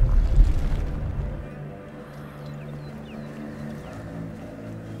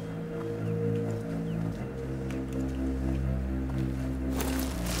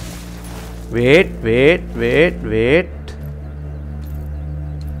 Wait.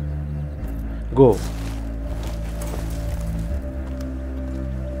 Go.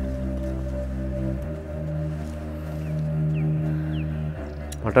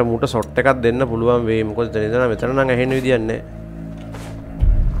 මට මූට ෂොට් එකක් දෙන්න පුළුවන් වෙයි. මොකද මෙතන නම් ඇහෙන්න විදියක් නැහැ.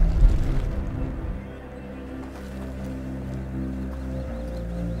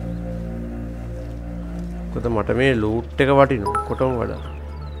 කොහොමද මට මේ ලූට් එක වටිනවා කොටම වඩා.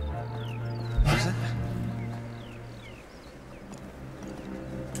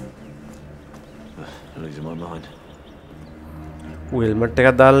 හෙල්මට් එකක්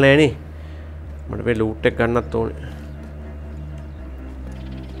දාලා නැහැ නේ. මට මේ ලූට් එක ගන්නත් ඕනේ.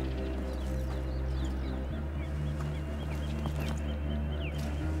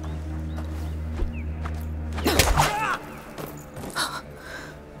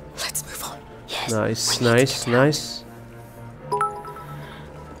 Let's move on. Nice.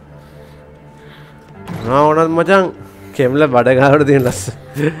 ඕනත් මචං කෙම්ල බඩ ගාවට තියෙන ලස්ස.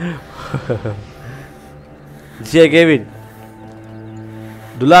 ජේ කෙවින්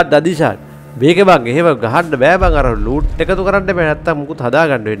දුලා දදිෂාන් මේක බං එහෙම ගහන්න බෑ බං. අර ලූට් එකතු කරන්න බෑ. නැත්තම් මුකුත්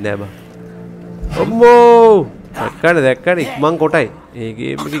හදාගන්න වෙන්නේ නෑ බං. අම්මෝ දැක්කනේ ඉක්මන් කොටයි. ඒ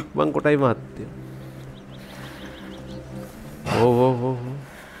ගේම් එක ඉක්මන් කොටයි මහත්තයෝ. ඕ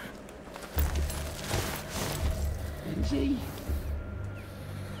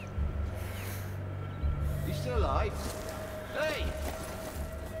You still alive? Hey!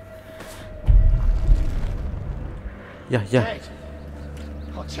 Yeah.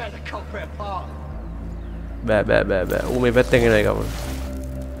 I'll tear the culprit apart. බෑ. ඌ මේ පැත්තෙන් එනවා ගමන.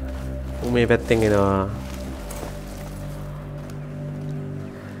 ඌ මේ පැත්තෙන් එනවා.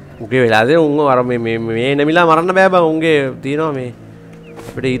 උගේ වෙලාද උන්ව අර මේ එනමිලා මරන්න බෑ බං. උන්ගේ තියෙනවා මේ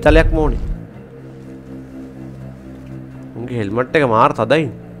අපිට ඊතලයක් මොනේ. මුගේ හෙල්මට් එක මාර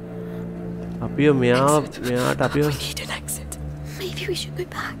තදයි. අපිව මෙයාට අපිව Maybe we should go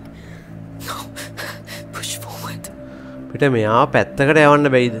back. No. Push forward. පිට මෙයා පැත්තකට යවන්න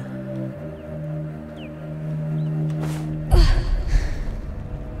බැයිද?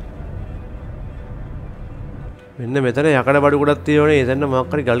 මෙන්න මෙතන යකඩ බඩු ගොඩක් තියෙනවනේ. එතන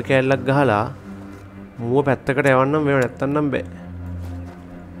මොකක් හරි ගල් කෑල්ලක් ගහලා මුව පැත්තකට යවන්නම් මේව නැත්තම් නම් බෑ.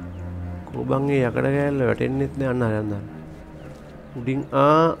 කොබන් ඒ යකඩ කෑල්ල වැටෙන්නෙත් නෑ අන්න හරියන්ද. උඩින්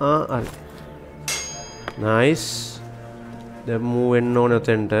හරි. නයිස්. දැන් මූ වෙන්න ඕනේ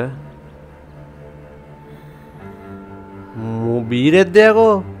උතෙන්ට. මූ බීරෙද්ද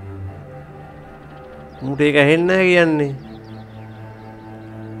යකෝ. මූට ඒක ඇහෙන්නේ නැහැ කියන්නේ.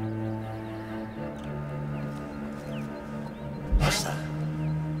 What's that?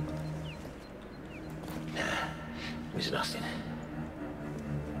 Nah, it's nothing.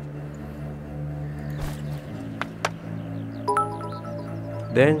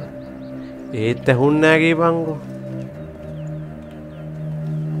 දැන් ඒත් ඇහුන්නේ නැහැ කීපන්කෝ.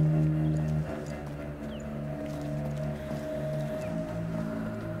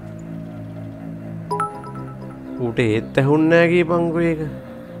 ඌට ඒත් ඇහුන්නේ නැහැ කීපන්කෝ ඒක.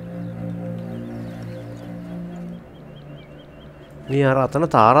 මේ අර අතන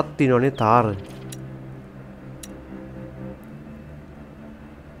තාරක් තියෙනවනේ තාර.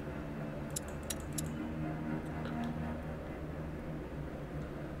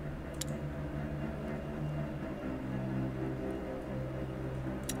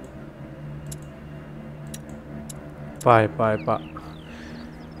 පා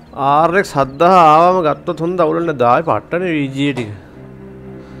RX 7000 ආවම ගත්තොත් හොඳ අවුලන්න දායි පට්ටනේ VGA ටික.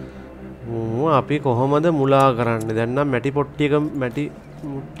 අපි කොහොමද මුලා කරන්නේ? දැන් නම් මැටි පොට්ටියක මැටි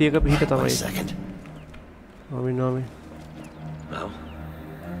මුට්ටියක පිහිට තමයි. ආමින්.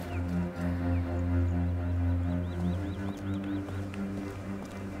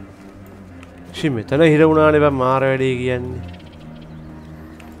 මෙතන හිර වුණානේ බං මාර වැඩේ කියන්නේ.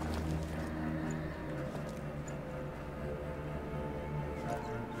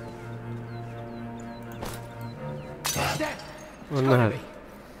 ඔන්න හරි.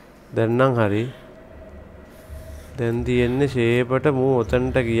 දැන් නම් හරි. දැන් තියෙන්නේ ෂේපට මූ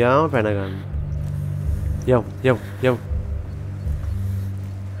ඔතනට ගියාම පැන ගන්න. යව්.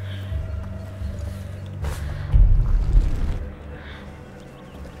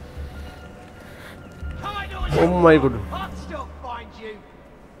 Oh my god.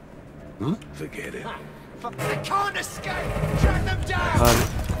 Forget it. They can't escape! Track them down!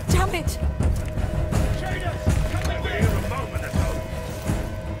 Damn it!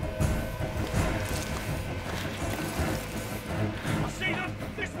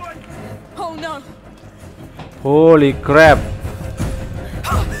 Oh no! Holy crap!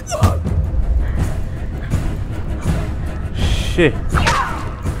 Shit!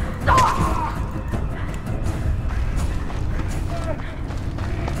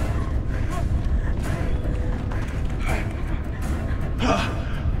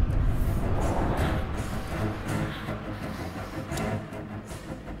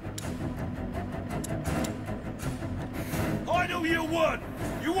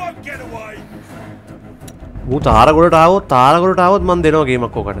 මූ තාරගොඩට ආවොත් මම දෙනවා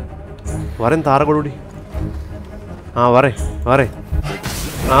ගේමක් ඔකට. වරෙන් තාරගොඩුඩි. වරේ.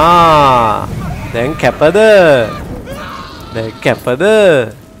 දැන් කැපද?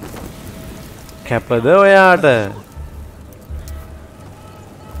 කැපද ඔයාට?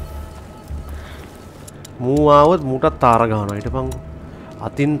 මූ ආවොත් මූටත් තාර ගහනවා හිටපන්කෝ.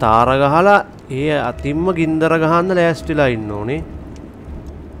 අතින් තාර ගහලා ඒ අතින්ම ගින්දර ගහන්න ලෑස්තිලා ඉන්න ඕනේ.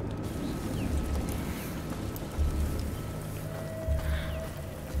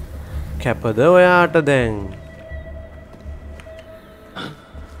 කැපද ඔයාට දැන්?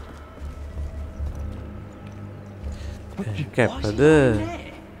 කැපද?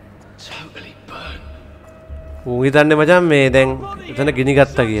 ඌ හිතන්නේ මචං මේ දැන් එතන ගිනි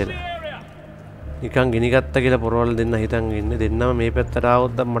ගත්තා කියලා. නිකන් ගිනි ගත්තා කියලා පොරවල් දෙන්න හිතන් ඉන්නේ. දෙන්නම මේ පැත්තට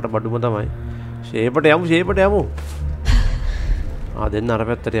ආවොත් මට බඩුම තමයි. ෂේපට යමු. දෙන්න අර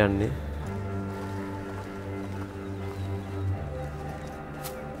පැත්තට යන්නේ.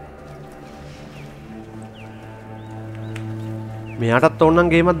 මෙයාටත් ඕනනම්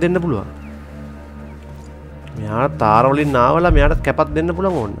ගේමක් දෙන්න පුළුවන්. මෙයාට තාර වලින් ආවලා මෙයාටත් කැපක් දෙන්න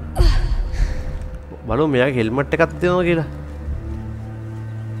පුළුවන් ඕන්න. බලමු මෙයාගේ හෙල්මට් එකක් දෙනවා කියලා.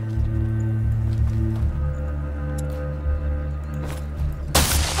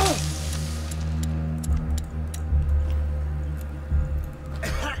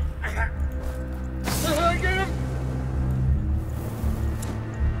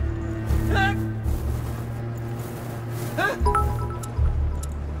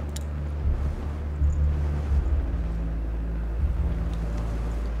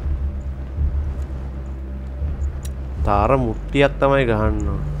 තාර මුට්ටියක් තමයි ගහන්න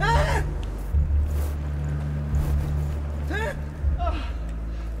ඕන.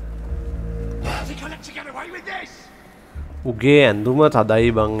 උගේ ඇඳුම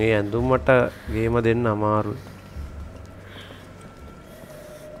තදයි බං. ඒ ඇඳුමට ගේම දෙන්න අමාරුයි.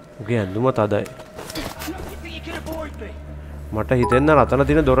 උගේ ඇඳුම තදයි. මට හිතෙන්න රතන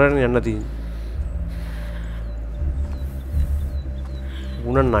තියෙන දොරෙන් යන්න තියෙන්නේ.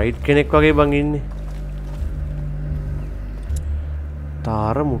 උන නයිට් කෙනෙක් වගේ බං ඉන්නේ.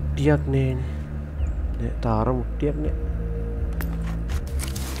 තාර මුට්ටියක් නෑනේ. නෑ තාර මුට්ටියක් නෑ.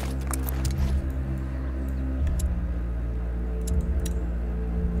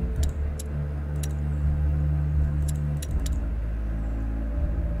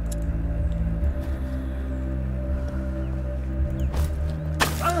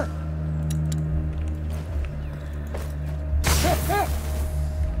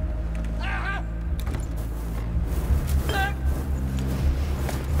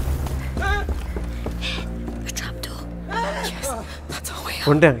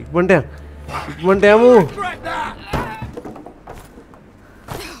 ඉක්මනට යමු.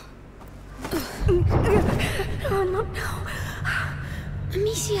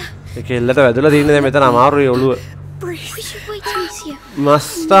 ඒක එල්ලට වැදලා තියෙන්නේ දැන් මෙතන අමාරුයි ඔළුව.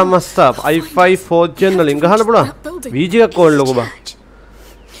 මස්තා i5 4th gen වලින් ගහන්න පුළුවන්. VG එකක් ඕන ලොකු බං.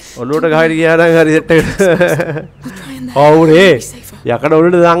 ඔළුවට ගහලා ගියා නම් හරි සෙට් එකට. ඔව්නේ. යකඩ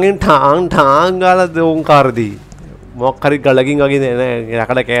ඔළුවට දාගෙන ටාං ගාලා දෝංකාර දී. මොකක් හරි ගලකින් වගේ නෑ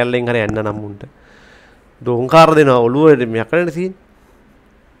යකඩ කෑල්ලෙන් හරි යන්න නම් මුන්ට දෝංකාර දෙනවා ඔළුවට යකඩනේ තියෙන්නේ.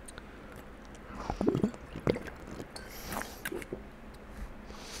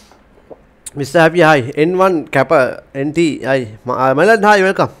 Mr. Happy hi N1 Kappa NT hi Melad hi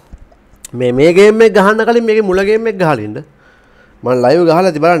welcome. මේ ගේම් එක ගහන්න කලින් මේකේ මුල ගේම් එක ගහලා ඉන්න. මම ලයිව්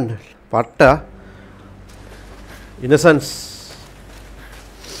ගහලා ඉති බලන්න. පට්ට Innocence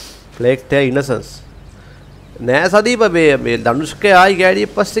Plague Tale Innocence නෑ සදීප මේ ධනුෂ්කේ ආයි ගෑඩිය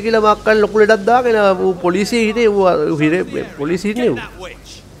පස්සේ කියලා මක්කන් ලොකු ලෙඩක් දාගෙන ඌ පොලිසිය හිටේ ඌ හිරේ පොලිසිය හිටනේ ඌ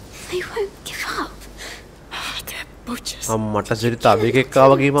අම්මට සිරිත අබේකෙක්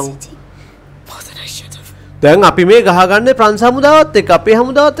ආවා ගිහින් මං දැන් අපි මේ ගහගන්නේ ප්‍රංශ හමුදාවත් එක්ක අපේ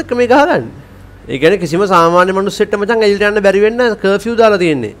හමුදාවත් එක්ක මේ ගහගන්නේ. ඒ කියන්නේ කිසිම සාමාන්‍ය මිනිස්සෙක්ට මචං එළියට යන්න බැරි වෙන්න කර්ෆියු දාලා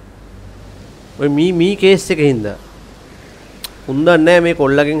තියෙන්නේ. ඔය මී කේස් එකේ හින්දා. උන්දන්නේ නැහැ මේ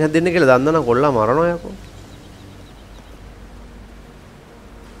කොල්ලගෙන් හැදෙන්නේ කියලා දන්නනම් කොල්ලා මරනවා යකෝ.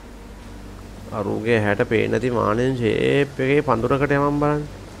 අරුගේ හැට පේන්නේ නැති මානෙන් ෂේප් එකේ පඳුරකට යමන් බලන්න.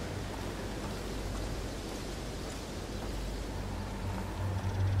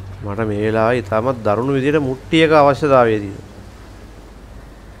 මට මේ වෙලාවේ ඉතාමත් දරුණු විදියට මුට්ටියක අවශ්‍යතාවය තියෙනවා.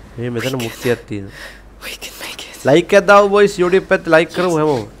 මේ මෙතන මුට්ටියක් තියෙනවා. ලයික් එකක් දාව බොයිස් YouTube එකත් ලයික් කරමු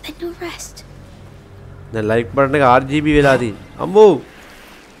හැමෝම. දැන් ලයික් බටන් එක RGB වෙලා තියෙනවා. අම්මෝ.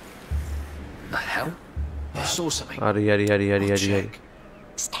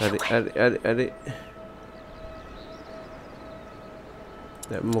 හරි.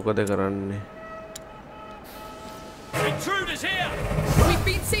 දැන් මොකද කරන්නේ? Intruders here! We've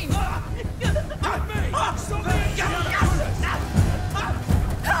been seen!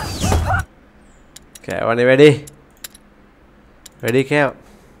 කෑවනේ වැඩේ. වැඩේ කෑව.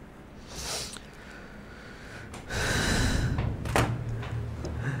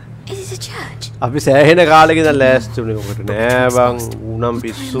 අපි සෑහෙන කාලෙක ඉඳන් ලෑස්ති වුණේ ඔකට නෑ බං උනම්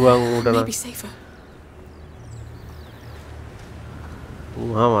පිස්සුවන් ඌට නම්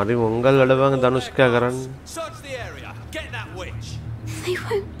මම හරි මොංගල් වැඩ බං ධනුෂ්කා කරන්නේ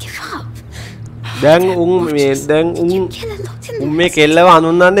දැන් මේ කෙල්ලව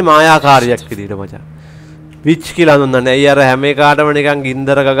හඳුන්වන්නේ මායාකාරියක් විදියට මචං විච් කියලා හඳුන්වන්නේ අයිය අර හැම එකාටම නිකන්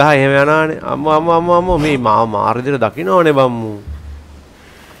ගින්දරක ගහ එහෙම යනවානේ අම්මෝ මේ මාව මාර විදියට දකින්නෝනේ බම්මු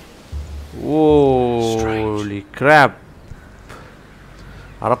Holy crap.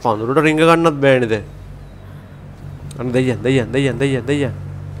 අර පඳුරට රිංග ගන්නත් බෑනේ දැන්. අන්න දෙයියන්.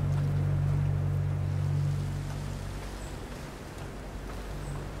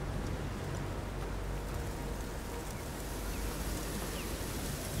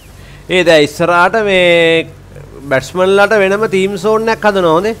 ඒ දැන් ඉස්සරහට මේ බැට්ස්මන්ලාට වෙනම ටීම් සෝන් එකක්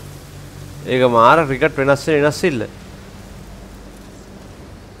හදනවා හොඳේ. ඒක මාර ක්‍රිකට් වෙනස් ඉල්ල.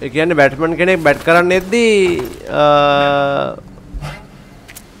 ඒ කියන්නේ බැට්මන් කෙනෙක් බැට් කරන්නේද්දී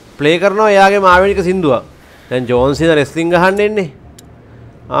ප්ලේ කරනවා එයාගේ මාවෙනික සින්දුවක්. දැන් ජෝන්සිනා රෙස්ලිං ගහන්න එන්නේ.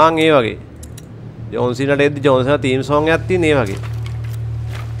 ආන් ඒ වගේ. ජෝන්සිනාට එද්දී ජෝන්සිනා තීම් සෝන් එකක් තියෙන ඒ වගේ.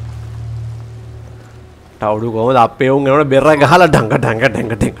 ටවුඩු කොහමද අපේ උන් එනකොට බෙර ගහලා ඩංග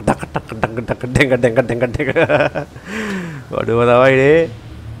වඩුව තමයි නේ.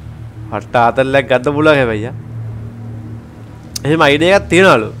 හට්ට ආතල්ලක් ගන්න පුළුවන් හැබැයි. එහෙම අයිඩියා එකක්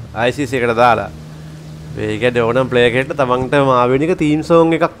තියනවලු ICC එකට දාලා. මේ කියන්නේ ඕනම ප්ලේයර් කෙනෙක්ට තමන්ටම ආවෙන එක තීම් සෝන්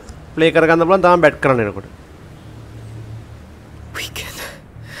එකක් ප්ලේ කරගන්න පුළුවන් තමයි බැට් කරන්න එනකොට. We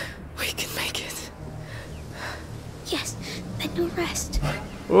can make it. Yes, then no rest.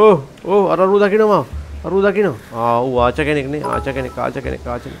 අර අරු දකින්නවා. ඌ ආච කෙනෙක් නේ. ආච කෙනෙක්.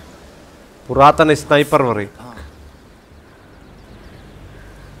 පුරාතන ස්නයිපර් වරේ.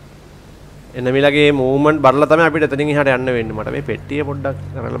 එනමිලගේ මූවමන්ට් බලලා තමයි අපිට එතනින් එහාට යන්න වෙන්නේ. මට මේ පෙට්ටිය පොඩ්ඩක්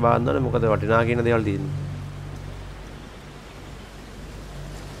කරලා බලන්න ඕනේ. මොකද වටිනා කියන දේවල් තියෙන්නේ.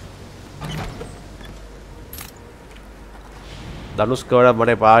 ධනුස්කවඩ මට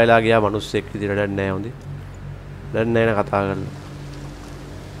එපා වෙලා ගියා මිනිස්සෙක් විදිහට දැන් නෑ හොඳේ. දැන් නෑ නේ කතා කරලා.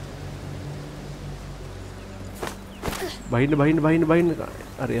 බහින්න.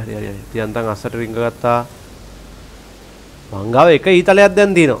 හරි. තියන්තන් අස්සට රිංග ගත්තා. මංගාව එක ඊතලයක්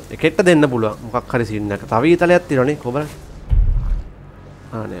දැන් දිනනවා. එකෙක්ට දෙන්න පුළුවන්. මොකක් හරි සීන් එකක්. තව ඊතලයක් තියෙනවනේ කොබල.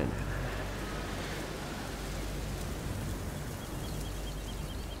 නෑ.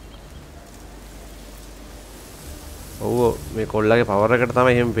 ඔව් මේ කොල්ලගේ පවර් එකට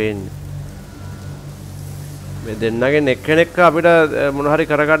තමයි එහෙම පේන්නේ. මේ දෙන්නගෙන් එක්කෙනෙක් අපිට මොන හරි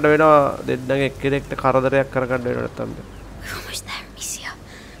කරගන්න වෙනවා. දෙන්නගෙන් එක්කෙනෙක්ට කරදරයක් කරගන්න වෙනවා නැත්තම්.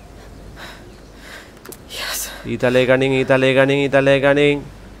 ඊතලේ ගනින්.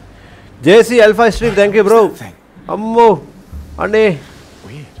 JC Alpha Stream, thank you bro. අම්මෝ අනේ.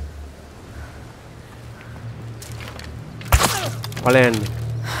 බලන්න.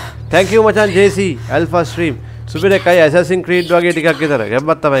 Thank you මචන් JC Alpha Stream. සුබිර එකයි Assassin's Creed වගේ ටිකක් විතර.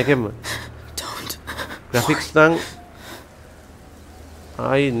 ගැබ්බත් තමයි කෙම්ම. Graphics නම්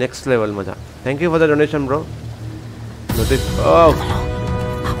next level මචන්. Thank you for the donation bro.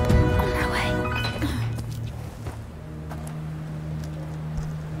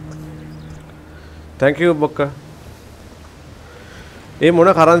 Thank you Bokka. ඒ මොන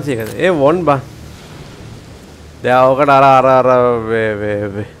කරන්සි එකද? ඒ වොන් බා. දැන් ඔකට අර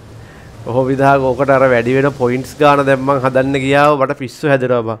ඔහො විදාග ඔකට අර වැඩි වෙන පොයින්ට්ස් ගන්න දැන් මං හදන්න ගියාව මට පිස්සු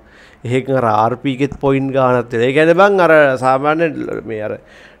හැදෙනවා බා. එහෙන් අර RP එකෙත් පොයින්ට් ගන්නත් තියෙනවා. ඒ කියන්නේ බං අර සාමාන්‍ය මේ අර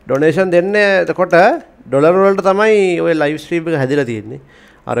ඩොනේෂන් දෙන්නේ එතකොට ඩොලර් වලට තමයි ඔය ලයිව් ස්ට්‍රීම් එක හැදිලා තියෙන්නේ.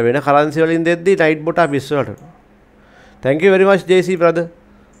 අර වෙන කරන්සි වලින් දෙද්දි නයිට් බොටා පිස්සු වලට. Thank you very much JC brother.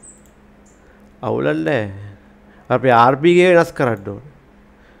 අවුලන්නේ අපි RP ගේ වෙනස් කරන්න ඕනේ.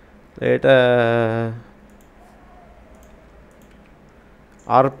 ඒට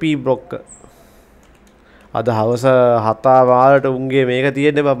RP බ්ලොක් අද හවස 7 වාරට උන්ගේ මේක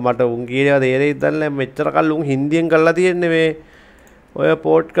තියෙන්නේ මට උන් කියනවා තේරෙයිද දන්නේ මෙච්චර කල් උන් හින්දියෙන් කරලා තියෙන්නේ මේ ඔය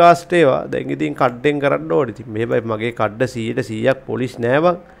පොඩ්කාස්ට් ඒවා දැන් ඉතින් කඩෙන් කරන්න ඕනේ. ඉතින් මේ බයි මගේ කඩ 100%ක් පොලිෂ් නෑ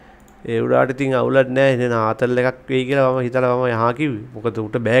බං. ඒ උඩාට ඉතින් අවුලක් නෑ. එන ආතල් එකක් වෙයි කියලා මම හිතලා මම යහා කිව්වේ. මොකද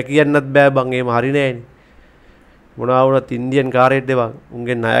උට බෑ කියන්නත් බෑ බං. එහෙම හරි නෑනේ. මොනවා වුණත් ඉන්දියන් කාරෙට් දෙවන්.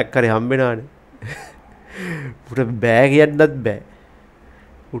 උන්ගේ ණයක් හරි හම්බෙනානේ. උට බෑ කියන්නත් බෑ.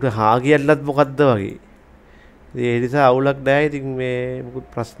 උට හා කියන්නත් මොකද්ද වගේ. ඒ නිසා අවුලක් නෑ. ඉතින් මේ මොකුත්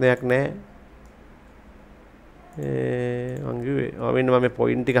ප්‍රශ්නයක් නෑ. මං කිව්වේ මම මේ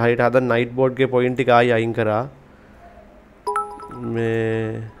පොයින්ට් ටික හරියට හදන්න නයිට් බෝඩ් ගේ පොයින්ට් ටික ආයි අයින් කරා.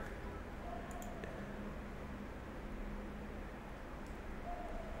 මේ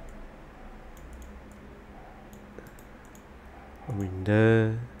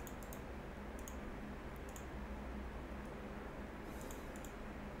window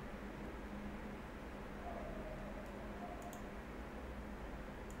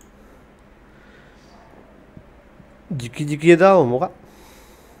jiki දාව මොකක්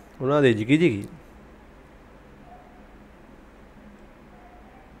මොනවාද jiki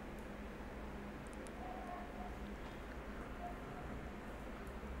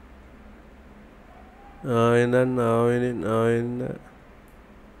ආයෙන්න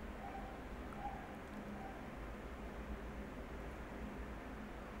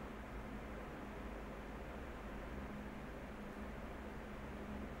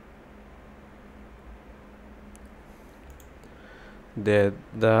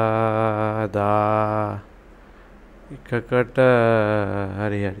දා එකකට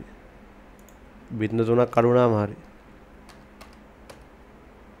හරි බින්දු 3ක් අඩුනාම හරි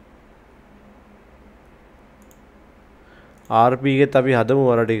RP එකෙත් අපි හදමු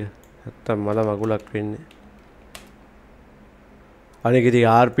වර ටික නැත්තම් මල මගුලක් වෙන්නේ අනික ඉතින්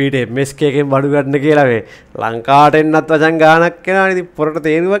RP ට MSK එකෙන් බඩු ගන්න කියලා මේ ලංකාවට එන්නත් වචන් ගානක් එනවනේ ඉතින් පොරට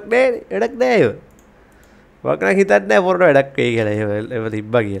තේරුවක් නැහැ වැඩක් නැහැ ඒව වක්නම් හිතන්නේ නැහැ පොරට වැඩක් වෙයි කියලා ඒව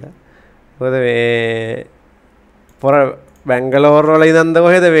තිබ්බා කියලා මොකද මේ පොර බැංගලෝර වල ඉඳන්ද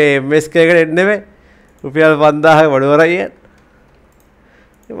කොහෙද මේ MSK එකට එන්නේ මේ රුපියල් 5000ක බඩු වරයි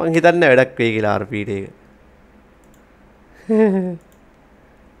මං හිතන්නේ වැඩක් වෙයි කියලා RP ට ඒක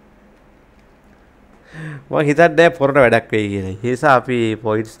මම හිතන්නේ පොරට වැඩක් වෙයි කියලා. ඒ නිසා අපි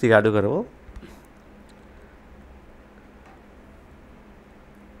පොයින්ට්ස් ටික අඩු කරමු.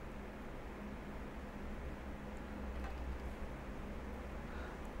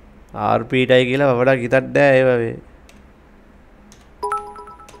 RP ටයි කියලා වඩා හිතන්නේ ඒ වගේ.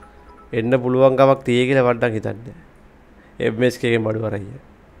 එන්න පුළුවන් කමක් තියෙයි කියලා වඩා හිතන්නේ. MS එකෙන් බඩු වරයි.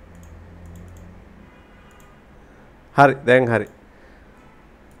 හරි දැන් හරි.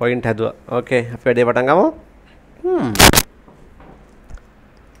 පොයින්ට් හැදුවා. ඕකේ අපි වැඩේ පටන් ගමු.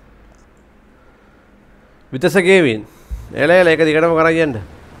 විතස ගේමින්. එල එක දිගටම කරන් යන්න.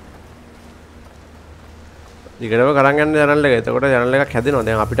 දිගටම කරන් යන්න channel එක. එතකොට channel එකක් හැදෙනවා.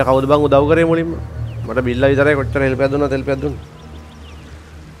 දැන් අපිට කවුද බං උදව් කරේ මුලින්ම? මට බිල්ලා විතරයි කොච්චර හෙල්ප් එකක් දුන්නා තෙල්ප් එකක් දුන්නා.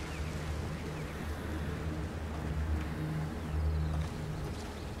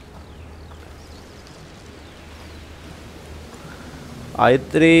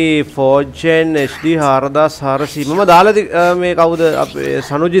 i3 4gen HD 4400 මම දාලා මේ කවුද අපේ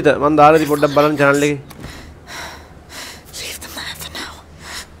සනුජිත මම දාලා පොඩ්ඩක් බලන්න channel එකේ.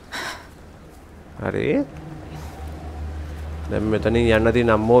 හරි. දැන් මෙතනින් යන්න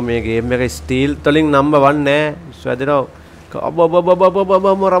තියෙන අම්මෝ මේ ගේම් එක ස්ටීල් වලින් නම්බර් 1 නෑ. ස්වැදෙනවා.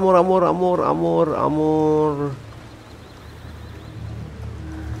 අමෝර්.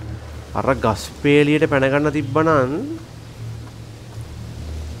 අර ගස් පේලියට පැන ගන්න තිබ්බනම්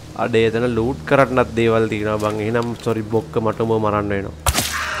අඩේ එතන ලූට් කරන්නත් දේවල් තියෙනවා බං. එහෙනම් සෝරි බොක්ක මටම මරන්න වෙනවා.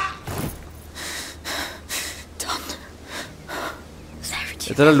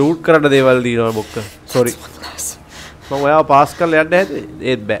 එතන ලූට් කරන්න දේවල් තියෙනවා බොක්ක. සෝරි. මම ඔයාව පාස් කරලා යන්න හැදුවේ.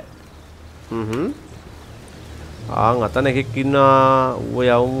 ඒත් බෑ. ආන් අතන එකෙක් ඉන්නවා. ඌ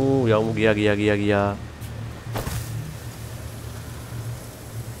යමු ගියා.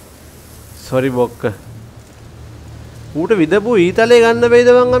 සෝරි බොක්ක. ඌට විදපු ඊතලේ ගන්න බැයිද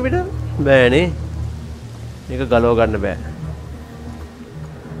බං අපිට? බෑනේ. මේක ගලව ගන්න බෑ.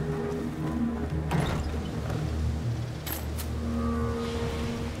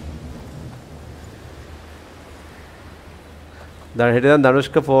 දැන් හිටියන්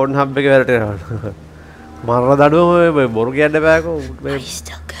ධනුෂ්ක ෆෝන් හබ් එකේ වැඩට යනවා. මරන දඩුවම ඔය බොරු කියන්න බෑකෝ.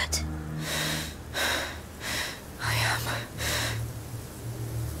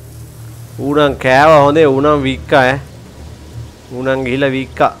 ඌනම් කෑවා හොඳේ ඌනම් වික්කා ඈ. ඌනම් ගිහිලා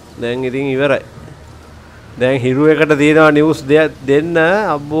වික්කා. දැන් ඉතින් ඉවරයි. දැන් හිරු එකට තියෙනවා නිවුස් දෙන්න.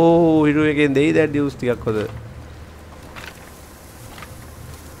 අබ්බෝ හිරු එකෙන් දෙයි දැන් නිවුස් ටිකක් හොද.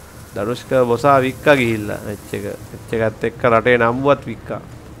 ධනුෂ්ක බොසා වික්කා ගිහිල්ලා එච්චකත් එක්ක රටේ නම්බුවත් වික්කා.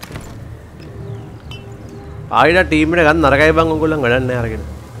 ආයිලා ටීම් එකට ගන්න නරකයි බං ඔයගොල්ලන් වැඩක් නැහැ අරගෙන.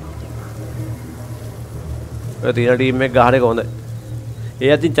 ඔය තියෙන ටීම් එක ගහන එක හොඳයි.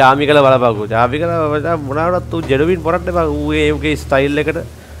 ඒ අතින් චාමි කළ බලපංකෝ. චාමි කළ මොනවාටත් ඌ ජෙඩවින් පොරන්න එපා. ඌ ඒකේ ස්ටයිල් එකට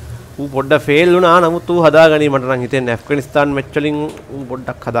ඌ පොඩ්ඩක් ෆේල් වුණා. නමුත් ඌ හදාගනි මට නම් හිතෙන්නේ ඇෆ්ගනිස්තාන් මැච් වලින් ඌ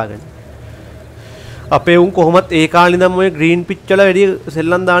පොඩ්ඩක් හදාගනි. අපේ උන් කොහොමත් ඒ කාලේ ඉඳන් ඔය ග්‍රීන් පිච් වල වැඩි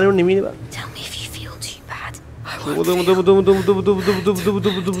සෙල්ලම් දාන්නේ උන් නෙමෙයිනේ බං.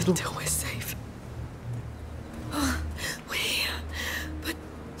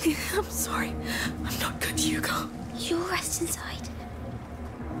 I'm sorry. I'm not good, Hugo. You rest inside.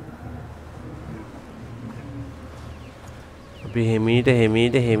 අපි හිමීට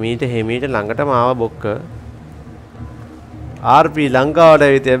ළඟටම ආව බොක්ක. RP ලංකාවට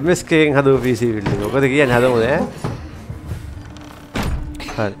ඇවිත් MS එකෙන් හදපු PC බිල්ඩින්. මොකද කියන්නේ හදමුද ඈ?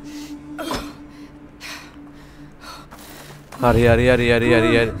 හරි.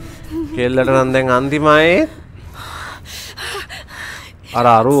 කෙල්ලට නම් දැන් අන්තිමයි.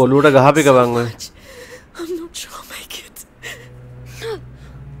 අරු ඔලුවට ගහපික බං ඔය. I'm not sure I'll make it. No.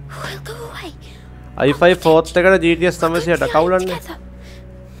 We'll go away. i5 4th එකට GTX 960 කවුලන්නේ?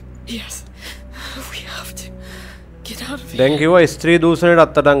 Yes. We have to get out of here. දැන් කිව්වා ස්ත්‍රී දූෂණයට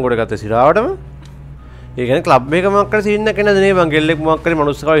අත්තඩංගුවට ගත සිරාවටම. ඒ කියන්නේ ක්ලබ් එකක මොකක් කර සීන් එකක් නේද නේ බං. කෙල්ලෙක් මොකක් කරේ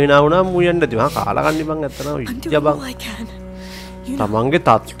මනුස්සකව hina වුණා මූ යන්න ඇති. මහා කාලා ගන්නේ බං ඇත්තනම විද්‍යා බං. තමන්ගේ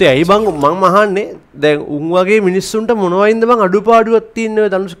තත්ත්වය ඇයි බං මං අහන්නේ. දැන් උන් වගේ මිනිස්සුන්ට මොනවයින්ද බං අඩුපාඩුවක් තියෙන්නේ ඔය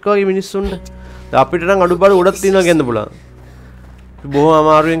ධනුෂ්ක වගේ මිනිස්සුන්ට. දැන් අපිට නම් අඩුපාඩු ගොඩක් තියෙනවා කියන්න පුළුවන්. බොහොම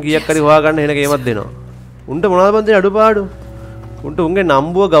අමාරුවෙන් කීයක් හරි හොයාගන්න වෙන ගේමක් දෙනවා. උන්ට මොනවද බං තියෙන අඩුපාඩු? උන්ට උන්ගේ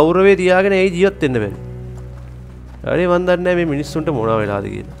නම්බුව ගෞරවය තියාගෙන ඒ ජීවත් වෙන්න බැරි. හරි මන් දන්නේ නැහැ මේ මිනිස්සුන්ට මොනව වෙලාද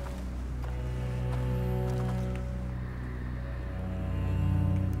කියලා.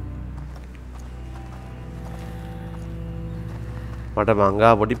 මට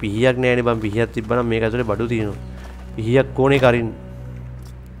මංගා පොඩි පිහියක් නෑනේ බං. පිහියක් තිබ්බනම් මේක ඇතුලේ බඩු තියෙනවා. පිහියක් කොනේ කරින්.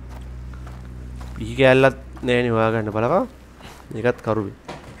 පිහි කැල්ලක් නෑනේ හොයාගන්න බලපන්. මේකත් කරුවේ.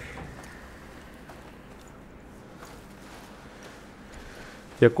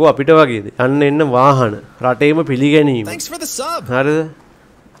 යකෝ අපිට වගේද යන්න එන්න වාහන රටේම පිළිගැනීම. Thanks for the sub. හරිද?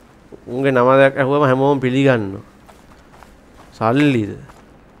 උන්ගේ නම දැක් අහුවම හැමෝම පිළිගන්නවා. සල්ලිද?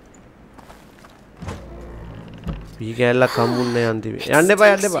 පී කැල්ලක් හම්බුන්නේ අන්තිමේ. යන්න එපා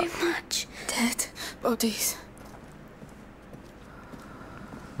යන්න එපා. Dead bodies.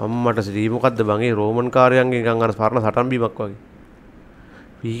 අම්මට සිරී මොකද්ද බං ඒ රෝමන් කාර්යයන්ගෙන් නිකන් අර පරණ සටන් බීමක් වගේ.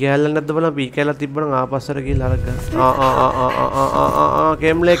 පී කැල්ලක් නැද්ද බලන්න පී කැල්ලක් තිබ්බනම් ආපස්සට ගිහලා අරගන්න.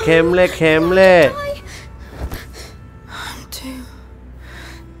 කැම්ලේ I'm too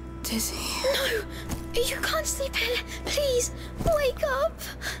dizzy. No, you can't sleep here. Please, wake up.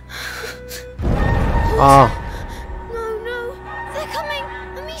 No, they're coming.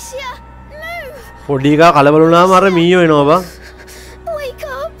 Amicia, move. පොඩි එකා කලබල වුණාම අර මීයෝ එනවා බං. Wake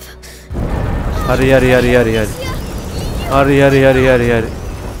up. හරි.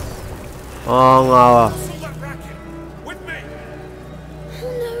 ආවා.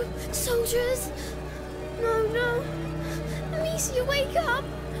 No, soldiers. No. Amicia, wake up.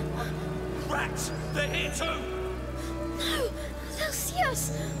 Rats! They're here too! No, they'll see us.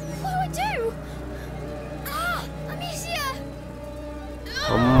 What do I do? Amicia.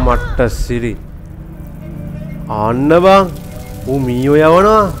 අම්මට සිරි. අන්න බං. ඌ මීයෝ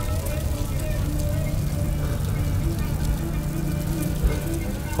යවනවා.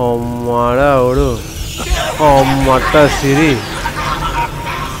 අම්මලා ඔඩු. අම්මට සිරි.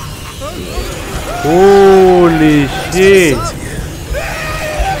 Holy shit.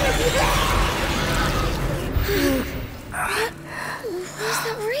 Was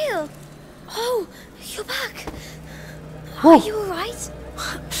that real? Oh, you're back. Are you alright?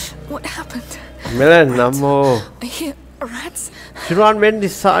 What happened? Melan namo. I hear rats. Shiran Vendi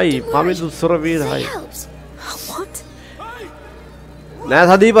sai. Pamidu Suravir hai. What? නෑ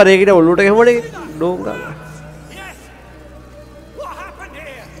Sadeepa රේකිට ඔල්ලුවට ගෙමුණේ ඩෝංගා. What happened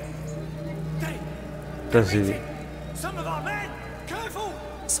here? තසිරි. Some of our men! Careful!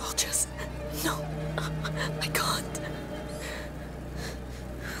 Soldiers. No. I can't.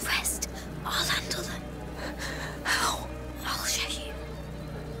 Rest. I'll handle them. How? I'll show you.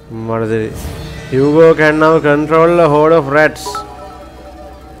 Motherboard. Hugo can now control a horde of rats.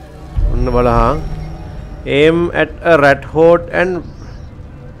 ඔන්න බලහන්. Aim at a rat horde and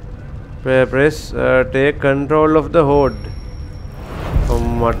press take control of the horde.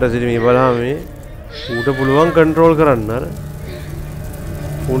 මට සිරි මේ බලහන් මේ ඌට පුළුවන් control කරන්න අර.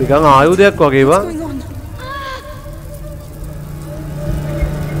 ඌ නිකන් ආයුධයක් වගේ බං.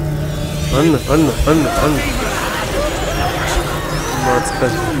 අන්න. මට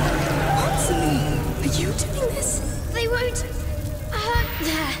Are you doing this? They won't.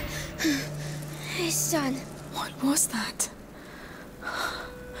 There. It's done. What was that?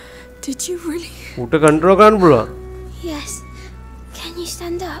 Did you really? ඌට control කරන්න පුළුවන්. Yes. Can you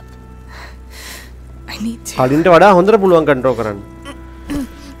stand up? I need to. කලින්ට වඩා හොඳට පුළුවන් control කරන්න.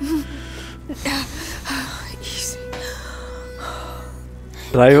 Easy.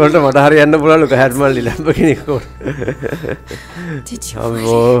 drive වලට මට හරි යන්න පුළුවන් ලුක හැඩ්මල්ලි Lamborghini කොට. Did you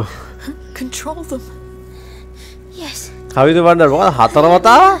අම්මෝ. control them? Yes. කවිද වන්දර මොකද හතර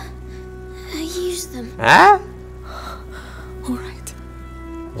වතාව? I use them. ඈ? Alright.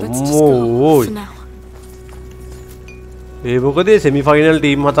 Let's just go for now. ඒ මොකද සෙමි ෆයිනල්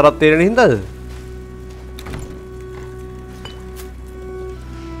ටීම් හතරක් තේරෙන හින්දාද?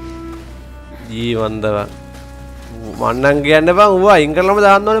 ජීවන්දව මන්නම් කියන්න බං ඌව අයින් කරලම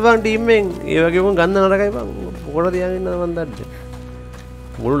දාන්න ඕනේ බං ටීම් එකෙන්. ඒ වගේ වුන් ගන්න නරකයි බං. මොකටද තියාගෙන ඉන්නද මන් දන්නේ.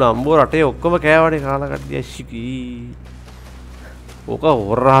 මුළු නම්බෝ රටේ ඔක්කොම කෑවනේ කාලා කට්ටිය ඇෂ්කී. ඕක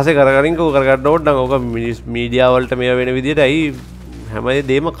හොරහසේ කරගනින් කෝ කරගන්න ඕන නම් ඕක මීඩියා වලට මේව වෙන විදිහට ඇයි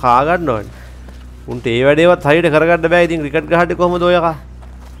හැමදේම කා ගන්නවනේ. උන්ට ඒ වැඩේවත් හරියට කරගන්න බෑ. ඉතින් ක්‍රිකට් ගහන්නේ කොහමද ඔය යකා?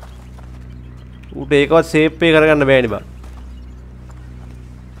 උන්ට ඒකවත් සේෆ් එක කරගන්න බෑනේ බං.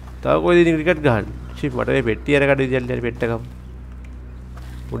 තව කොයිද ඉතින් ක්‍රිකට් ගහන්නේ? චිප් මට මේ පෙට්ටිය අරකට විදියට හරි පෙට්ටකම්.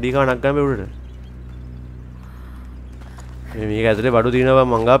 පොඩි කණක් ගන්න මේ උඩට. මේක ඇතුලේ බඩු දිනනවා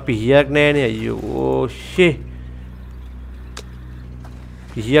මං ගා පිහියක් නෑනේ අයියෝ ෂේ.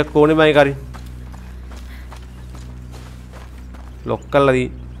 පිහියක් ඕනේ මයි කරි. ලොක් කරලා දී.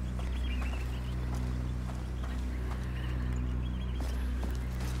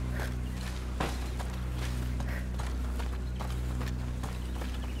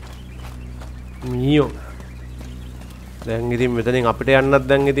 මීයෝ දැන් ඉතින් මෙතනින් අපිට යන්නත්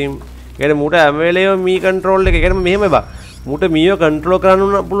දැන් ඉතින් කියන්නේ මූට හැම වෙලේම මී කන්ට්‍රෝල් එක කියන්නේ මෙහෙම බා මූට මීයෝ කන්ට්‍රෝල්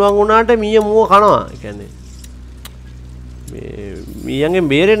කරන්න පුළුවන් වුණාට මීය මූව කනවා. ඒ කියන්නේ මේ මීයන්ගෙන්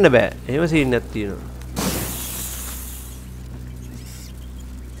බේරෙන්න බෑ. එහෙම සීන් එකක් තියෙනවා.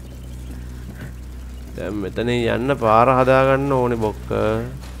 දැන් මෙතන යන්න පාර හදා ගන්න ඕනේ බොක්ක.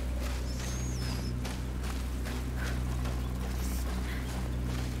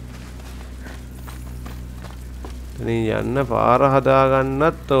 යන්න පාර හදා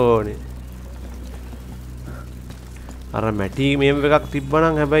ගන්නත් ඕනේ. අර මැටි මේව එකක්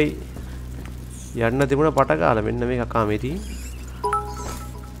තිබ්බනම් හැබැයි යන්න තිබුණ පට ගාලා මෙන්න මේ කකා මේ තියෙන්නේ.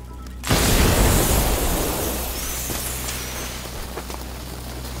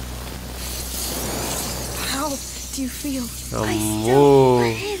 How do you feel? I still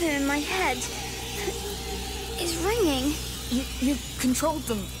hear them in my head. It's ringing. You controlled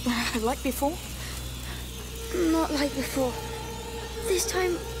them like before? Not like before. This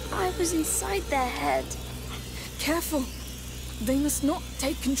time I was inside their head. Careful. They must not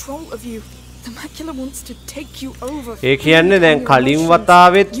take control of you. The macula wants to take you over. ඒ කියන්නේ දැන් කලින්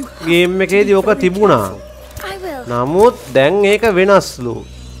වතාවෙත් game එකේදී ඔක තිබුණා. නමුත් දැන් ඒක වෙනස්ලු.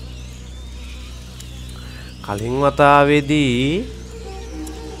 කලින් වතාවේදී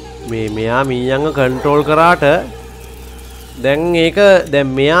මෙයා මීයන්ව කන්ට්‍රෝල් කරාට දැන් ඒක දැන්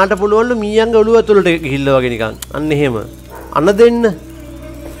මෙයාට පුළුවන්ලු මීයන්ගේ ඔළුව ඇතුළට ගිහිල්ලා වගේ නිකන් අන්න එහෙම අන දෙන්න.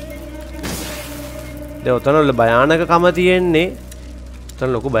 දැන් උතන භයානකකම තියෙන්නේ. උතන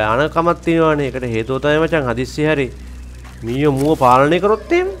ලොකු භයානකකමක් තියෙනවානේ. ඒකට හේතුව තමයි මචං හදිස්සි හැරි මීයෝ මුව පාලනය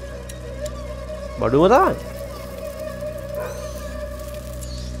කරොත් එහෙම බඩුව තමයි.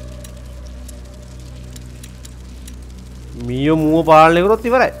 මීයෝ මුව පාලනය කරොත්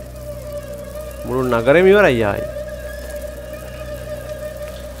ඉවරයි. මුළු නගරෙම ඉවරයි ආයි.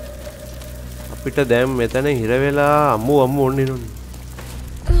 අපිට දැන් මෙතන හිර වෙලා අම්මු ඔන්නේ නුනේ.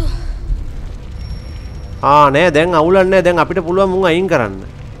 නෑ දැන් අවුලක් නෑ. දැන් අපිට පුළුවන් මුන් අයින් කරන්න.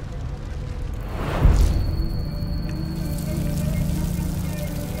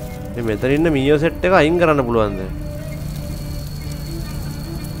 මේ මෙතන ඉන්න මීයෝ සෙට් එක අයින් කරන්න පුළුවන් දැන්.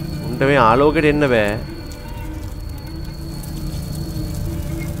 උන්ට මේ ආලෝකෙට එන්න බෑ.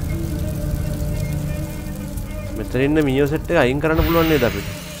 මෙතන ඉන්න මීයෝ සෙට් එක අයින් කරන්න පුළුවන් නේද අපිට?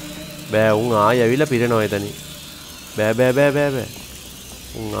 බෑ උන් ආයෙ ඇවිල්ලා පිරෙනවා එතනින්. බෑ.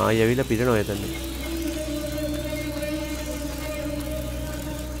 උන් ආයෙ ඇවිල්ලා පිරෙනවා එතනින්.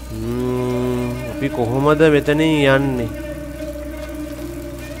 අපි කොහොමද මෙතනින් යන්නේ?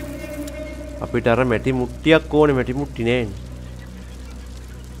 අපිට අර මැටි මුට්ටියක් ඕනේ. මැටි මුට්ටි නෑනේ.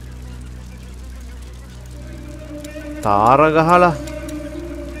 තාර ගහලා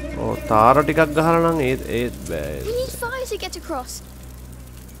තාර ටිකක් ගහලා නම් ඒත් බෑ. We need fire to get across.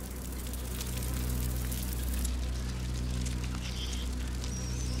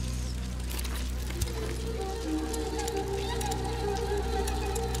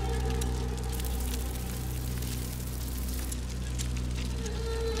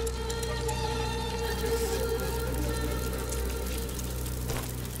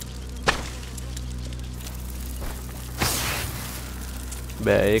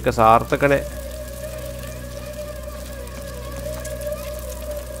 බෑ ඒක සාර්ථක නෑ.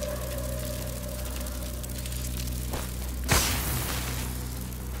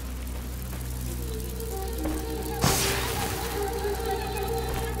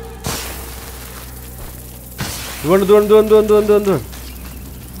 දුවන්.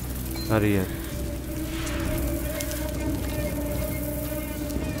 හරි.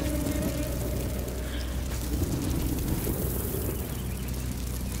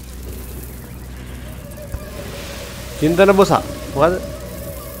 චින්තන බොසා මොකද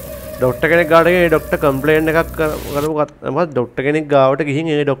ડોක්ටර් කෙනෙක් ගාවට ගිහින් ඒ ડોක්ටර් කම්ප්ලේන්ට් එකක් කරපු මොකද ડોක්ටර් කෙනෙක් ගාවට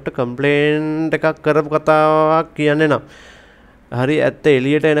ගිහින් ඒ ડોක්ටර් කම්ප්ලේන්ට් එකක් කරපු කතාවක් කියන්නේ නම් හරි ඇත්ත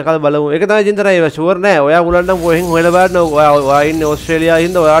එළියට එනකල් බලමු. ඒක තමයි චින්තනයි. ඒක ෂුවර් නෑ. ඔයා උලන් නම් කොහෙන් හොයලා බලන්න. ඔයා ඉන්නේ ඕස්ට්‍රේලියාවේ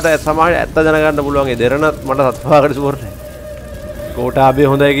හින්දා ඔයාට සමහර ඇත්ත දැනගන්න පුළුවන්. ඒ දෙරණත් මට සත්පාකට ෂුවර් නෑ. කෝටාබේ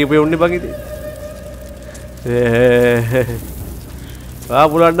හොඳයි කියපේ උන්නේ බං ඉතින්.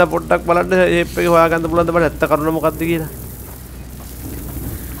 පුලන්න පොට්ටක් බලන්න ෂේප් එක හොයාගන්න පුළුවන්ද බලන්න ඇත්ත කරුණ මොකක්ද කියලා.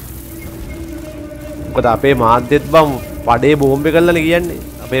 මොකද අපේ මාධ්‍යෙත් බම් පඩේ බෝම්බේ කළානේ කියන්නේ.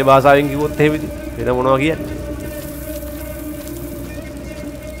 අපේ භාෂාවෙන් කිව්වොත් එහෙම ඉතින් වෙන මොනවා කියන්නේ.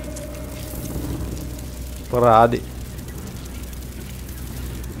 පරාදේ.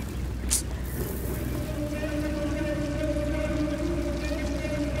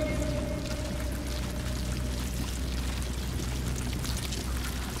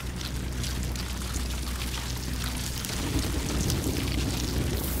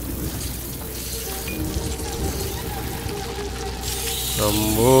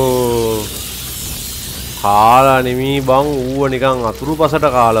 අම්බෝ කාලා නෙමී බං ඌව නිකන් අතුරු පසට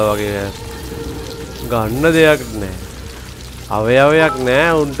කාලා වගේ ගන්න දෙයක් නැහැ. අවයවයක්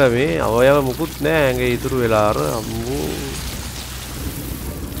නැහැ උන්ට මේ අවයව මුකුත් නැහැ ඇඟේ ඉතුරු වෙලා අර අම්බෝ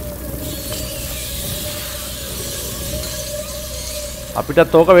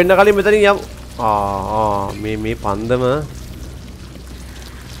අපිටත් ඕක වෙන්න කලින් මෙතනින් යමු. මේ පන්දම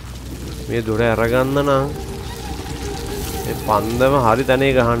මේ දොර අරගන්න නම් මේ පන්දම හරි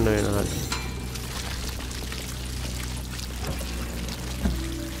තැනේ ගහන්න වෙනවා.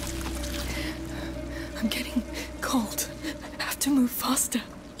 I'm getting cold. I have to move faster.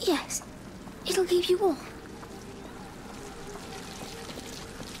 Yes, it'll keep you warm.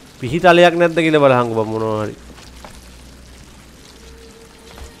 පිහිතලයක් නැද්ද කියලා බලහංගු මොනවා හරි.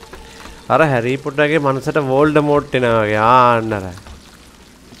 අර හැරි පොටර්ගේ මනසට වෝල්ඩමෝට් එනවා වගේ ආන්නරයි.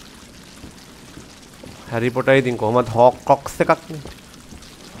 හැරි පොටර් ඉතින් කොහමද හොක්ක්‍රොක්ස් එකක් නේ.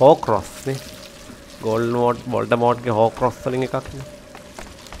 හොක්ක්‍රොස් නේ. වෝල්ඩමෝට්ගේ හොක්ක්‍රොස් වලින් එකක් නේ.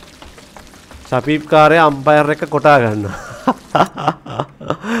 සපීප් කාර්යය අම්පයර් එක කොටා ගන්නවා.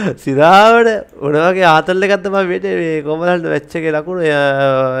 සිරාවට උණවගේ ආතල් එකක් තමයි වෙන්නේ මේ කොමලන්ට වැච් එකේ ලකුණු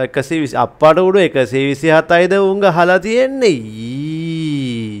 120 අප්පාට උඩ 127යිද උන් ගහලා තියෙන්නේ.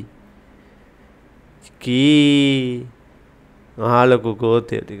 කී මහලොකු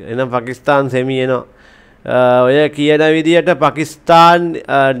කෝතය ටික. එහෙනම් පාකිස්තාන් සෙමි එනවා. ඔය කියන විදියට Pakistan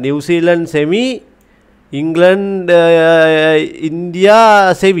New Zealand semi England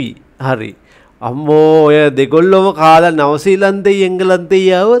India semi හරි. අම්මෝ ඔය දෙගොල්ලොම කාලා නවසීලන්තේ එංගලන්තේ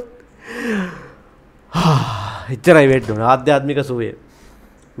යවොත් එච්චරයි වෙන්න ඕන ආධ්‍යාත්මික සුවය.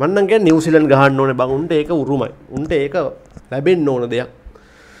 මම නම් කියන්නේ නිව්සීලන්ඩ් ගහන්න ඕනේ බං. උන්ට ඒක උරුමයි. උන්ට ඒක ලැබෙන්න ඕන දෙයක්.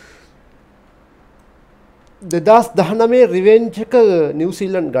 2019 රිවෙන්ජ් එක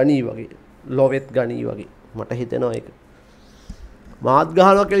නිව්සීලන්ඩ් ගණී වගේ. ලොවෙත් ගණී වගේ. මට හිතෙනවා ඒක. මාත්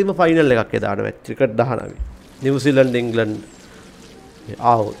ගහනවා කෙලින්ම ෆයිනල් එකක් එදාට මැච් ක්‍රිකට් 19. නිව්සීලන්ඩ් ඉංග්ලන්ඩ්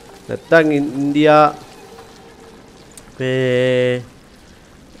ආවොත්. නැත්තම් ඉන්දියා මේ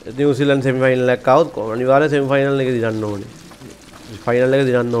නිව්සීලන්ඩ් සෙමි ෆයිනල් එකක් આવොත් අනිවාර්යයෙන් සෙමි ෆයිනල් එක දිනන්න ඕනේ. ෆයිනල් එක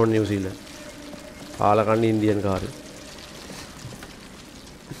දිනන්න ඕනේ නිව්සීලන්ඩ්. පාලකන්නේ ඉන්දියන් කාර්යය.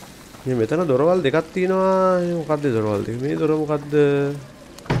 මේ මෙතන දොරවල් දෙකක් තියෙනවා. මොකද්ද දොරවල් දෙක? මේ දොර මොකද්ද?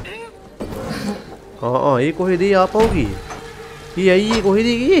 ඒ කොහෙද ආපහු ගියේ? අයියේ කොහෙද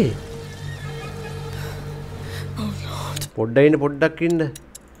ගියේ? පොඩ්ඩක් ඉන්න.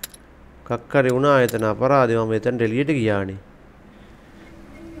 කක්කරි වුණා එතන අපරාධේ. මම එතනට එළියට ගියානේ.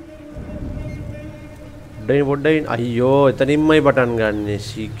 පොඩ්ඩයින් අයියෝ එතනින්මයි පටන් ගන්නෙ.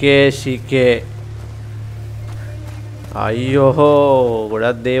 ශිකේ අයියෝ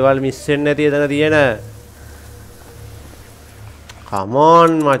ගොඩක් දේවල් මිස් වෙන්නේ නැති එතන තියෙන. come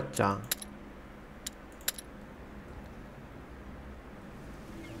on මචං.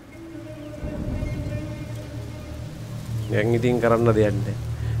 දැන් ඉතින් කරන්න දෙයක් නැහැ.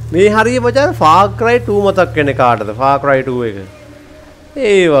 මේ හරිය මචං Far Cry 2 මතක් වෙන්නේ කාටද? Far Cry 2 එක.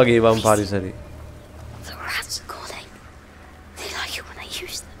 ඒ වගේ වම් පරිසරේ. The rats are calling. They like it when I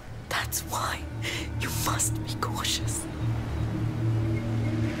use them. That's why you must be cautious.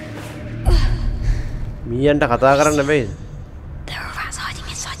 මීයන්ට කතා කරන්න බැයිද? There are rats hiding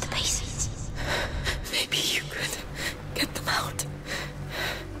inside the basement. Maybe you could get them out.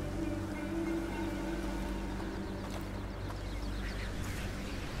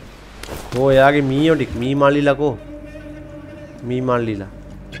 යාගේ මීයෝ ටික මී මල්ලිලාකෝ. මී මල්ලිලා.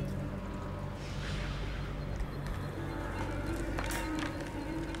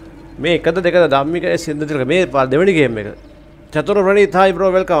 මේ එකද දෙකද ධම්මික සින්දු තිරක මේ දෙවෙනි ගේම් එක. චතුර ප්‍රණීත් හායි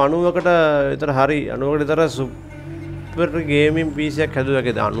බ්‍රෝ වෙල්කම්. 90කට විතර හරි 90කට විතර සුපර් ගේමින් PC එකක් හැදුවා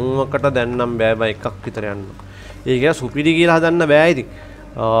කේද 90කට දැන් නම් බෑ බෑ එකක් විතර යන්න. ඒක සුපිරි කියලා හදන්න බෑ ඉතින්.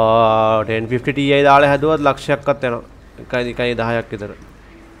 1050 Ti දාලා හැදුවත් ලක්ෂයක්වත් යනවා. 1.10ක් විතර.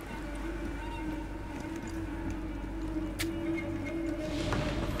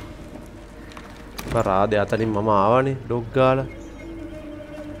 පරාදේ අතනින් මම ආවනේ ඩොග් ගාලා.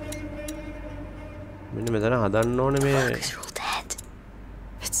 මෙන්න මෙතන හදන්න ඕනේ මේ.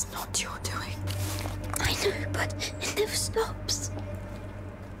 It's not your doing. I know, but it never stops.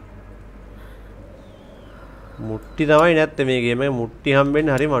 මුට්ටි තමයි නැත්තේ මේ ගේම එකේ මුට්ටි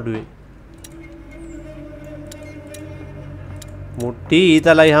හම්බෙන්නේ හරිම අඩුයි. මුට්ටි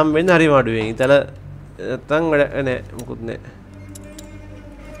ඊතලයි හම්බෙන්නේ හරිම අඩුයි. ඊතල නැත්තම් වැඩ නෑ මොකුත් නෑ.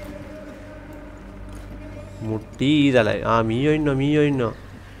 මුට්ටි ඊතලයි. මීයෝ ඉන්නවා.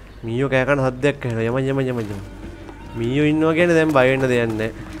 මීයෝ කෑ කන හද්දයක් ඇහෙනවා. යම. මීයෝ ඉන්නවා කියන්නේ දැන් බය වෙන්න දෙයක්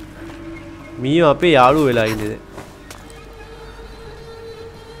නැහැ. මීයෝ අපේ යාළුවෝ වෙලා ඉන්නේ දැන්.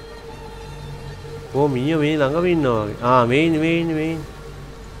 මීයෝ මේ ළඟම ඉන්නවා වගේ. මේ ඉන්නේ.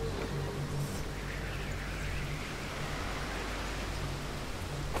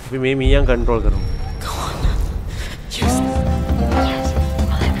 අපි මේ මීයන් කන්ට්‍රෝල් කරමු.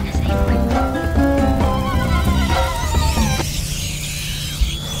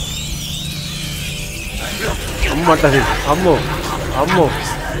 අම්මෝ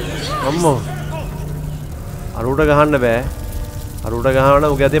අම්මෝ අරුට ගහන්න බෑ අරුට ගහන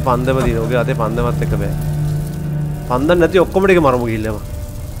උගේ අතේ පන්දම දින උගේ අතේ පන්දමත් එක්ක බෑ පන්දම් නැති ඔක්කොම ටික මරමු ගිහිල්ලාම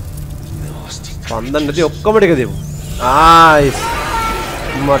පන්දම් නැති ඔක්කොම ටික දෙමු ආයිස්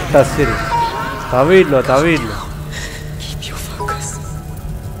මට සිරි තව ඉන්නවා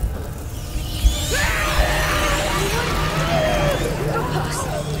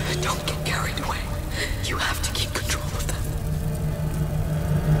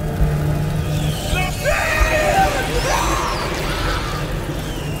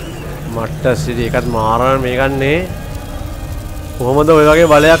මට සිරි එකත් මාරන මේකන්නේ කොහොමද ඔය වගේ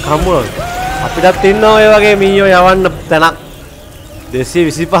බලයක් හම්බුනොත් අපිටත් ඉන්නවා ඔය වගේ මීයෝ යවන්න තැනක්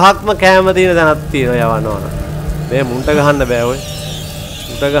 225ක්ම කැම තියෙන තැනක් තියෙනවා යවනවා මේ මුන්ට ගහන්න බෑ ඔය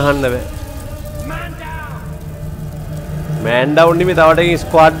මුන්ට ගහන්න බෑ මෑන් ඩවුන් නෙමෙයි තව ටිකකින්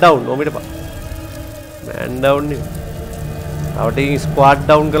ස්ක්වාඩ් ඩවුන් ඔමිට මෑන් ඩවුන් නෙමෙයි තව ටිකකින් ස්ක්වාඩ්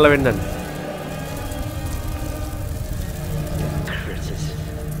ඩවුන් කරලා වෙන්නන්නේ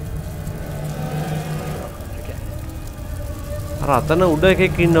අර අතන උඩ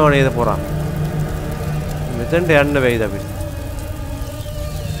එකෙක් ඉන්නව නේද පොරා මෙතෙන්ට යන්න වෙයිද අපිට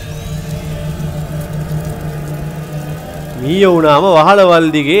මීයෝ වුණාම වහලවල්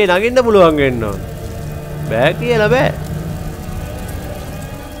දිගේ නගින්න පුළුවන් වෙන්න ඕන බෑ කියලා බෑ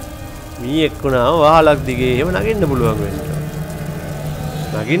මීයෙක් වුණාම වහලක් දිගේ එහෙම නගින්න පුළුවන් වෙන්න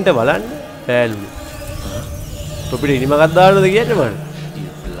නගින්න බලන්න බෑලු අපිට ඉනිමකක් දාන්නද කියන්නේ මම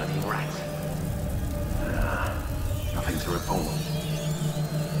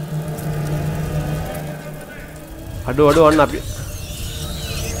අඩු අන්න අපි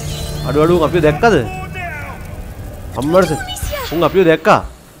අඩු අපිව දැක්කද අම්මර්ස උන් අපිව දැක්කා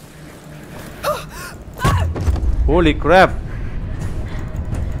holy crap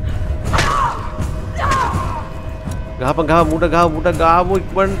ගහපන් මුඩ ගාමු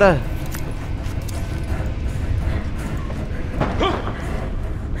ඉක්මනට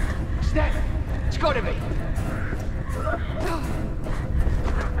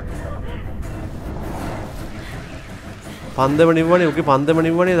පන්දම නිවනේ උගේ පන්දම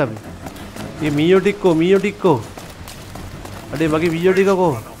නිවනේ අපි මේ මීයෝ ටික්කෝ අඩේ මගේ වීඩියෝ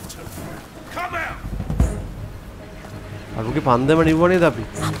ටිකකෝ අරුගේ පන්දම නිවනේ අපි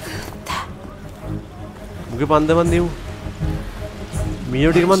උගේ පන්දම නිවු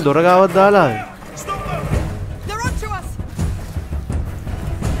මීයෝ ටික මන් දොර ගාවත් දාලා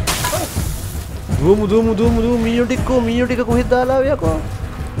දුමු මීයෝ ටික කොහෙද දාලා යකෝ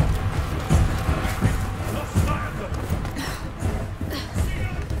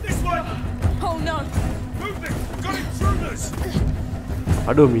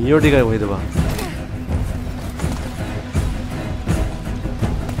අඩෝ මීයෝ ටිකයි කොහෙද බා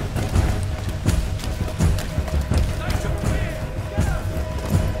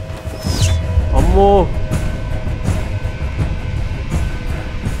අම්මෝ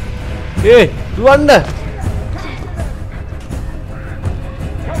දුවන්න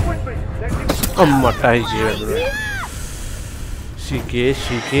අම්මටයි ජීවදුනේ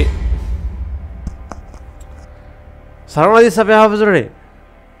ශිකේ සරණදී සපේ ආවසරනේ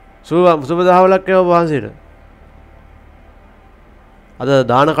සුබ දහවලක් වේවා වහන්සේට අද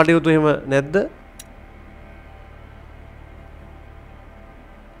දාන කටයුතු එහෙම නැද්ද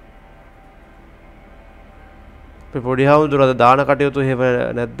අපේ පොඩි හාමුදුරුවෝ අද දාන කටයුතු එහෙම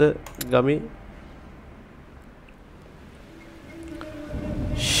නැද්ද ගමේ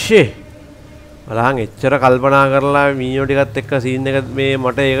ෂේ බලහන් එච්චර කල්පනා කරලා මීයෝ ටිකත් එක්ක සීන් එක මේ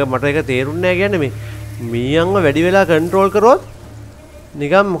මට ඒක තේරුන්නේ නැහැ කියන්නේ මේ මීයන්ව වැඩි වෙලා කන්ට්‍රෝල් කරොත්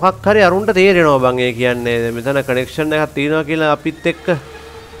නිකම් මොකක් හරි අරුන්ට තේරෙනවා බං ඒ කියන්නේ මෙතන කනෙක්ෂන් එකක් තියෙනවා කියලා අපිත් එක්ක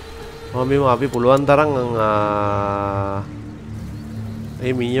මම අපි පුළුවන් තරම්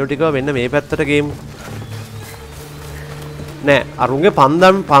මේ මීයෝ ටික මෙන්න මේ පැත්තට ගේමු නෑ අරුන්ගේ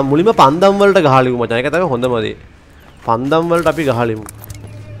පන්දම් මුලින්ම පන්දම් වලට ගහලිමු මචං ඒක තමයි හොඳම දේ පන්දම් වලට අපි ගහලිමු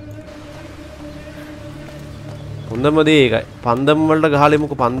හොඳම දේ ඒකයි පන්දම් වලට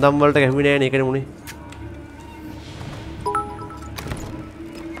ගහලිමුකෝ පන්දම් වලට ගැහුවේ නෑනේ ඒකනේ මුනේ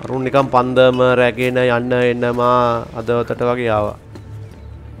අරුන් නිකන් පන්දම රැගෙන යන්න එන්නමා අදවතට වගේ ආවා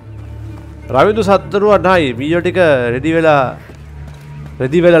රවිදු සත්තරුව නයි වීඩියෝ ටික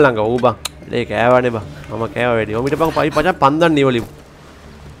රෙදි වෙලා ළඟ ඌ බං ඒ කෑවනේ බං මම කෑවා වැඩි ඔමිට බං පයි පචන් පන්දන් නිවලිමු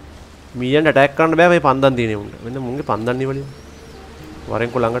මීයන්ට ඇටැක් කරන්න බෑ මේ පන්දන් තියෙනේ මුන්න මෙන්න මුන්ගේ පන්දන් නිවලිමු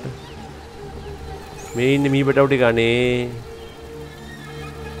වරෙන්කො ළඟට මේ ඉන්නේ මී බටවු ටික අනේ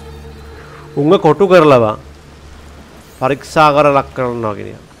උංග කොටු කරලා බං පරීක්ෂා කර ලක් කරනවා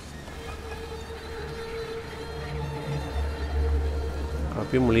කියන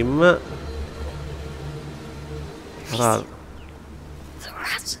අපි මුලින්ම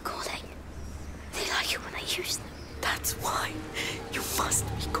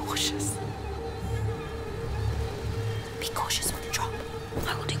cautious. Be cautious on the drop.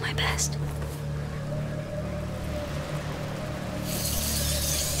 I will do my best.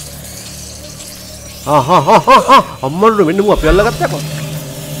 අම්මලු මෙන්න මු අපි අල්ලගත්තා කො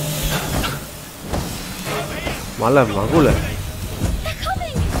මල මගුල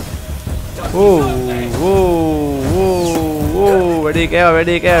වැඩි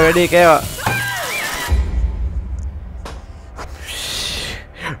කෑවා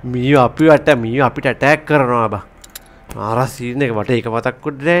මීයෝ අපිට ඇටැක් කරනවා බා ආර සීන් එක මට ඒක මතක්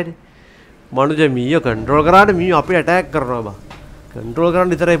වුණේ නෑනේ මනුජ මීයෝ කන්ට්‍රෝල් කරාට මීයෝ අපිට ඇටැක් කරනවා බා කන්ට්‍රෝල්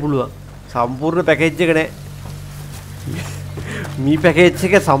කරන්න විතරයි පුළුවන් සම්පූර්ණ පැකේජ් එක නෑ මී පැකේජ්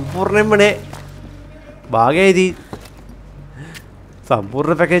එක සම්පූර්ණයෙන්ම නෑ භාගයේදී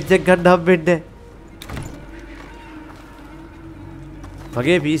සම්පූර්ණ පැකේජ් එක ගන්න හම්බෙන්නේ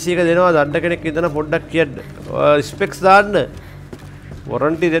මගේ PC එක දෙනවා දණ්ඩ කෙනෙක් ඉඳන පොඩ්ඩක් කියන්න ස්පෙක්ස් දාන්න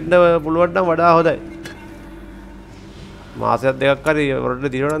වොරන්ටි දෙන්න පුළුවන් නම් වඩා හොඳයි මාසයක් දෙකක් හරි වොරන්ටි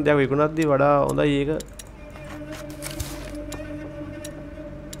දිනනවා නම් දැන් විකුණද්දී වඩා හොඳයි ඒක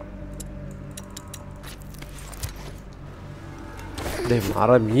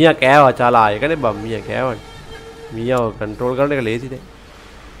मारा मियाँ क्या हुआ चला आएगा ने बम मियाँ क्या हुआ मियाँ कंट्रोल करने का लेती थे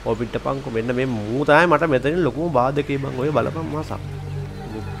और बिट्टा पंग को मैंने मैं मुँह ताए मटा मैं तो नहीं लोगों बाद के बंग हुए बाला पंग मासा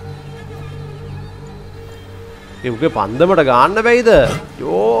ये उनके पंदे मटा गान ना भाई इधर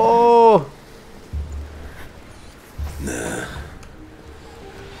यो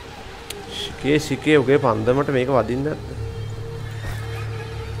शिके उनके पंदे मटा मेरे को वादिन ना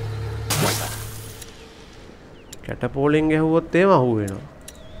Catapulting हुआ तेमा हुए ना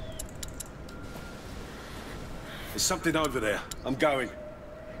There's something over there. I'm going.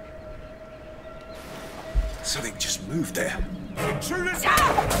 Something just moved there.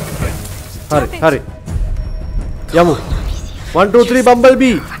 Hurry. Yamu. 1, 2, 3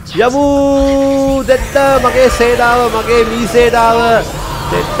 Bumblebee. Yamu. Detta. Mage sedawa. Mage me sedawa.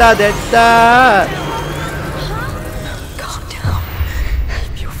 Detta. Calm down.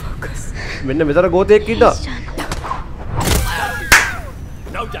 Keep your focus. Minna metara gote ekkinda.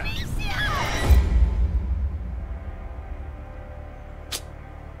 No doubt.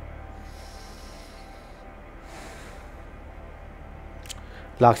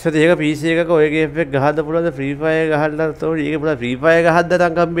 ලක්ෂ 30ක PC එකක ඔය game එක ගහන්න පුළුවන්ද free fire ගහන්න තෝරි ඒක පුළුවන් free fire ගහද්ද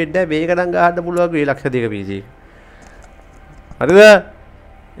නම් කම්බෙන්නේ මේක නම් ගහන්න පුළුවන් මේ ලක්ෂ 2ක PC එක හරිද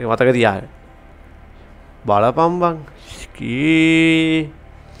ඒක මතක තියාගන්න බලපන් බං කී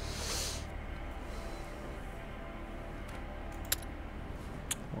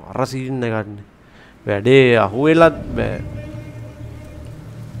අර සීන් එක ගන්න වැඩේ අහුවෙලත් බෑ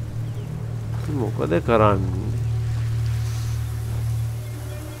මොකද කරන්නේ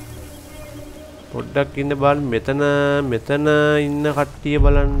පොඩ්ඩක් ඉන්න බලන්න මෙතන ඉන්න කට්ටිය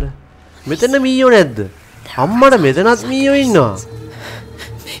බලන්න මෙතන මීයෝ නැද්ද අම්මට මෙතනත් මීයෝ ඉන්නවා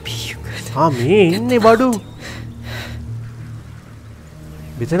මේ ඉන්නේ බඩු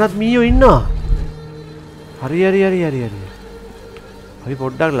මෙතනත් මීයෝ ඉන්නවා හරි අපි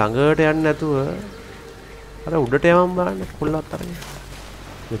පොඩ්ඩක් ළඟට යන්න නැතුව අර උඩට යවම් බලන්න කොල්ලත් අරගෙන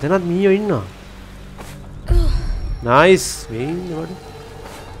මෙතනත් මීයෝ ඉන්නවා නයිස් මේ ඉන්නේ බඩු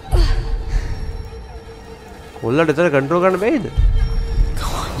කොල්ලට එතන කන්ට්‍රෝල් කරන්න බැයිද?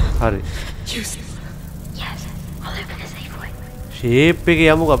 හරි. ෂේප් එකේ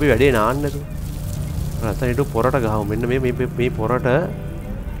යමුකෝ අපි වැඩේ නාන්න නැතුව. නැත්නම් ඊට පොරට ගහමු. මෙන්න මේ පොරට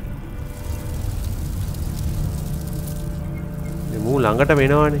මේ මූ ළඟට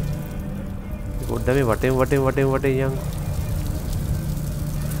වෙනවනේ. පොඩ්ඩක් මේ වටෙන් යන්.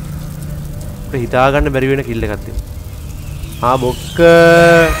 අපිට හිතා ගන්න බැරි වෙන කිල් එකක් තියෙනවා. බොක්ක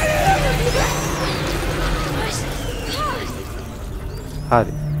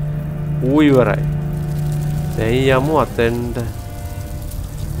හරි ඌ ඉවරයි දැන් යමු අතෙන්ට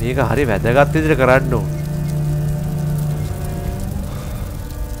මේක හරි වැදගත් විදිහට කරන්න ඕන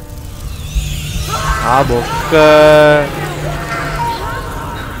බොක්ක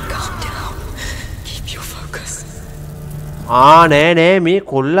නෑ මේ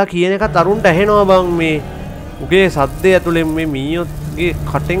කොල්ලා කියන එකත් අරුන්ට ඇහෙනවා බං මේ උගේ සද්දය ඇතුලෙන් මේ මීයෝගේ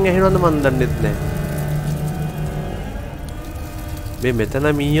කටෙන් ඇහෙනවද මන් දන්නෙත් නෑ මේ මෙතන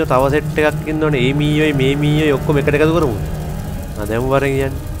මීයෝ තව සෙට් එකක් ඉන්නවනේ. ඒ මීයෝයි මේ මීයෝයි ඔක්කොම එකට එකතු කරමු. දැන් වරෙන්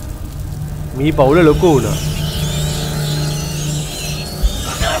යන්නේ. මී පවුල ලොකු වුණා.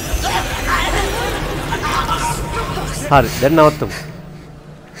 හරි දැන් නවත්තමු.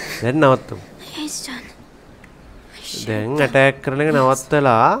 දැන් ඇටැක් කරන එක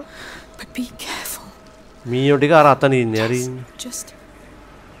නවත්තලා මීයෝ ටික අර අතන ඉන්නේ. හරි ඉන්නේ.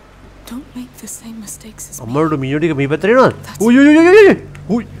 Don't make the same mistakes as me. අම්මලට මීයෝ ටික මේ පැත්තට එනවද?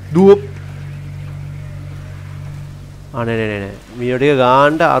 උයි දුව අනේ මීයෝ ටික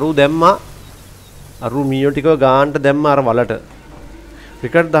ගානට අරු දැම්මා අරු මීයෝ ටික ගානට දැම්මා අර වලට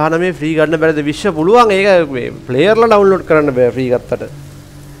ක්‍රිකට් 19 ෆ්‍රී ගන්න බැරිද විශ්ව පුළුවන් ඒක මේ ප්ලේයර්ලා ඩවුන්ලෝඩ් කරන්න බෑ ෆ්‍රී ගත්තට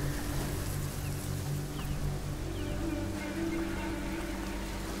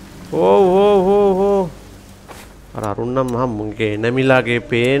ඕ අර අරුණ නම් මහා මුන්ගේ එනමිලාගේ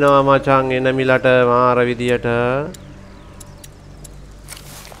පේනවා මචං එනමිලට මාර විදියට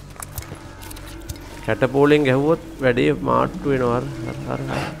කැටපෝලෙන් ගැහුවොත් වැඩේ මාට්ටු වෙනවා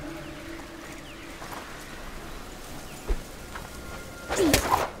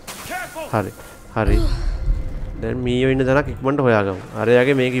හරි හරි දැන් මීයෝ ඉන්න තැනක් ඉක්මනට හොයාගමු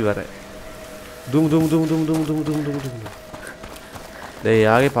අරයාගේ මේක ඉවරයි දුම් දුම් දුම් දුම් දුම් දුම් දුම් දුම් දුම් දැන්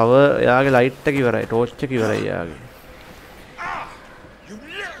යාගේ පවර් යාගේ ලයිට් එක ඉවරයි ටෝච් එක ඉවරයි යාගේ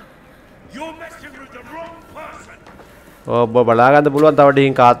ඔබ බලා ගන්න පුළුවන් තව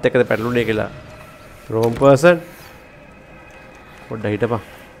ඩින් කාත් එක්කද පැටළුනේ කියලා රෝම් පර්සන් පොඩ්ඩක් හිටපන්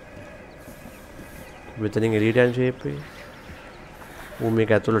මෙතනින් එලියට යන ෂේප් එක ඌ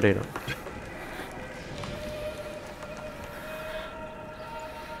මේක ඇතුළට එනවා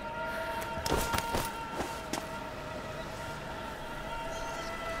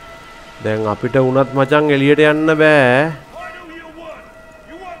දැන් අපිට වුණත් මචං එළියට යන්න බෑ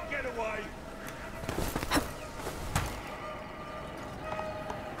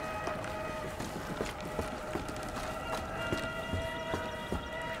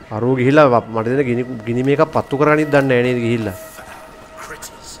අරෝ ගිහිල්ලා මට දෙන ගිනි මේකක් පත්තු කරගනිත් දන්නේ නැහැ නේද ගිහිල්ලා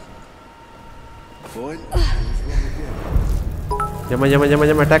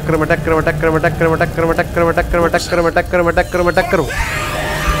යම attack කරමු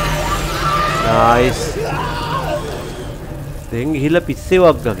nice දැන් ගිහිල්ලා පිස්සේ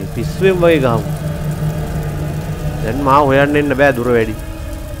වග්ගගේ පිස්සුවෙන් වගේ ගහමු දැන් මා හොයන්න එන්න බෑ දුර වැඩි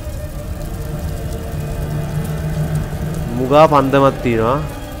මුගා පන්දමක් තියෙනවා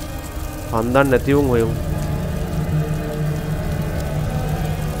පන්දන් නැති වුන් හොයමු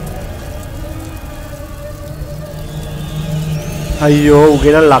අයියෝ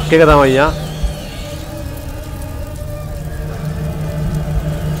උගේ නම් ලක් එක තමයි යා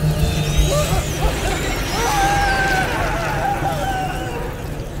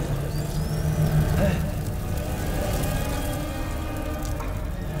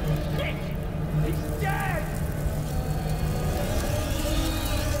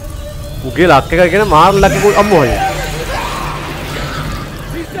උගේ ලක් එක කියන මාර ලක් එක අම්මෝ හොය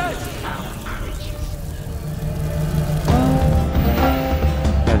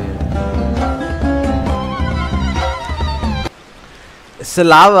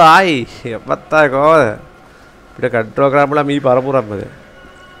Selawa ay, patay ko. Pida control කරන්න බලා මී පරපුරක්මද.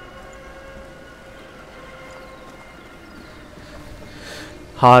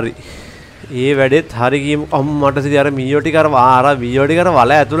 හරි. ඒ වැඩෙත් හරි ගියමු. අම්මට සිටි අර මීයෝ ටික අර මීයෝ ටික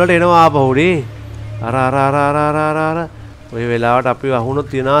වල ඇතුළට එනවා ආපහුනේ. අර ඔය වෙලාවට අපි වහුනොත්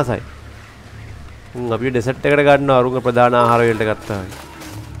විනාසයි. අපි ඩෙසර්ට් එකට ගන්නවා අරුංග ප්‍රධාන ආහාර වලට ගත්තා.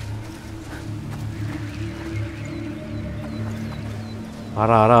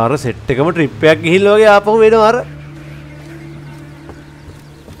 අර සෙට් එකම ට්‍රිප් එකක් ගිහිල්ලා වගේ ආපහු වෙනවා අර.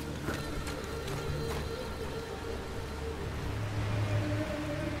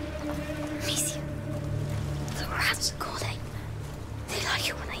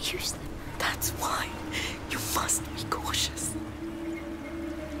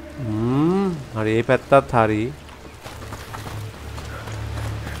 හරි ඒ පැත්තත් හරි.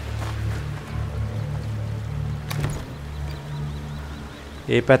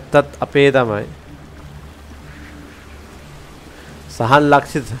 ඒ පැත්තත් අපේ තමයි. සහන්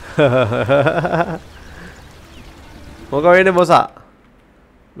ලක්ෂිත. මොකද වෙන්නේ බොසා?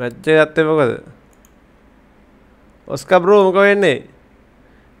 මැච් එක ගත්තේ මොකද? ඔස්කා බ්‍රෝ මොකද වෙන්නේ?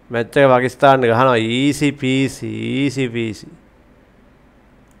 මැච් එක පාකිස්තාන් ගහනවා easy peasy.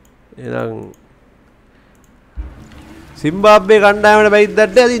 එහෙනම් සිම්බාබ්වේ කණ්ඩායමට බැයිද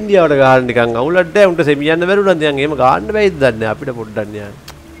දැද්ද අද ඉන්දියාවට ගහන්න නිකන් අවුලක් දැ උන්ට සෙමි යන්න බැරුණා දැන් එහෙම ගහන්න බැයිද දන්නේ අපිට පොඩ්ඩක් නියන්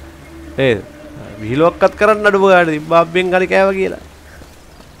ඒ විහිළුවක්වත් කරන්න අඩුව ගන්න සිම්බාබ්වෙන් ගලි කෑවා කියලා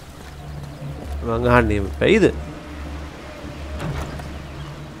මං අහන්නේ එහෙම බැයිද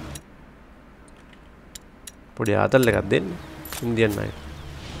පොඩි ආතල් එකක් දෙන්න ඉන්දියන් අය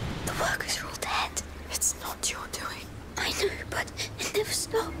The workers are all dead. It's not your doing. I know, but it never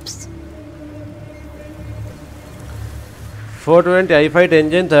stops. 420 i5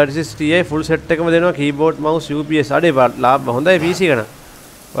 10 Gen 36 Ti full set එකම දෙනවා keyboard mouse UPS අඩේ ලාභ හොඳයි PC එක න.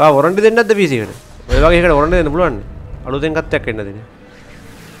 ඔයා warranty දෙන්නේ නැද්ද PC එකට? ඔය වගේ එකකට warranty දෙන්න පුළුවන් නේ. අලුතෙන් කත්තයක් එන්න දෙන්නේ.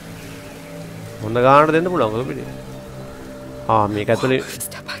 හොඳ ගානට දෙන්න පුළුවන් ඔය පිටේ. මේක ඇතුලේ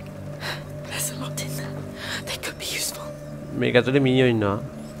මේක ඇතුලේ මීයෝ ඉන්නවා.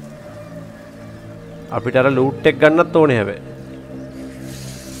 අපිට අර ලූට් එක ගන්නත් ඕනේ හැබැයි.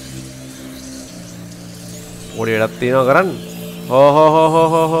 මොඩි වැඩක් තියෙනවා කරන්න. හෝ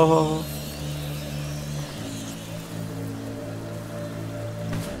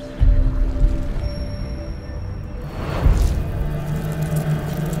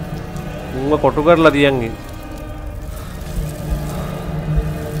මුංග කොටු කරලා තියන්නේ.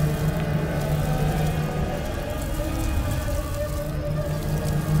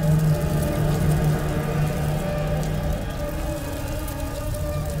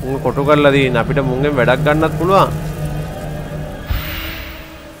 කොටු කරලා දින අපිට මුංගෙන් වැඩක් ගන්නත් පුළුවන්.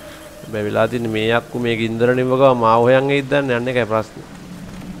 මේ වෙලාව තින්නේ මේ යක්කු මේ ගින්දර නිවගව මාව හොයන් එයිද දන්නේ යන්නේ එකයි ප්‍රශ්නේ.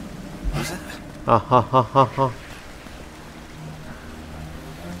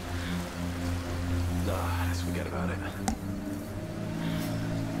 Let's forget about it.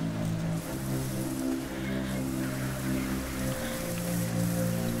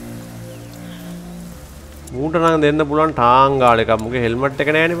 මූට නම් දෙන්න පුළුවන් ටාංගාල එකක්. මුගේ හෙල්මට්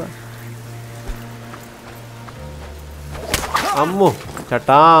එක නෑනේ බා. අම්මෝ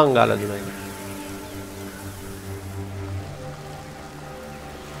චටාංගාල දුන්නා.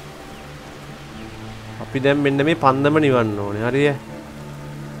 අපි දැන් මෙන්න මේ පන්දම නිවන්න ඕනේ. හරිය.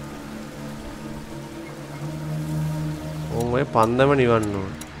 ඔය පන්දම නිවන්න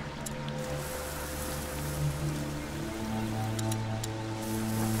ඕනේ.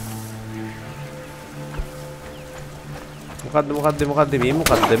 මොකද්ද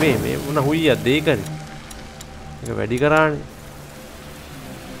මේ මොන හුයියක්ද ඒකනේ. ඒක වැඩි කරානේ.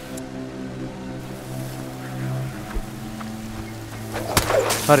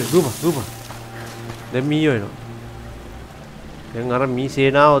 හරි රූප. දැන් මීයෝ එනවා. දැන් අර මී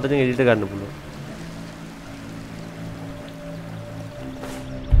සේනාව ඔතනින් එළියට ගන්න පුළුවන්.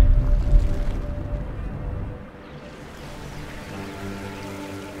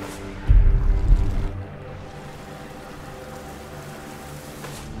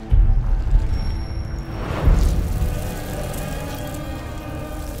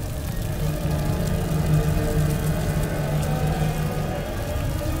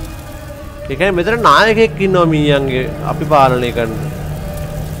 ඒකයි මෙතන නායකයෙක් ඉන්නවා මීයන්ගේ අපි පාලනය කරන.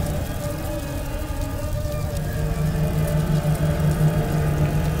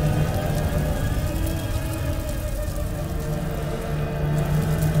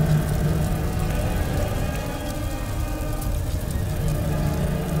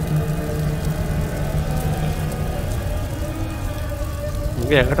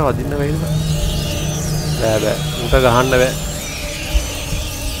 මුගේ ඇඟට වදින්න වෙයිද? බෑ උට ගහන්න බෑ.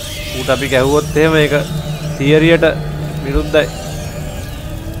 ඌට අපි ගැහුවොත් එහෙම ඒක තියරියට විරුද්ධයි.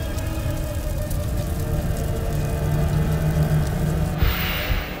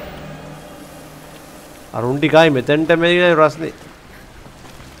 අරුන් ටිකයි මෙතෙන්ට මේකයි ප්‍රශ්නේ.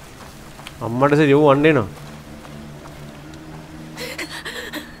 අම්මට සෙයෝ වන්නේ නෝ.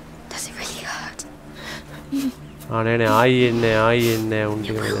 Does it really hurt? නෑ ආයි එන්නේ උන්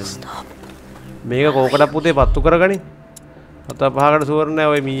ටික මෙතන. මේක කෝකට පුතේ පත්තු කරගනි. අත පහකට සුවර් නෑ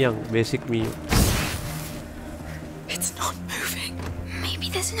ඔය මීයන් basic මීයෝ. It's not moving. Maybe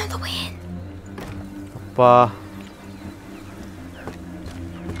there's another way in. අප්පා.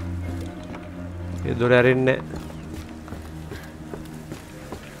 ඒ දොර ඇරෙන්නේ.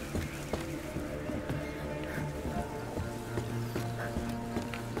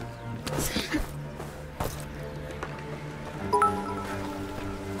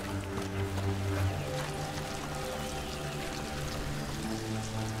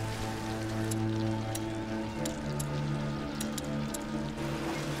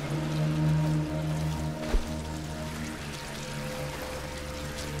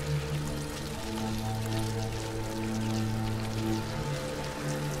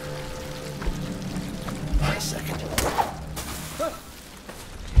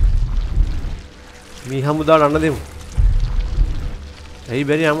 මේ හමුදාට අන්න දෙමු. ඇයි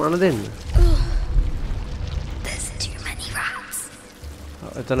බැරි අන්න දෙන්න? There's too many rats.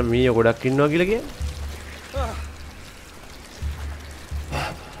 එතන මීයෝ ගොඩක් ඉන්නවා කියලා කියන්නේ.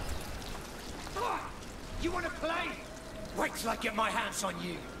 You want to play? Wait till I get my hands on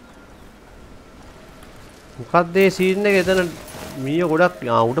you. මොකක්ද මේ සීන් එක එතන මීයෝ ගොඩක්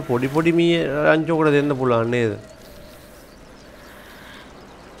උට පොඩි මී රංචෝකට දෙන්න පුළුවන් නේද?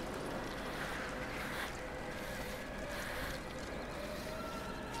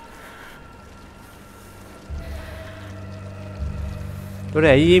 තොර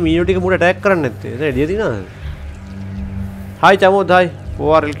ඇයි මේ මීයෝ ටික මුට ඇටැක් කරන්නේ නැත්තේ? එතන එළිය දිනනද? Hi චමෝද් hi.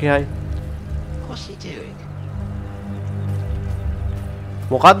 ORL කි හායි. What's he doing?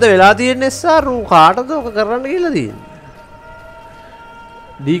 මොකද්ද වෙලා තියෙන්නේ සර්? කාටද ඔක කරන්න කියලා තියෙන්නේ?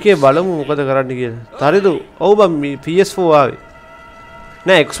 DK බලමු මොකද කරන්න කියලා. හරිද? ඔව් බම් මේ PS4 ආවේ.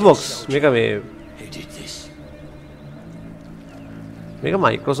 නෑ Xbox මේක මේක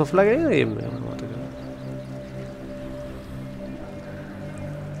Microsoft ලා ගෙන ගේම් එක මතක.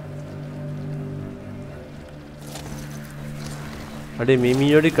 අඩේ මේ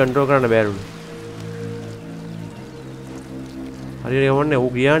මීයෝඩි කන්ට්‍රෝල් කරන්න බෑරුනේ. හරියට යවන්නේ ඌ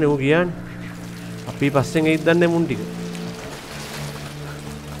ගියානේ. අපි පස්සෙන් එයිද දන්නේ මුන් ටික.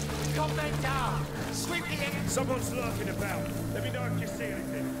 Someone's lurking about. Let me know if you see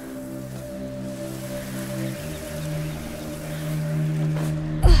anything.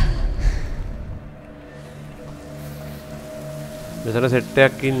 මෙතන සෙට්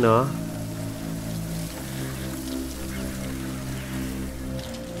එකක් ඉන්නවා.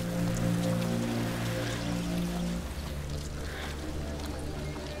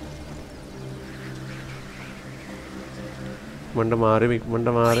 මණ්ඩ මාරෙමු.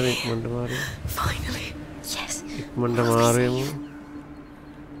 Finally. Yes. මණ්ඩ මාරෙමු.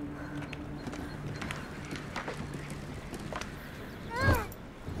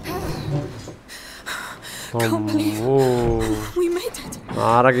 Can't believe we made it.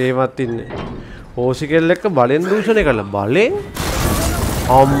 ආරගේවත් ඉන්නේ. ඕසිකෙල් එක්ක බලෙන් දූෂණය කළා. බලෙන්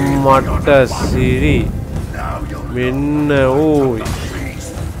අම්මට සිරි. මෙන්න ඕයි.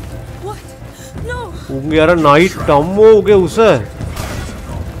 උන්ගේ අර නයිට් අම්මෝ උගේ උස.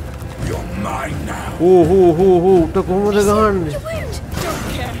 උට කොහොමද ගහන්නේ? Don't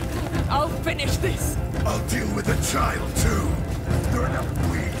care. I'll finish this. I'll deal with the child too. There are enough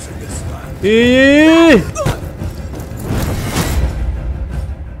weeds in this land.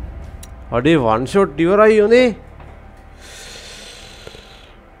 අඩේ වන් ෂොට් ඉවරයි යෝනේ.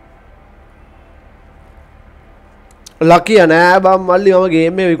 ලකිය නෑ බම් මල්ලි මම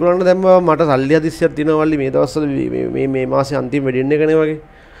ගේම් එක විකුණන්න දැම්මා මට සල්ලි හදිස්සියක් තියෙනවා මල්ලි මේ දවස්වල මේ මාසේ අන්තිම වෙඩින් එකනේ වගේ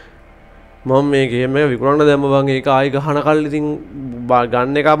මම මේ ගේම් එක විකුණන්න දැම්ම බං ඒක ආයි ගහන කල් ඉතින්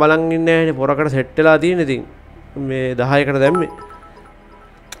ගන්න එක බලන් ඉන්නේ නැහැනේ පොරකට සෙට් වෙලා තියෙන ඉතින් මේ 10කට දැම්මේ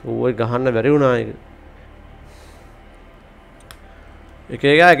ඕයි ගහන්න බැරි වුණා ඒක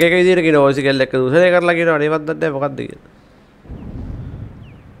එක විදිහට කියන ඕසිකල් එක දුසරේ කරලා කියනවා නේවත් දන්නේ මොකක්ද කියලා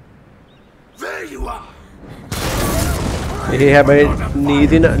There you are. ඒ හැබැයි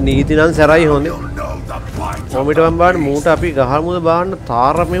නීති නම් සැරයි හොඳේ කොමිට මම බලන්න මූට අපි ගහමුද බලන්න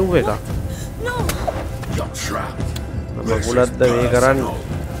තාර මෙව් එකක් මගුලක්ද මේ කරන්නේ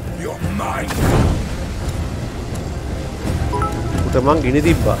උට මං ගිනි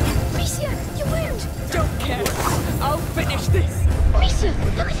තිබ්බා Don't care. I'll finish this. Misa,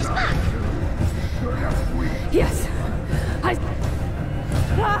 look at his back. Yes.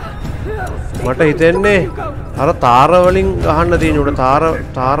 මට හිතෙන්නේ අර තාර වලින් ගහන්න තියෙන උඩ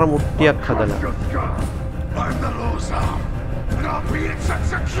තාර මුට්ටියක් හදලා I'm the loser, and I'll be its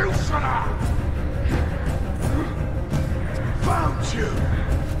executioner. Found you.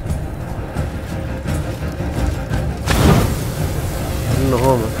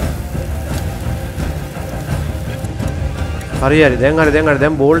 නොහොම හරි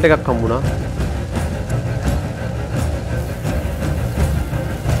දැන් බෝල්ට් එකක් හම්බුණා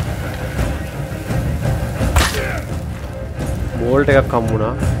බෝල්ට් එකක්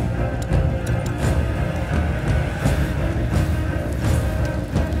හම්බුණා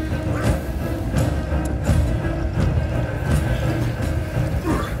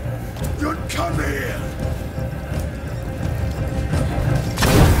You'd come here.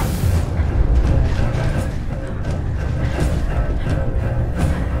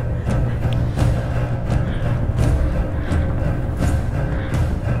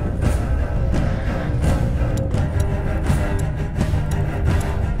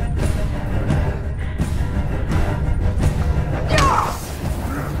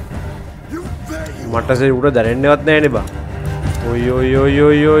 මට සේ උඩ දැනෙන්නේවත් නැහැ නේ බං. ඔයි ඔයි ඔයි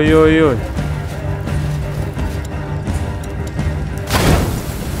ඔයි ඔයි ඔයි ඔයි.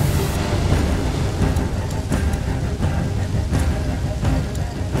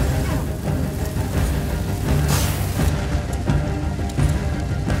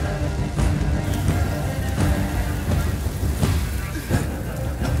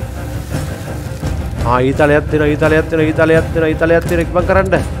 ඊතලයක් තියෙනවා ඉක්මන්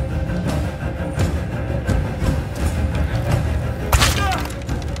කරන්න.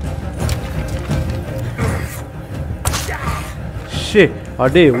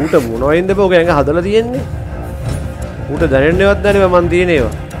 අඩේ ඌට මොනවයින්ද බෝ ගෑඟ හදලා තියෙන්නේ ඌට දැනෙන්නේවත් නැනේ මන් තියෙන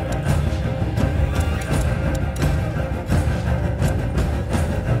ඒවා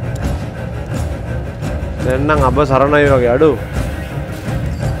දැන් නම් අබ සරණයි වගේ අඩෝ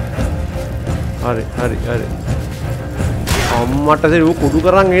හරි අම්මට සරි ඌ කුඩු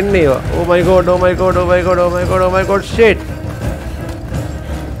කරන් එන්නේ ඒවා. Oh my god, oh my god, oh my god, oh my god, oh my god, shit.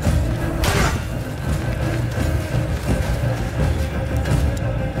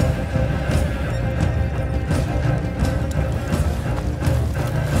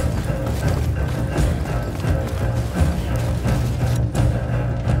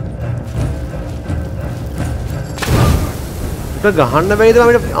 උට ගහන්න බැයිද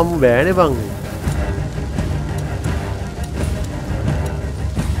අපිට අම්මු බෑනේ බං.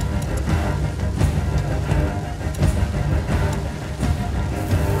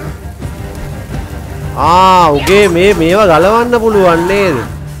 උගේ මේවා ගලවන්න පුළුවන් නේද?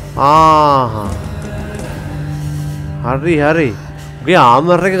 හරි හරි. උගේ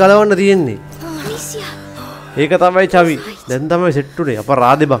ආමර් එක ගලවන්න තියෙන්නේ. ඒක තමයි චවි. දැන් තමයි සෙට් උනේ.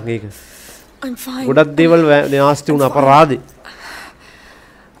 අපරාදේ බං ඒක. ගොඩක් දේවල් නාස්ති වුණා අපරාදේ.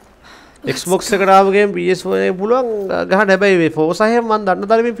 Xbox එකට ආව ගේම් PS4 එකේ පුළුවන් ගහන්න. හැබැයි මේ Forza එහෙම මම දන්න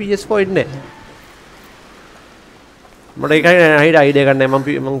තරමින් PS4 ඉන්නේ නැහැ. මට ඒකයි හයිඩ අයිඩියා ගන්න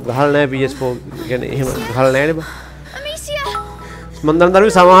නැහැ. මම ගහලා නැහැ PS4 කියන්නේ එහෙම ගහලා නැහැ නේ බං. මම දන්න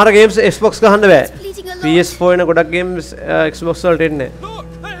තරමින් සමහර ගේම්ස් Xbox ගහන්න බෑ. PS4 එන ගොඩක් ගේම්ස් Xbox වලට එන්නේ නැහැ.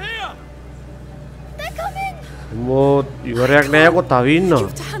 මෝ ඉවරයක් නැහැ කො තව ඉන්නවා.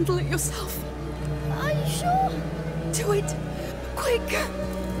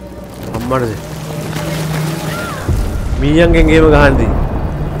 අම්මඩද මීයන්ගෙන් ගේම ගහන්නේ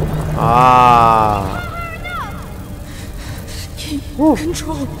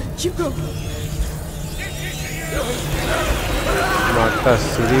මට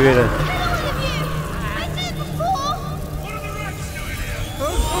සිරි වෙන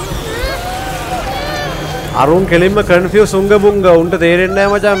අරුන් කෙලින්ම කන්ෆියුස් උංග බුංග උන්ට තේරෙන්නේ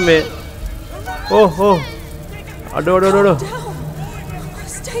නැහැ මචං මේ ඕ අඩෝ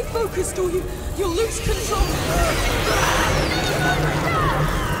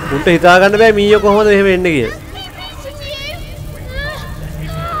උන්ට හිතා ගන්න බෑ මීයෝ කොහොමද එහෙම එන්නේ කියලා.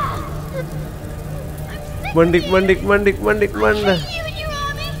 මණ්ඩික්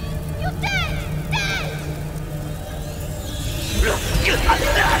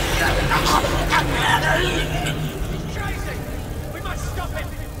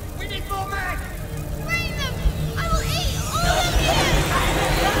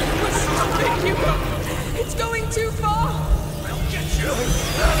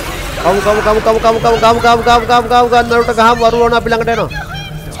kamu naruto gaham warulono අපි ළඟට එනවා.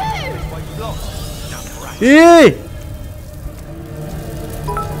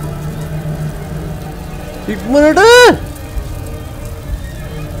 ඉක්මනට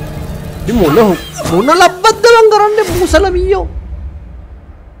මොන ලබ්බද්ද මං කරන්නේ මුසල මීයෝ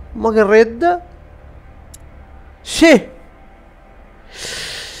මගේ රෙද්ද ෂේ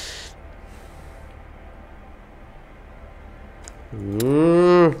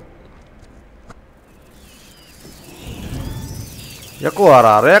යකෝ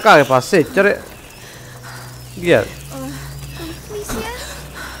අරයාගේ පස්සේ එච්චර ගියා.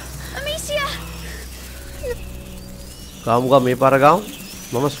 ගාමු මේ පාර ගාමු.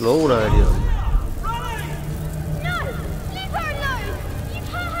 මම ස්ලෝ වුණා වැඩි.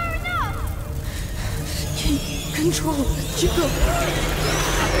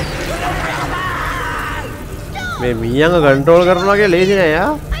 මේ මීයන්ව කන්ට්‍රෝල් කරනවා කියලා ලේසි නෑ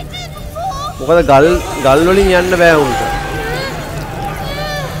යා. මොකද ගල් වලින් යන්න බෑ උන්ට.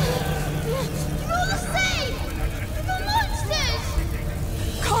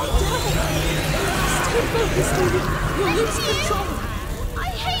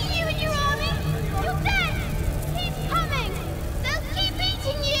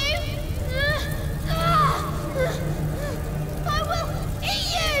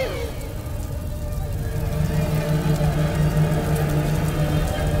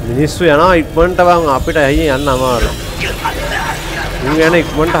 මිනිස්සු යනවා ඉක්මනට බං අපිට ඇයි යන්න අමාරුයි. උන් යන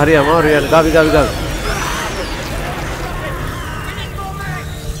ඉක්මනට හරි අමාරුයි යන්න. ගාවි.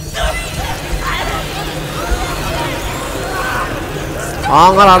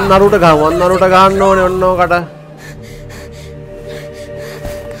 අන්නරුට ගහන්න ඕනේ ඔන්නෝකට.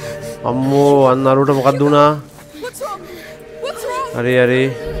 අම්මෝ අන්නරුට මොකක්ද වුණා? හරි.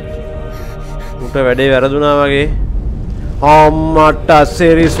 උට වැඩේ වැරදුනා වගේ. අම්මට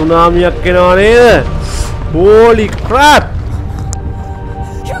අස්සේරි සුනාමියක් එනවා නේද? Holy crap!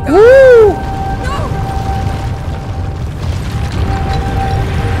 Woo!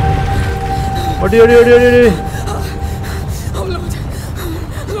 ඔඩි.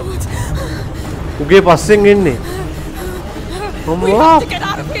 උගේ පස්සෙන් එන්නේ. අම්මා.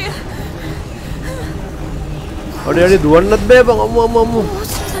 ඔඩි දුවන්නත් බෑ බං අම්මෝ.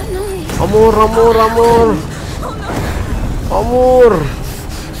 අමෝර්. Amor.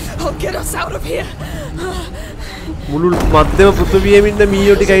 I'll get us out of here. මුළු මැදම පෘථිවියෙම ඉන්න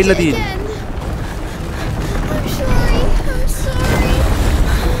මීයෝ ටික ඇවිල්ලා තියෙනවා.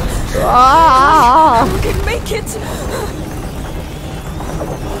 We can make it.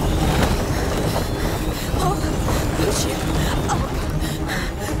 Oh, push it up.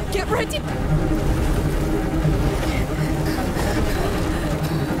 Get ready.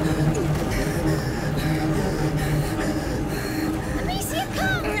 Amicia,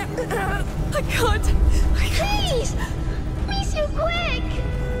 come! I can't. Please! Amicia, quick!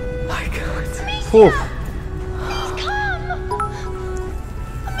 I can't. Oh.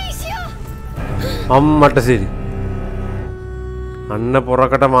 අම්මට සිරි අන්න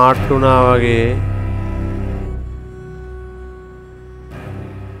පොරකට මාට්ටුනා වගේ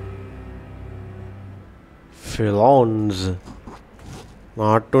ෆිලොන්ස්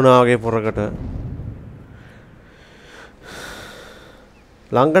මාට්ටුනා වගේ පොරකට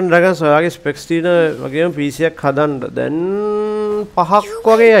ලංකන් ඩ්‍රැගන්ස් ඔයාගේ ස්පෙක්ස් තියෙන වගේම PC එකක් හදන්න දැන් 5ක්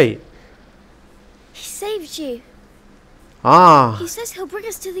වගේයි He saved you. He says he'll bring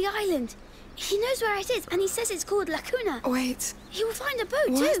us to the island. He knows where it is, and he says it's called Lacuna. Wait. He will find a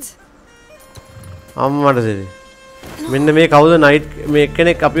boat too. අම්මට සිරි මෙන්න මේ කවුද නයිට් මේ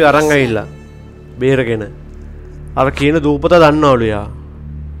එක්කෙනෙක් අපි අරන් ඇවිල්ලා බේරගෙන අර කියන දූපත දන්නවලු යා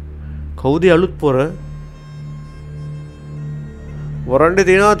කවුද අලුත් පොර වොරන්ටි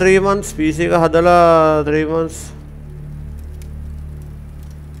තියෙනවා 3 months PC එක හදලා 3 months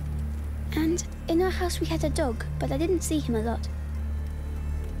And in our house we had a dog, but I didn't see him a lot.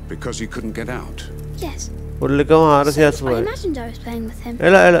 Because you couldn't get out? Yes. I imagined I was playing with him.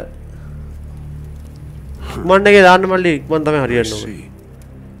 Ela. Mandege දාන්න මල්ලි ඉක්මන් තමයි හරියන්න ඕනේ.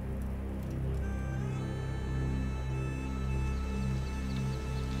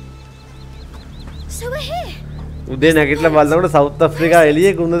 So we're here. උදේ නැගිටලා බලනකොට south Africa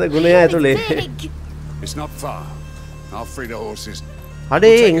එළියේ ගුණයා ඇතුලේ. It's not far. I'll free the horses.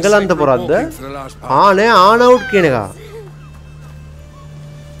 අඩේ එංගලන්ත පොරක්ද? නෑ ආන් අවුට් කියන එක.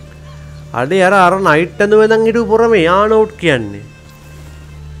 අඩේ අර නයිට් ඇඳුම ඉඳන් හිටු පොරමේ ආන් අවුට් කියන්නේ.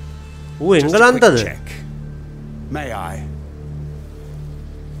 ඌ එංගලන්තද? May I?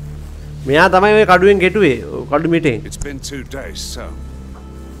 මෙයා තමයි ඔය කඩුවෙන් ගෙටුවේ. කඩු මිටෙන්. It's been 2 days, so.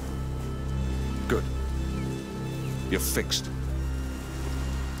 Good. You're fixed.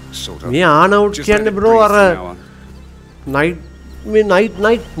 Sort of. මේ ආන් අවුට් කියන්නේ බ්‍රෝ අර නයිට් මේ නයිට්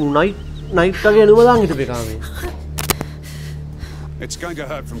වගේ නුඹ දාන් හිටපේ කාමේ. It's going to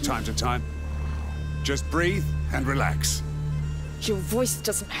hurt from time to time. Just breathe and relax. Your voice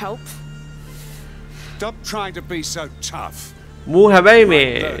doesn't help. Stop trying to be so tough. මූ හැබැයි මේ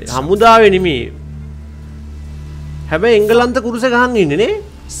හමුදාවේ නෙමෙයි. හැබැයි එංගලන්ත කුරුස ගහන් ඉන්නේ නේ.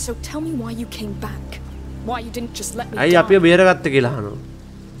 So tell me why you came back. Why you didn't just let me අයි අපිව බේරගත්ත කියලා අහනවා.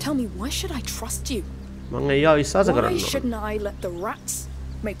 Tell me why should I trust you? මං අයියා විශ්වාස කරන්න Why ඕන. shouldn't I let the rats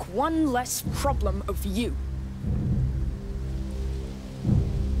make one less problem of you?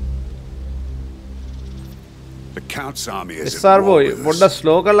 The Count's army is SR boy පොඩ්ඩක්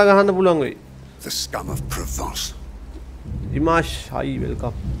slow කරලා ගහන්න පුළුවන් වෙයි. The scum of Provence. Dimash, hi,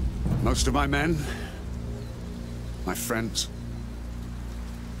 welcome. Most of my men, my friends,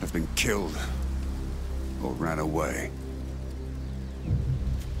 have been killed or ran away.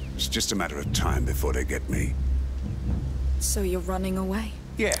 It's just a matter of time before they get me. So you're running away?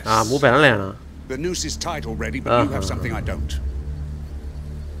 Yes. මූ පැනලා යනවා. The noose is tight already, but you have something I don't.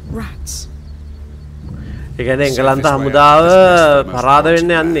 Rats. ඒ කියන්නේ එංගලන්ත හමුදාව පරාද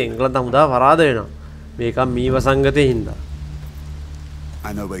වෙන්න යන්නේ. එංගලන්ත හමුදාව පරාද වෙනවා. මේකම් මී වසංගතේ හින්දා.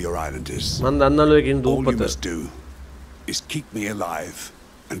 I know where your island is. මන් දන්නවලු ඒකින් All you දූපත. must do is keep me alive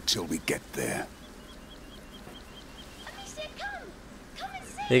until we get there.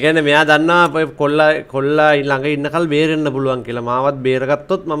 ඒ කියන්නේ මෙයා දන්නවා කොල්ලා ළඟ ඉන්නකල් බේරෙන්න පුළුවන් කියලා. මාවත්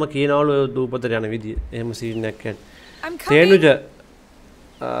බේරගත්තොත් මම කියනවලු දූපතට යන විදිය. එහෙම සීන් එකක් කියන්නේ. තේනුජ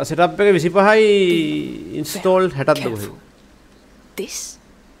setup එක 25යි install 60ක්ද කොහෙද? This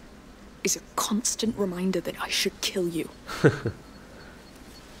is a constant reminder that I should kill you.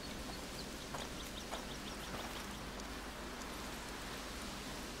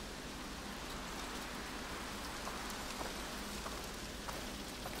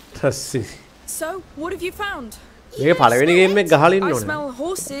 So, what have you found? මේක පළවෙනි ගේම් එක ගහලා ඉන්න I ඕනේ. smell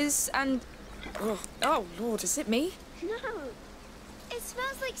horses and oh lord, is it me? No. It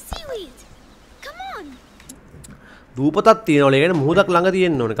smells like seaweed. Come on. දූපතක් තියෙනවලු. ඒ කියන්නේ මුහුදක් ළඟ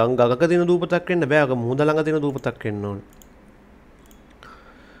තියෙන්න ඕනේ. ගඟක තියෙන දූපතක් වෙන්න බෑ. අක මුහුද ළඟ තියෙන දූපතක් වෙන්න ඕනේ.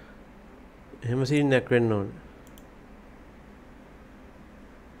 එහෙම සීන් එකක් වෙන්න ඕනේ.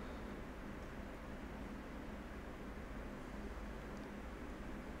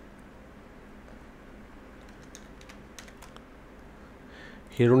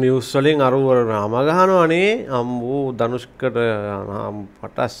 හිරු නිවුස් වලින් අරුවර රාම ගහනවනේ අම්බෝ ධනුෂ්කට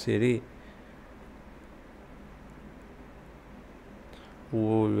පටස්සිරි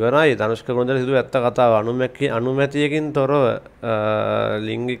ඉවරයි ධනුෂ්ක ගුණදර සිදුව ඇත්ත කතාව අනුමැතියකින් තොරව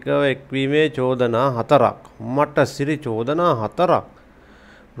ලිංගිකව එක්වීමේ චෝදනා 4ක් මට සිරි චෝදනා 4ක්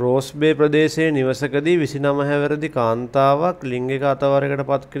රෝස්බේ ප්‍රදේශයේ නිවසකදී 29 හැවිරිදි කාන්තාවක් ලිංගික අතවරයකට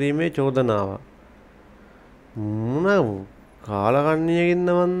පත් කිරීමේ චෝදනාවක් මොන කාලකන්ණියකින්ද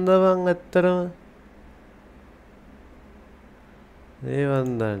මන්ද බං ඇත්තරම ඒ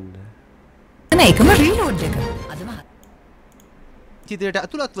වන්දන්න ඒකම රීලෝඩ් එක අදම චිත්‍රයට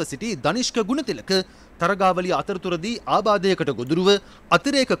ඇතුළත්ව සිටි දනිෂ්ක ගුණතිලක තරගාවලිය අතරතුරදී ආබාධයකට ගොදුරුව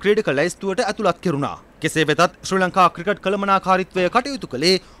අතිරේක ක්‍රීඩක ලැයිස්තුවට ඇතුළත් කෙරුණා. කෙසේ වෙතත් ශ්‍රී ලංකා ක්‍රිකට් කළමනාකාරීත්වය කටයුතු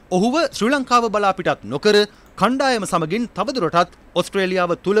කළේ ඔහුව ශ්‍රී ලංකාව බලා පිටත් නොකර කණ්ඩායම සමගින් තවදුරටත්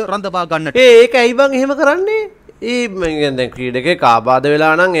ඕස්ට්‍රේලියාව තුල රඳවා ගන්නට. ඒක ඇයි බං එහෙම කරන්නේ? ඒ මම දැන් ක්‍රීඩකෙක් ආබාධ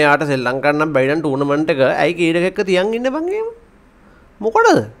වෙලා නම් එයාට සෙල්ලම් කරන්න බැරි නම් ටූර්නමන්ට් එක ඇයි ක්‍රීඩකෙක්ව තියන් ඉන්න බං එහෙම?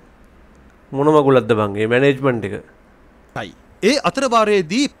 මොකටද? මොන මගුලක්ද බං මේ මැනේජ්මන්ට් එක? ඒ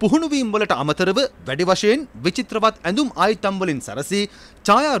අතරවාරයේදී පුහුණුවීම් වලට අමතරව වැඩි වශයෙන් විචිත්‍රවත් ඇඳුම් ආයිතම් වලින් සැරසී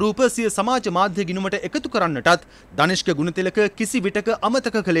ඡායා රූප සිය සමාජ මාධ්‍ය ගිණුමට එකතු කරන්නටත් දනිෂ්ක ගුණතිලක කිසි විටක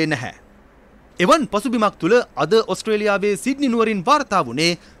අමතක කළේ නැහැ. එවන් පසුබිමක් තුල අද ඕස්ට්‍රේලියාවේ සිඩ්නි නුවරින් වාර්තා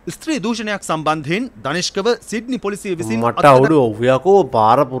වුණේ ස්ත්‍රී දූෂණයක් සම්බන්ධයෙන් දනිෂ්කව සිඩ්නි පොලිසිය විසින් මට අවුඩු ඔව්යකෝ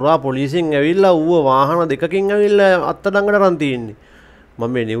පාර පුරා පොලිසියෙන් ඇවිල්ලා ඌව වාහන දෙකකින් ඇවිල්ලා අත්අඩංගුවට අරන් තියෙන්නේ. මම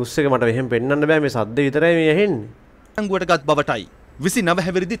මේ නිවුස් එක මට මෙහෙම පෙන්වන්න බෑ මේ සද්ද විතරයි මේ ඇහෙන්නේ. අංගුවටගත් බවටයි 29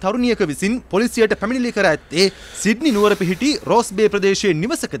 හැවිරිදි තරුණියක විසින් පොලිසියට පැමිණිලි කර ඇත්තේ සිඩ්නි නුවර පිහිටි රෝස්බේ ප්‍රදේශයේ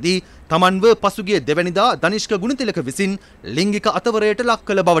නිවසකදී තමන්ව පසුගිය දෙවැනිදා දනිෂ්ක ගුණතිලක විසින් ලිංගික අතවරයට ලක්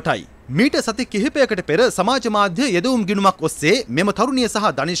කළ බවටයි. මීට සති කිහිපයකට පෙර සමාජ මාධ්‍ය යෙදවුම් ගිණුමක් ඔස්සේ මෙම තරුණිය සහ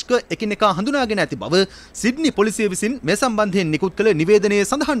දනිෂ්ක එකිනෙකා හඳුනාගෙන ඇති බව සිඩ්නි පොලිසිය විසින් මේ සම්බන්ධයෙන් නිකුත් කළ නිවේදනයේ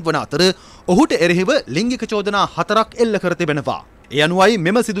සඳහන් වන අතර ඔහුට එරෙහිව ලිංගික චෝදනා 4ක් එල්ල කර තිබෙනවා. ඒ අනුවයි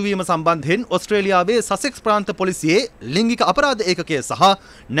මෙම සිදුවීම සම්බන්ධයෙන් ඕස්ට්‍රේලියාවේ සසෙක්ස් ප්‍රාන්ත පොලිසියේ ලිංගික අපරාධ ඒකකය සහ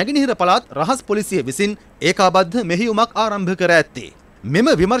නැගෙනහිර පළාත් රහස් පොලිසිය විසින් ඒකාබද්ධ මෙහෙයුමක් ආරම්භ කර ඇත්තේ. මෙම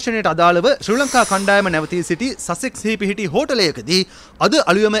විමර්ශනයට අදාළව ශ්‍රී ලංකා කණ්ඩායම නැවතී සිටි සසෙක්ස්හි පිහිටි හෝටලයකදී අද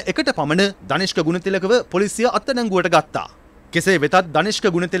අලුයම එකට පමණ දනිෂ්ක ගුණතිලකව පොලිසිය අත්අඩංගුවට ගත්තා. කෙසේ වෙතත් දනිෂ්ක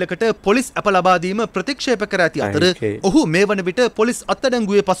ගුණතිලකට පොලිස් අප ලබා දීම ප්‍රතික්ෂේප කර ඇති අතර ඔහු මේ වන විට පොලිස්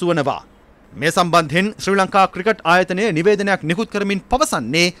අත්අඩංගුවේ පසුවනවා. මේ සම්බන්ධයෙන් ශ්‍රී ලංකා ක්‍රිකට් ආයතනය නිවේදනයක් නිකුත් කරමින්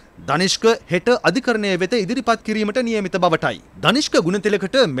පවසන්නේ දනිෂ්ක හෙට අධිකරණය වෙත ඉදිරිපත් කිරීමට නියමිත බවටයි. දනිෂ්ක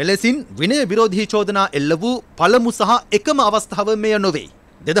ගුණතිලකට මෙලෙසින් විනය විරෝධී චෝදනා එල්ල වූ පළමු සහ එකම අවස්ථාව මෙය නොවේ.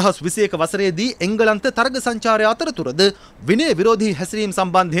 2021 වසරේදී එංගලන්ත තරග සංචාරය අතරතුරද විනය විරෝධී හැසිරීම්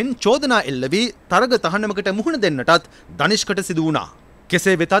සම්බන්ධයෙන් චෝදනා එල්ල වී තරග තහනමකට මුහුණ දෙන්නටත් දනිෂ්කට සිදු වුණා.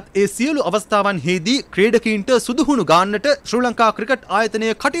 කෙසේ වෙතත් ඒ සියලු අවස්ථාවන්හිදී ක්‍රීඩකීන්ට සුදුහුණු ගාන්නට ශ්‍රී ලංකා ක්‍රිකට් ආයතනය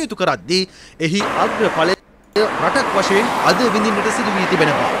කටයුතු කරද්දී එහි අග්‍රඵලය රටක් වශයෙන් අද විඳින්නට සිදු වී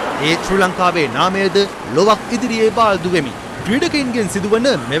තිබෙනවා. ඒ ශ්‍රී ලංකාවේ නාමයද ලොවක් ඉදිරියේ බාල්දු වෙමි. ක්‍රීඩකයින්ගෙන් සිදුවන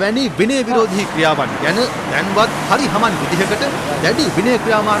මෙවැනි විනය විරෝධී ක්‍රියාවන් ගැන දැන්වත් හරි හමන් විදිහකට දැඩි විනය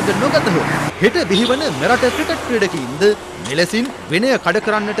ක්‍රියාමාර්ග නොගතහොත් හෙට බිහිවන මෙරට ක්‍රිකට් ක්‍රීඩකයින්ද මෙලෙසින් විනය කඩ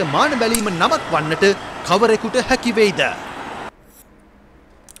කරන්නට මාන බැලීම නවත්වන්නට කවරෙකුට හැකි වෙයිද?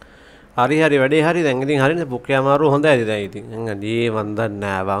 හරි වැඩේ හරි දැන් ඉතින් හරිනේ පුක්කේ අමාරු හොඳයි දැන් ඉතින් අනේ මන් දන්නේ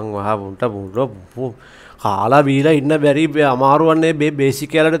නෑ වන් වහ මුන්ට කාලා බීලා ඉන්න බැරි අමාරු වන්නේ මේ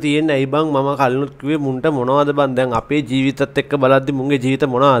බේසික් වලට තියෙන්නේ ඇයි බං මම කලිනුත් කිව්වේ මුන්ට මොනවද බං දැන් අපේ ජීවිතත් එක්ක බලද්දි මුන්ගේ ජීවිත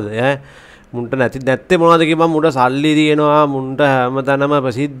මොනවද ඈ මුන්ට නැත්තේ මොනවද කිව්වම මුන්ට සල්ලි තියෙනවා මුන්ට හැමතැනම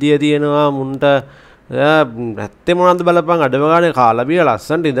ප්‍රසිද්ධිය තියෙනවා මුන්ට නැත්තේ මොනවද බලපන් අඩව ගානේ කාලා බීලා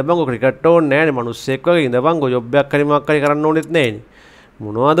ලස්සනට ඉඳපන් ක්‍රිකට් ඕනේ නෑනේ මිනිස්සෙක් වගේ ඉඳපන් ජොබ් එකක් හරි මොකක් හරි කරන්න ඕනෙත් නෑනේ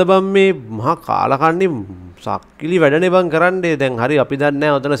මොනවද බං මේ මහා කාලකන්ණි සක්කිලි වැඩනේ බං කරන්නේ දැන් හරි අපි දන්නේ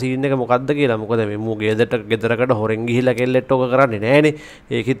නැහැ ඔතන සීන් එක මොකද්ද කියලා මොකද මේ මූ ගෙදරකට හොරෙන් ගිහිල්ලා කෙල්ලෙට් ඔක කරන්නේ නැහනේ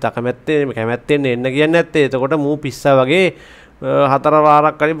ඒකිත් කැමැත්තෙන් එන්න කියන්නේ නැත්තේ එතකොට මූ පිස්සා වගේ 4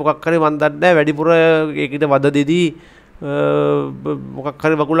 වාරක් හරි මොකක් හරි මන් දන්නේ නැහැ වැඩිපුර ඒකිට වද දෙදී මොකක්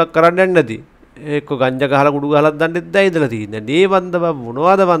හරි වකුලක් කරන්න යන්නේ නැති එක්ක ගංජා ගහලා කුඩු ගහලා දන්නෙත් දැයි ඉඳලා තියෙන්නේ නේ වන්ද බං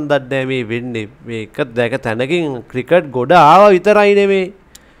මොනවද වන් දන්නේ මේ වෙන්නේ මේ එක දැක තැනකින් ක්‍රිකට් ගොඩ ආවා විතරයි නෙමේ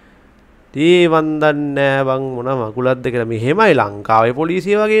දී වන් දන්නේ බං මොන මකුලක්ද කියලා මෙහෙමයි ලංකාවේ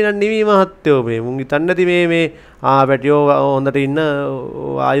පොලිසිය වගේ නන් නෙමෙයි මහත්තයෝ මේ මුන් හිතන්නේ නැති මේ පැටියෝ හොඳට ඉන්න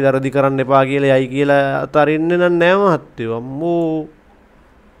ආයි වැරදි කරන්න එපා කියලා යයි කියලා අතරින්නේ නෑ මහත්තයෝ අම්මෝ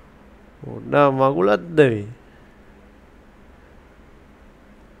මොන මකුලක්ද මේ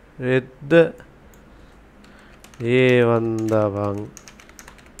රෙද්ද ඒ වන්දා බං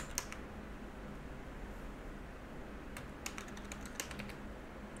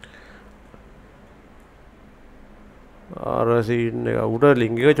අර සීන් එක උඩ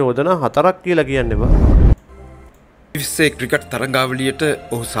ලිංගික චෝදනා 4ක් කියලා කියන්නේ බා. ඉස්සේ ක්‍රිකට් තරඟාවලියට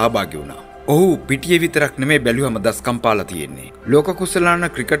ඔහු සහභාගී වුණා. ඔහු පිටියේ විතරක් නෙමෙයි බැලුවම දස්කම් පාලා තියෙන්නේ. ලෝක කුසලාන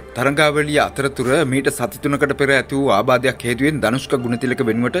ක්‍රිකට් තරඟාවලිය අතරතුර මීට සති 3කට පෙර ඇති වූ ආබාධයක් හේතුවෙන් ධනුෂ්ක ගුණතිලක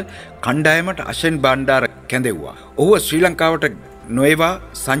වෙනුවට කණ්ඩායමට අෂෙන් බණ්ඩාර කැඳෙව්වා. ඔහු ශ්‍රී ලංකාවට නොයවා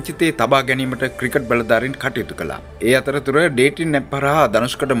සංචිතයේ තබා ගැනීමට ක්‍රිකට් බලධාරීන් කටයුතු කළා. ඒ අතරතුර ඩේටින් ඇප් හරහා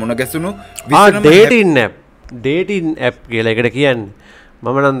ධනුෂ්කට මුණ ගැසුණු ඩේටින් ඇප් කියලා එකට කියන්නේ.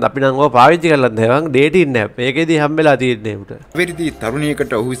 මම නම් අපි නම් ඔය පාවිච්චි කරලා නැවන් ඩේටින් ඇප්. ඒකෙදි හම්බෙලා තියෙන්නේ උට. වෙරිදි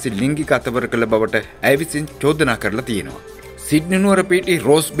තරුණියකට ඔහු විසින් ලිංගික අතවර කළ බවට ඇය විසින් චෝදනා කරලා තියෙනවා. සිඩ්නි නුවර පිටි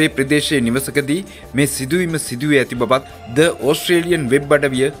රෝස් බේ ප්‍රදේශයේ නිවසකදී මේ සිදුවීම සිදුවේ ඇති බවත් ද ඕස්ට්‍රේලියන් වෙබ්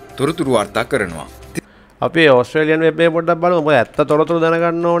අඩවිය තොරතුරු වාර්තා කරනවා. අපි ඕස්ට්‍රේලියන් වෙබ් එක පොඩ්ඩක් බලමු. මොකද ඇත්ත තොරතුරු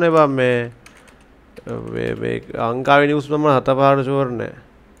දැනගන්න ඕනේ බං මේ අංකාවේ නිවුස් මම 7 ෂුවර් නෑ.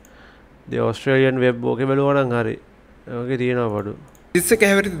 ද ඕස්ට්‍රේලියන් වෙබ් එකේ බලුවා නම් හරි. ඔකේ තියෙනවා බඩු. තිස්සක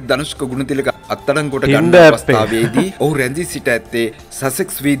හැවරිදි ධනුෂ්ක ගුණතිලක අත්අඩංගුවට ගන්න අවස්ථාවේදී ඔහු රැඳී සිට ඇත්තේ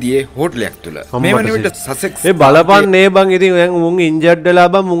සසෙක්ස් වීදියේ හෝටලයක් තුල. මේ වන විට සසෙක්ස් මේ බලපන් නේ බං ඉතින් දැන් මුන් ඉන්ජර්ඩ් වෙලා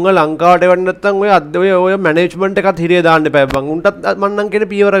බං මුන්ව ලංකාවට එවන්න නැත්නම් ඔය මැනේජ්මන්ට් එකත් හිරිය දාන්න එපා බං. උන්ටත් මම නම් කියන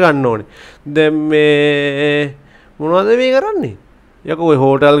පියවර ගන්න ඕනේ. දැන් මේ මොනවද මේ කරන්නේ? යකෝ ඔය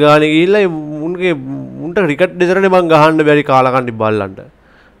හෝටල් ගානේ ගිහිල්ලා උන්ට ක්‍රිකට් දෙතරනේ බං ගහන්න බැරි කාලකන්ඩි බල්ලන්ට.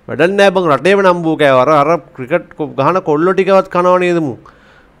 වැඩක් නෑ බං රටේම නම්බු කෑව අර ක්‍රිකට් ගහන කොල්ලෝ ටිකවත් කනවා නේද මුන්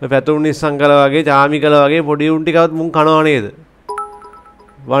ඔය පැතුම් නිස්සංකල වගේ චාමිකල වගේ පොඩි උන් ටිකවත් මුන් කනවා නේද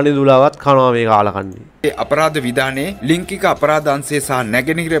වනිදුලාවත් කනවා මේ කාලකන්ණි ඒ අපරාධ විධානයේ ලිංගික අපරාධ අංශය සහ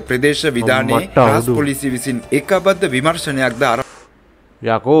නැගෙනහිර ප්‍රදේශ විධානයේ රාජ් පොලිසිය විසින් ඒකබද්ධ විමර්ශනයක්ද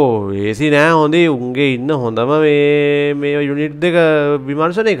යකෝ ඒසි නෑ හොඳේ උන්ගේ ඉන්න හොඳම මේ යුනිට් දෙක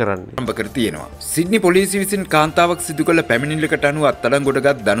විමර්ශනය කරන්නේ. ආරම්භ කර තියෙනවා. සිඩ්නි පොලිසිය විසින් කාන්තාවක් සිදු කළ පැමිණිල්ලකට අනුව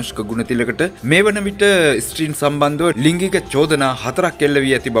අත්අඩංගුවටගත් ධනුෂ්ක ගුණතිලකට මේ වන විට ස්ත්‍රීන් සම්බන්ධව ලිංගික චෝදනා 4ක් එල්ල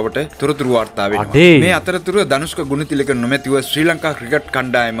වී ඇති බවට තොරතුරු වාර්තා වෙනවා. මේ අතරතුර ධනුෂ්ක ගුණතිලක නොමැතිව ශ්‍රී ලංකා ක්‍රිකට්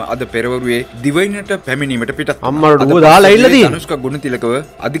කණ්ඩායම අද පෙරවරුවේ දිවයිනට පැමිණීමට පිටත් වුණා. අම්මට ඌ දාලා ඇවිල්ලා තියෙනවා. ධනුෂ්ක ගුණතිලකව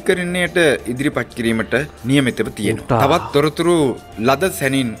අධිකරණයට ඉදිරිපත් කිරීමට නියමිතව තියෙනවා. තවත් තොරතුරු ලද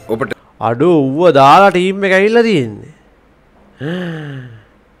සැනින් ඔබට අඩු ඌව දාලා ටීම් එක ඇවිල්ලා තියෙන්නේ.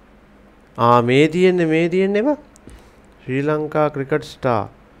 මේ තියෙන්නේ බා ශ්‍රී ලංකා ක්‍රිකට් ස්ටාර්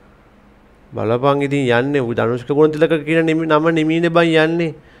බලපන් ඉතින් යන්නේ ඌ ධනුෂ්ක ගුණතිලක කියන නම නිමීනේ බං යන්නේ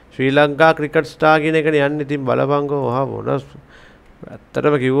ශ්‍රී ලංකා ක්‍රිකට් ස්ටාර් කියන එකනේ යන්නේ. ඉතින් බලපන්කෝ වහ මොන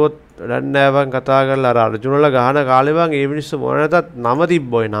ඇත්තටම කිව්වොත් වැඩක් නෑ බං කතා කරලා අර අර්ජුනලා ගහන කාලේ බං ඒ මිනිස්සු මොන නැතත් නම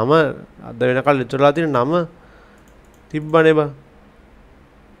තිබ්බොයි නම අද වෙනකල් ඉතුරුලා තියෙන නම තිබ්බනේ බං.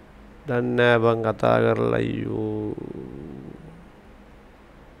 දන්නේ බං කතා කරලා අයියෝ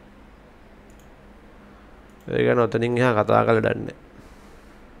ඒක ගැන ඔතනින් එහා කතා කරලා දන්නේ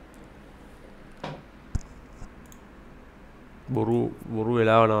බොරු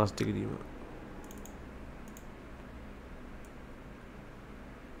වෙලාව නාස්ති කිරීම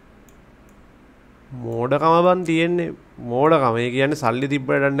මෝඩකම බං තියෙන්නේ මෝඩකම ඒ කියන්නේ සල්ලි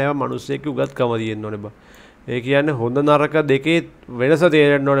තිබ්බට නෑ මිනිස්සෙක් උගත්කම තියෙන්න ඕනේ බං. ඒ කියන්නේ හොඳ නරක දෙකේ වෙනස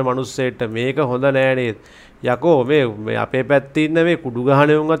තේරෙන්න ඕනේ මිනිස්සෙට. මේක හොඳ නෑ නේද? යකෝ මේ අපේ පැත්තේ ඉන්න මේ කුඩු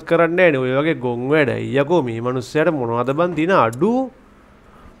ගහන උන්වත් කරන්නේ නෑනේ. ඔය වගේ ගොන් වැඩ. යකෝ මේ මිනිස්සයාට මොනවද බන් තියෙන අඩුව?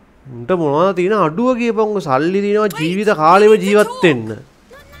 උන්ට මොනවද තියෙන අඩුව කියපන්. සල්ලි දිනවා ජීවිත කාලෙම ජීවත් වෙන්න.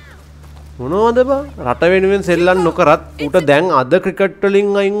 මොනවද බං? රට වෙනුවෙන් සෙල්ලම් නොකරත් උට දැන් අද ක්‍රිකට්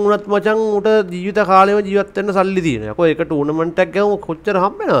වලින් අයින් වුණත් මචං උට ජීවිත කාලෙම ජීවත් වෙන්න සල්ලි තියෙනවා. යකෝ ඒක ටූර්නමන්ට් එකක් ගාම කොච්චර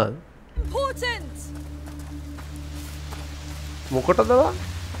හම්බ වෙනවද? මොකටද බං?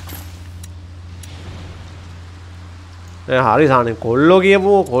 හරි සානේ කොල්ලෝ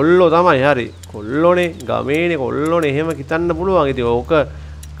කියපුව කොල්ලෝ තමයි හරි. කොල්ලෝනේ ගමේනේ කොල්ලෝනේ එහෙම හිතන්න පුළුවන්. ඉතින් ඕක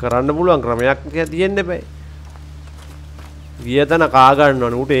කරන්න පුළුවන් ක්‍රමයක් තියෙන්න එපා. ගිය තැන කා ගන්න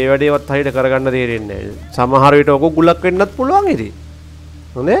ඕනේ. උට ඒ වැඩේවත් හරියට කරගන්න තේරෙන්නේ නැහැ. සමහර විට ඕක ගුලක් වෙන්නත් පුළුවන් ඉතින්.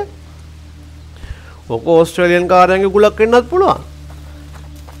 හොඳේ? ඕක ඕස්ට්‍රේලියන් කාරයන්ගේ ගුලක් වෙන්නත් පුළුවන්.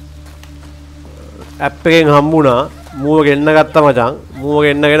 ඇප් එකෙන් හම්බුණා. මූව ගෙන්න ගත්තා මචං. මූව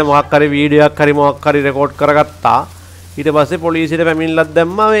ගෙන්නගෙන මොකක් හරි වීඩියෝ එකක් හරි මොකක් හරි රෙකෝඩ් කරගත්තා. ඊට පස්සේ පොලිසියට පැමිණිල්ලක්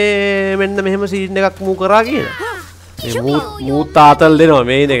දැම්මා මේ මෙන්න මෙහෙම සීන් එකක් මූ කරා කියලා. මේ මූ තාතල් දෙනවා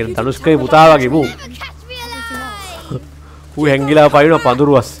මේ ඉන්නේ ධනුෂ්කගේ පුතා වගේ මූ. ඌ හැංගිලා පයින්න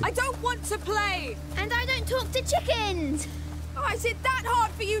පඳුරු අස්සේ. I don't want to play and I don't talk to chickens. Oh, is it that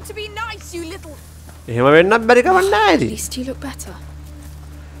hard for you to be nice, you little එහෙම වෙන්නත් බැරි කමක් නැහැ ඉතින්. At least you look better.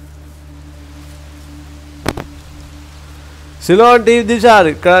 Ceylon Deep Dishar,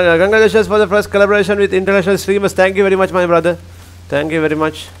 congratulations for the first collaboration with international streamers. Thank you very much, my brother. Thank you very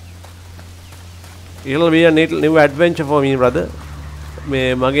much. It'll be a new adventure for me, brother.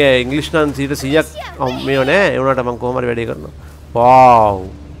 මේ මගේ ඉංග්‍රීසි නම් 100ක් මේව නෑ ඒ වුණාට මම කොහොම හරි වැඩේ කරනවා. wow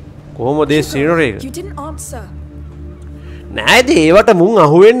කොහොමද ඒ සීනරි එක? You didn't answer. නෑද ඒවට මුන්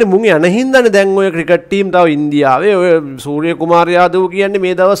අහුවෙන්නේ මුන් යන හින්දානේ දැන් ඔය ක්‍රිකට් ටීම් තව ඉන්දියාවේ ඔය සූර්ය කුමාර යාදව කියන්නේ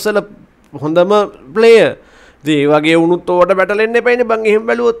මේ දවස්වල හොඳම ප්ලේයර්. ඉතින් ඒ වගේ වුණුත් ඕකට බැටලෙන්න එපයිනේ බං. එහෙම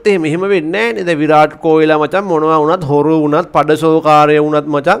බැලුවොත් එහෙම වෙන්නේ නෑනේ. දැන් විරාට් කොහ්ලිලා මචං මොනවා වුණත් හොරු වුණත් පඩසෝකාරය වුණත්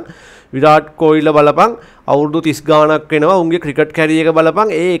මචං විරාට් කොහ්ලිලා බලපන් අවුරුදු 30 ගාණක් වෙනවා උන්ගේ ක්‍රිකට් කැරියර් එක බලපන්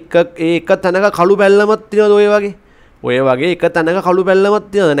ඒ එක තැනක කළු බැල්ලමක් තියනද ඔය වගේ. ඔය වගේ එක තැනක කළු බැල්ලමක්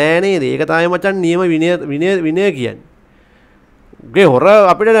තියනද නෑ නේද? ඒක තමයි මචං නියම විනය කියන්නේ. ගේ හොර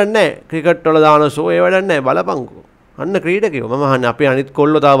අපිට දන්නේ ක්‍රිකට් වල දාන ෂෝ ඒව දන්නේ බලපංකෝ. අන්න ක්‍රීඩකයෝ මම අහන්නේ අපේ අනිත්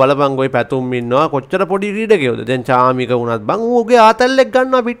කොල්ලෝ තාම බලපංකෝ ඔය පැතුම් ඉන්නවා කොච්චර පොඩි ක්‍රීඩකයෝද. දැන් චාමික වුණත් බං ඌගේ ආතල්ලෙක්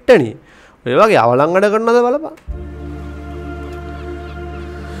ගන්නවා පිට්ටනිය. ඔය වගේ අවලංගඩ කරනවද බලපන්.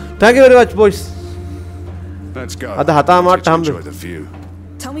 Thank you very much boys. Let's go. අද හතාමාට හම්බ.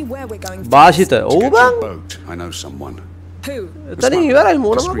 Tell me where we're going. වාසිත ඔව් බං. I know someone. Who? එතනින් ඉවරයි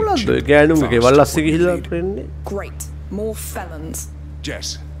මොන මගුලක්ද ඔය ගෑනුම ගෙවල් අස්සේ ගිහිල්ලා වෙන්නේ. Great. More felons. Jess,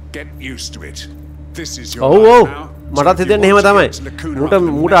 get used to it. This is your oh life now. මටත් හිතෙන්නේ එහෙම තමයි.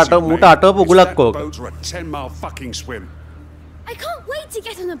 මුට අටවපු ගුලක් ඕක. 10-mile fucking swim. I can't wait to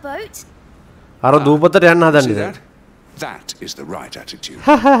get on a boat. අර දූපතට යන්න හදන්නේ. That is the right attitude.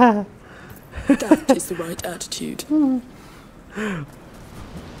 That is the right attitude.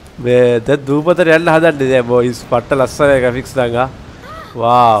 මේ දැන් දූපතට යන්න හදන්නේ දැන් බොයිස් පට්ට ලස්සන ග්‍රැෆික්ස් දාගා.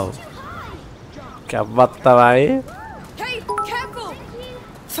 wow. කැබ්බත් තමයි.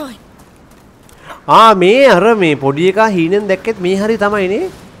 මේ අර මේ පොඩි එකා හීනෙන් දැක්කෙත් මේ හරි තමයිනේ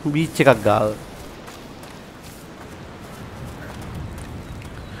බීච් එකක් ගාව.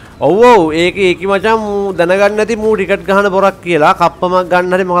 ඔව් ඒකි මචං මූ දැනගන්න නැති මූ ටිකට් ගහන පොරක් කියලා කප්පමක්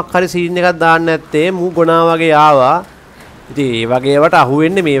ගන්න හරි මොකක් හරි සීන් එකක් දාන්න නැත්තේ මූ ගොනා වගේ ආවා. ඉතින් ඒ වගේ ඒවට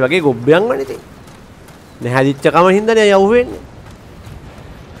අහුවෙන්නේ මේ වගේ ගොබ්බයන් වනේ ඉතින්. නැහැදිච්ච කම හින්දානේ අය අහුවෙන්නේ.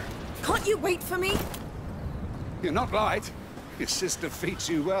 Can't you wait for me? You're not right. Your sister feeds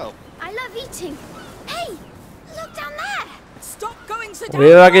you well. I love eating. Hey, look down there. Stop going so down.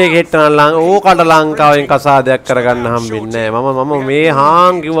 මේ වගේ ගෙට්ටන ලං ඕකට ලංකාවෙන් කසාදයක් කරගන්න හම්බෙන්නේ නැහැ. මම මේ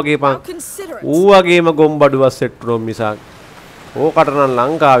හාන් කිව්වගේ පන්. ඌ වගේම ගොම්බඩුවක් සෙට්ටුනොම් මිසක්. ඕකට නම්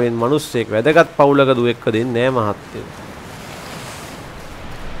ලංකාවෙන් මිනිස්සෙක් වැදගත් පවුලක දුවෙක්ව දෙන්නේ නැහැ මහත්තයෝ.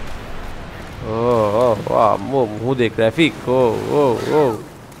 මුහුදේ graphic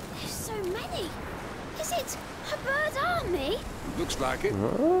Looks like it.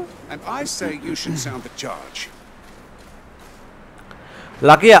 And I say you should sound the charge.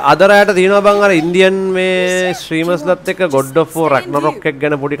 ලකිය අද රැයට තියෙනවා බං අර ඉන්දියන් මේ ස්ට්‍රීමර්ස්ලත් එක්ක God of War Ragnarok එක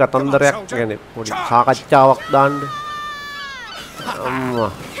ගැන පොඩි කතන්දරයක් ගැන පොඩි සාකච්ඡාවක් දාන්න. අම්මා.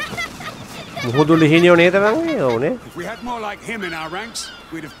 මුහුදු ලිහිනියෝ නේද බං? ඕනේ. If we had more like him in our ranks,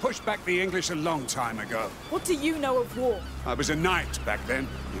 we'd have pushed back the English a long time ago. What do you know of war? I was a knight back then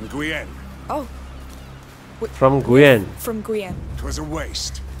in Guyenne. Oh. From Guyenne. From Guyenne. It was a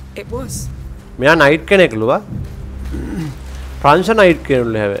waste. It was. මෙයා night කෙනෙක්ලු වා. ප්‍රංශ night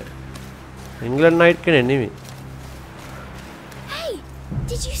කෙනෙක්ලු හැබැයි. England night කෙනෙක් නෙමෙයි. Hey,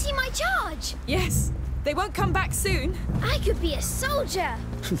 did you see my charge? Yes. They won't come back soon. I could be a soldier.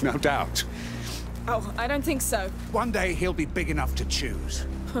 No doubt. Oh, I don't think so. One day he'll be big enough to choose.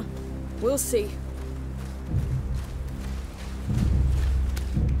 We'll see.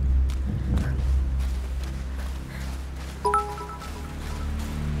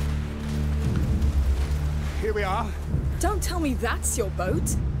 Here we are. Don't tell me that's your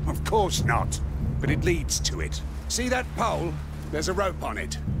boat. Of course not. But it leads to it. See that pole? There's a rope on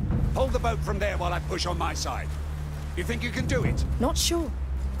it. Pull the boat from there while I push on my side. You think you can do it? Not sure.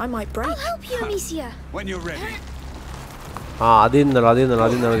 I might break. I'll help you, Amicia. When you're ready. අදින්න.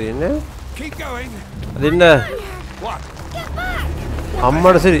 Keep going. අදින්න. What? Get back.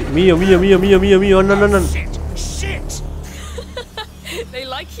 අම්මට සිරි. මීයෝ අන්න. Shit. They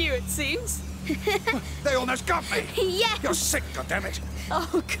like you, it seems. They almost got me. Yeah. You're sick, goddammit.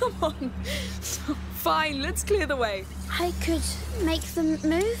 Oh, come on. Fine, let's clear the way. I could make them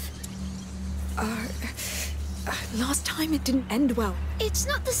move. Last time it didn't end well. It's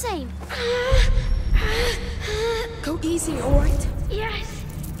not the same. Go easy, all right? Yes.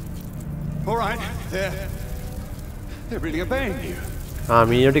 All right. They're really obeying you.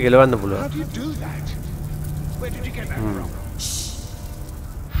 මීයෝට කෙලවන්න පුළුවන්. How do you do that? Where did you get that from?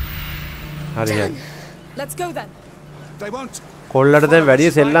 හරි. Let's go then. They won't. කොල්ලට දැන් වැඩි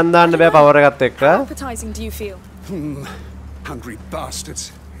සෙල්ලම් දාන්න බෑ power එකත් එක්ක. How appetizing do you feel? Hungry bastards.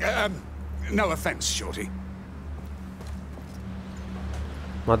 No offense, Shorty.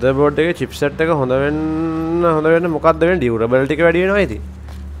 motherboard එකේ chipset එක හොඳ වෙන්න මොකක්ද වෙන්නේ durability එක වැඩි වෙනවා ඉතින්.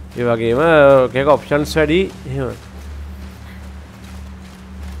 ඒ වගේම එකක options වැඩි එහෙම.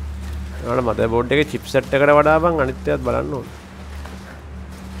 ඒවල motherboard එකේ chipset එකට වඩා බං අනිත් ඒවාත් බලන්න ඕනේ.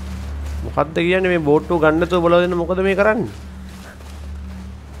 මොකද්ද කියන්නේ මේ board 2 ගන්න නැතුව බලව දෙන්න මොකද මේ කරන්නේ?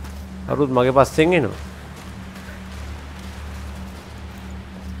 අරුත් මගේ පස්සෙන් එනවා.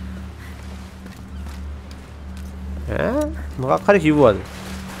 මොකක් හරි කිව්වද?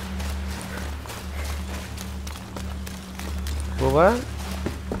 Over.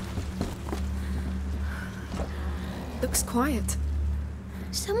 Looks quiet.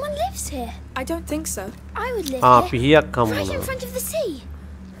 Someone lives here. I don't think so. I would live here. Right in front of the sea.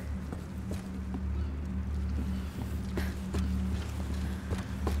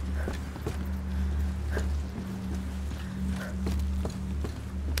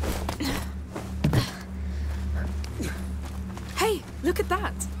 Hey, look at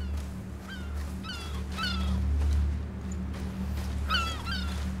that.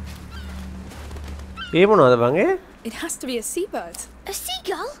 It has to be a seabird. A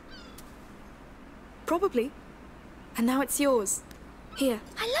seagull? Probably. And now it's yours. Here.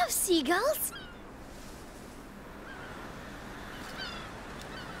 I love seagulls.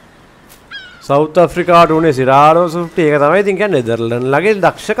 South Africa උනේ සිරාරෝ සුෆ්ටි ඒක තමයි ඉතින් කියන්නේ Netherlands ලගේ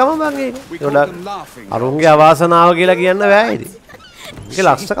දක්ෂකම බං ඒක. ඒකට අරුන්ගේ අවාසනාව කියලා කියන්න බෑ ඉතින්. ඒක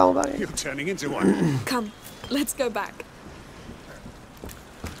ලක්ෂකම බං. Come, let's go back.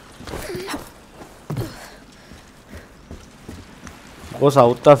 ඔය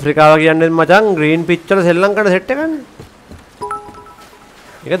සවුත් අප්‍රිකාව කියන්නේ මචං ග්‍රීන් පිච් වල ශ්‍රී ලංකාවට සෙට් එකන්නේ.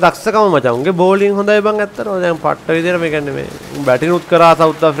 ඒක දක්ෂකම මචං. උන්ගේ බෝලින් හොඳයි බං ඇත්තටම. දැන් පට්ට විදියට මේ කියන්නේ මේ බැටිනුත් කරා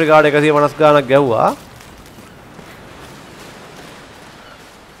සවුත් අප්‍රිකාවට 150 ගානක් ගැව්වා.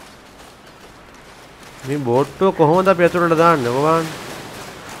 මේ බෝට්ටුව කොහොමද අපි අතුරට දාන්නේ ඔබ බලන්න.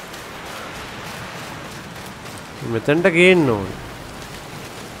 මෙතනට ගේන්න ඕනේ.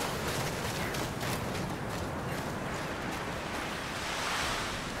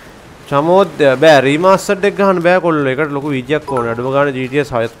 චමෝද්‍ය බෑ රීමාස්ටර්ඩ් එක ගහන්න බෑ කොල්ලෝ. ඒකට ලොකු වීජයක් ඕනේ. අඩුම ගානේ GTS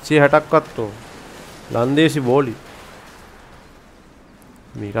 760ක්වත් ඕන. ලන්දේසි බෝලි.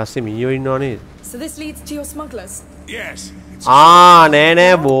 මේක ඇස්සේ මීයෝ ඉන්නව නේද? So this leads to your smugglers. Yes. නෑ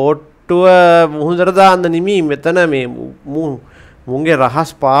බෝට්ටුව මුහුදට දාන්න නිමි. මෙතන මේ මුන්ගේ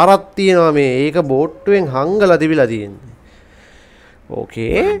රහස් පාරක් තියෙනවා මේ. ඒක බෝට්ටුවෙන් හංගලා තිබිලා තියෙන්නේ.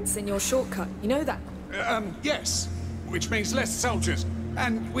 Okay. It's in your shortcut. You know that? Yes. Which means less soldiers.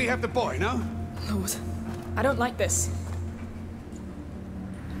 And we have the boy, no? Lord, I don't like this.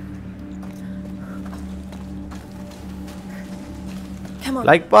 Come on.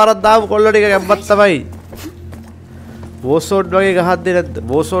 Like පාරක් දාපු කොල්ලෝ ටික ගැම්පත් තමයි. බෝසෝට් වගේ ගහද්දී නැද්ද?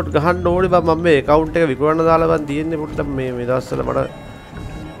 බෝසෝට් ගහන්න ඕනේ බං මම මේ account එක විකුණන්න දාලා බං තියෙන්නේ පොඩ්ඩක් මේ දවස්වල මට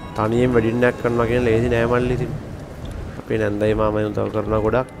තනියෙන් වෙඩින්නක් කරනවා කියන ලේසි නෑ මල්ලි ඉතින්. අපේ නැන්දයි මාමයි උදව් කරනවා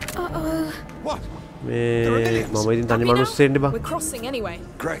ගොඩක්. මේ මම ඉතින් තනි මිනිස්සෙන්නේ බං. We're crossing anyway.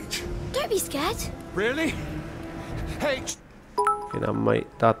 Great. Don't be scared. Really? Hey. එනම්මයි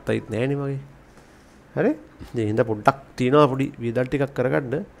තාත්තයිත් නෑනේ මගේ. හරි? ඉතින් හින්දා පොඩ්ඩක් තියනවා පොඩි වියදල් ටිකක්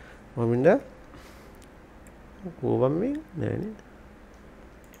කරගන්න. මම ඉන්න කොවම් මේ නෑනේ.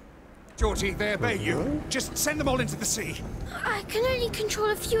 Georgie, they obey you. Just send them all into the sea. I can only control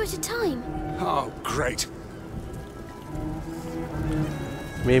a few at a time. Oh, great.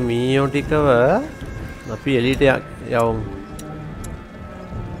 මේ මීයෝ ටිකව අපි එළියට යවමු.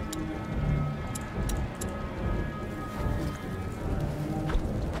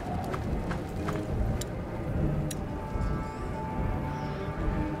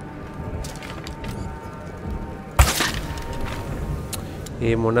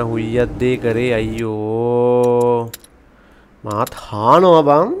 ඒ මොන හුයියක්ද ඒ කරේ අයියෝ මාත් හානවා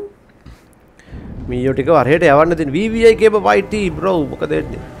බං මීයෝ ටික වරහෙට යවන්න දෙන්න VVI cable YT bro මොකද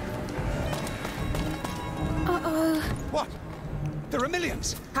වෙන්නේ What? There are millions.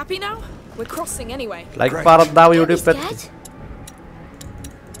 Happy now? We're crossing anyway. like පාරක් දාව YouTube පැත්තේ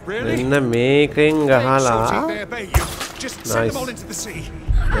Really? මෙන්න මේකෙන් ගහලා Just send them all into the sea.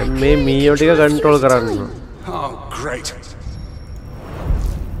 දැන් මේ මීයෝ ටික කන්ට්‍රෝල් කරන්න Oh, great.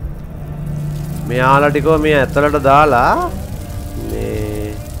 මෙයාලා ටිකව මේ ඇතුළට දාලා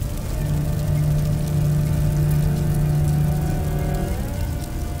මේ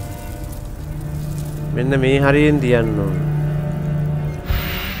මෙන්න මේ හරියෙන් තියන්න ඕනේ.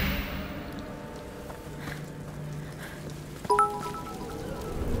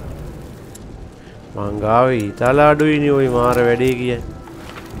 මං ගාවේ ඊතල අඩුයිනේ ওই මාර වැඩේ කියන්නේ.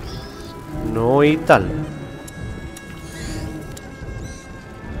 නෝ ඊතල.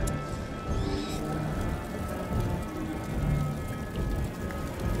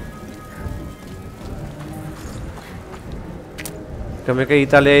 එකම එක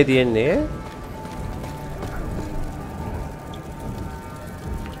ඊතාලියයි තියෙන්නේ.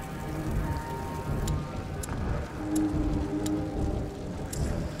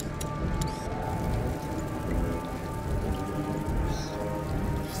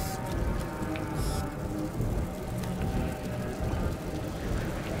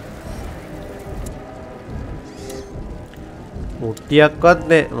 මුට්ටියක්වත්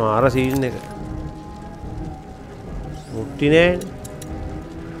නෑ මාර සීන් එක. මුට්ටි නෑ.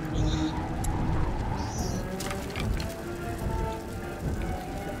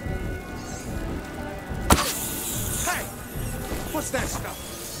 Hey! What's that stuff?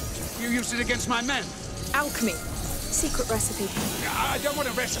 You used it against my men? Alchemy. Secret recipe. I don't want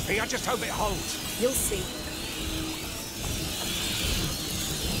a recipe, I just hope it holds. You'll see.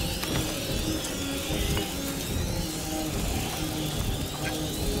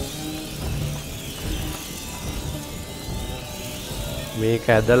 මේක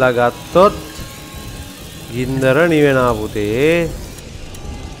ඇදලා ගත්තොත් ගින්දර නිවෙනා පුතේ.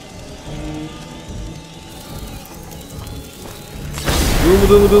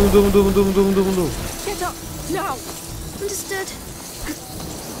 දුම්. Get up now. Understood.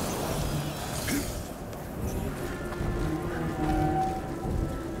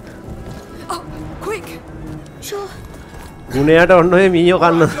 Oh, quick. Sure. ගුණයට ඔන්න ඔය මීයෝ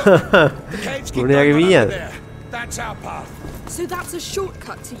කන්න. ගුණයාගේ මීයද? That's our path. So that's a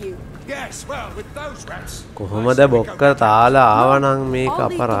shortcut to you. Yes, well, with those rats. කොහොමද බොක්ක තාලා ආවනම් මේක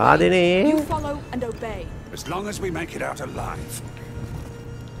අපරාධනේ. You follow and obey. As long as we make it out alive.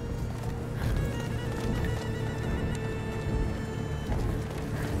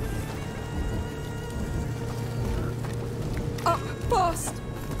 Up fast.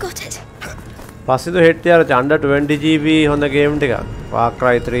 Got it. පස්සේද head යාර under 20 GB හොඳ game එකක්. Far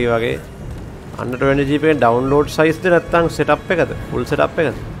Cry 3 වගේ. under 20 GB එකේ download size ද නැත්නම් setup එකද? full setup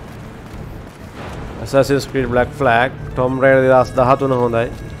එකද? Assassin's Creed Black Flag, Tomb Raider 2013 හොඳයි.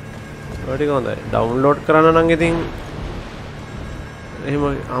 ඔය ටික හොඳයි. download කරන්න නම් ඉතින් එහෙම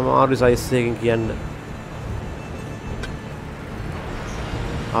අමාරු size එකකින් කියන්න.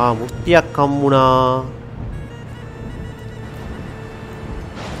 මුට්ටියක් හම්බුණා.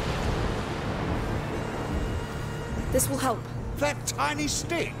 This will help. That tiny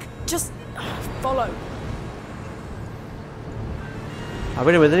stick. Just follow.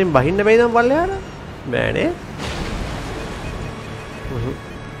 අපිට මෙතනින් බහින්න බැයිද පල්ලෙහාට? බෑනේ.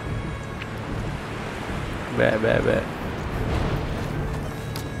 බෑ.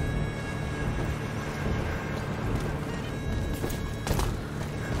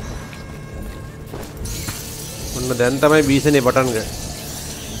 ඔන්න දැන් තමයි බීසනේ පටන් ගන්නේ.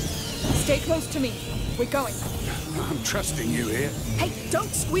 Stay close to me. We're going. I'm trusting you here. Hey,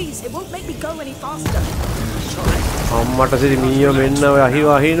 don't squeeze. It won't make me go any faster. අම්මට සිරි මීයෝ මෙන්න ඔය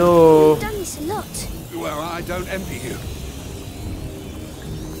අහිනෝ. You've done this a lot. Well, I don't envy you.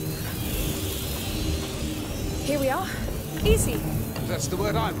 Here we are. Easy. That's the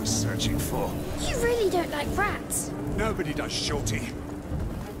word I was searching for. You really don't like rats. Nobody does, Shorty.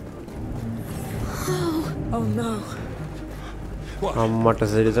 Oh no. අම්මට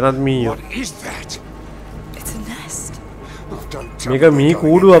සිරි තනත් මීයෝ. What is that? It's a nest. Oh, don't tell මේක me මී we're going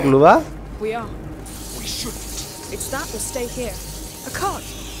කූඩුවක් ලුවා. We are. We shouldn't. It's that will stay here. A cart.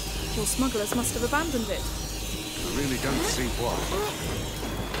 Your smugglers must have abandoned it. I really don't see why.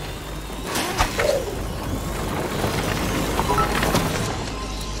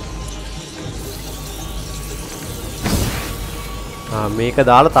 මේක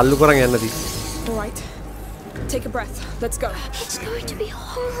දාලා තල්ලු කරන් යන්න දී. All right. Take a breath. Let's go. It's going to be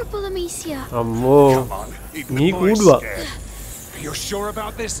horrible, Amicia. අම්මෝ. Even මී the boy's කූඩුවක්. scared. You're sure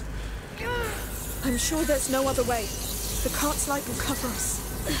about this? I'm sure there's no other way. The cart's light will cover us.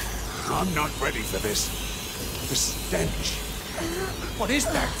 I'm not ready for this. The stench. What is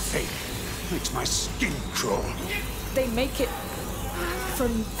that thing? Makes my skin crawl. They make it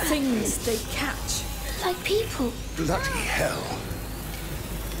from things they catch. Like people. Bloody hell.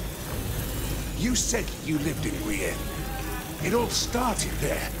 You said you lived in Requiem. It all started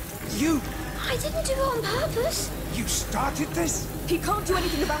there. You... I didn't do it on purpose. You started this? He can't do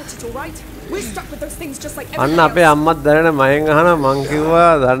anything about it, all right? We're stuck with those things just like අන්න everyone අපේ else. අම්මත් දැනන මයෙන් අහන මං කිව්වා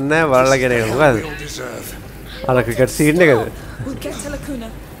දන්නේ නැහැ බලලා කියන එක මොකද? We all deserve. අර ක්‍රිකට් සීන් එකද? We'll get to Lacuna.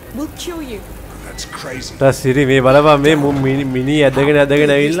 We'll cure you. That's crazy. සිරි මේ බලපන් මේ මිනි ඇදගෙන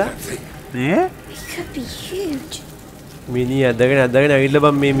ඇවිල්ලා නේ? It could be huge. මිනි ඇදගෙන ඇවිල්ලා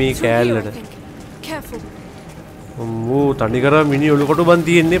බම් මේ කෑල්ලට. Careful. අම්මෝ තනිකර මිනි ඔලුකොටු බන්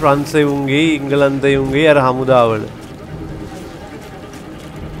තියෙන්නේ ප්‍රංශයුන්ගේ ඉංගලන්තයුන්ගේ අර හමුදාවල.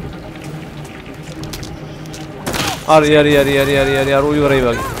 හරි අරු ඉවරයි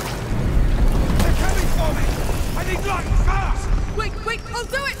වගේ. Wait, I'll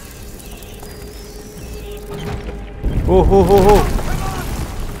do it. Oh.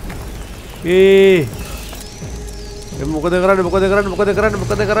 මොකද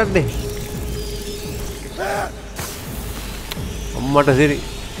කරන්නේ? අම්මට සිරි.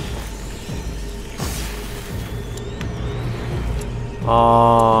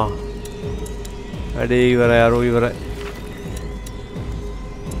 වැඩේ ඉවරයි අරු ඉවරයි.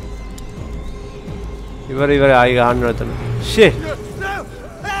 ඉවරයි ආයි ගහන්න නැතන. ෂේ.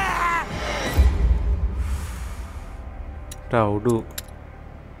 උඩු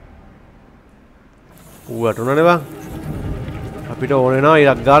වටුනනේ බං. අපිට ඕන වෙනවා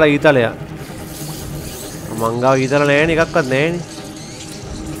ඉරක් ගාලා ඊතලයක්. මං ගාව ඊතල නෑනේ එකක්වත් නෑනේ.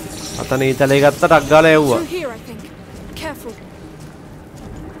 අතන ඊතලේ ගත්තා ටක් ගාලා යවුවා. Careful.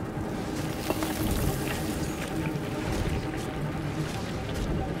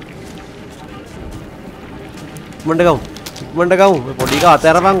 ඉක්මනට ගමු. පොඩි එක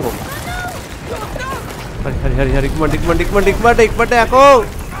අතහැරපන්කෝ. හරි ඉක්මනට යකෝ.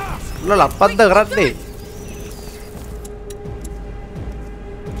 උන ලප්පත්ද කරන්නේ.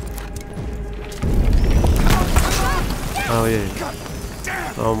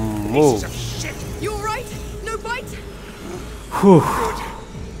 අම්මෝ. You all right? No bite?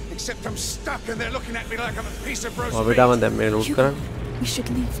 Except I'm stuck and they're looking at me like I'm a piece of roast beef. දැන් මේ ලූට් කරන්න. We should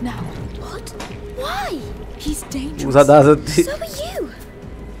leave now. What? Why? He's dangerous. උසදා සත්ති. So are you.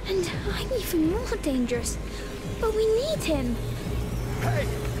 And I'm even more dangerous. But we need him. Hey,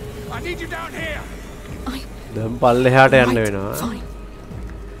 I need you down here. දැන් පල්ලෙහාට යන්න වෙනවා. Fine.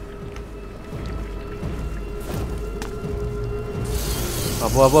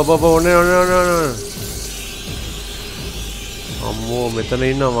 අපෝ ඕනේ. අම්මෝ මෙතන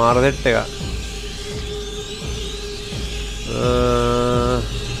ඉන්න මාර සෙට් එක.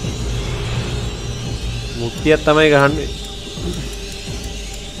 මුක්තියක් තමයි ගහන්නේ.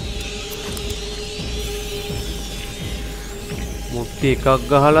 මුක්ති එකක්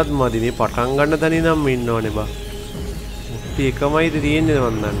ගහලත් මදි. මේ පටන් ගන්න තැන ඉඳන් ඉන්න ඕනේ බා. මුක්ති එකමයිද තියෙන්නේ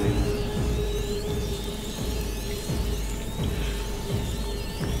මන් දන්නේ.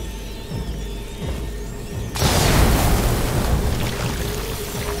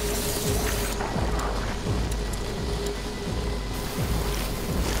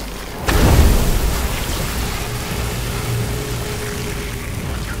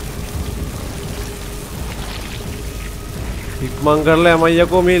 ඉක්මන් කරලා යමයි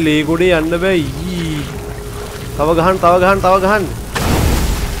යකෝ මේ ලී ගොඩේ යන්න බෑ ඊ. තව ගහන්න.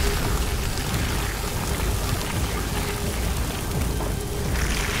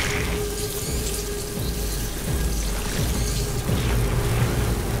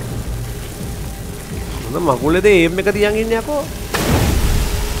 මොන මගුලේද එම් එක තියන් ඉන්නේ යකෝ.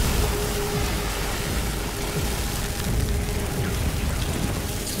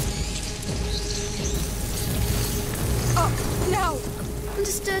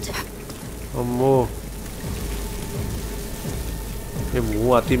 Understood. අම්මෝ. මේ මූ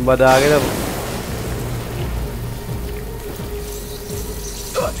අතින් බදාගෙන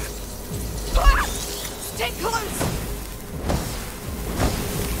Stay close.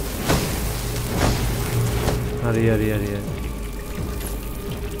 හරි.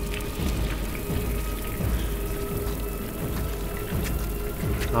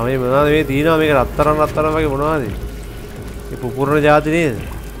 මේ මොනවද මේ තියෙනවා මේක රත්තරන් වගේ මොනවද? මේ පුපුරන જાති නේද?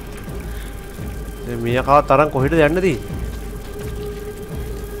 මේ මියකව තරම් කොහෙටද යන්න තියෙන්නේ?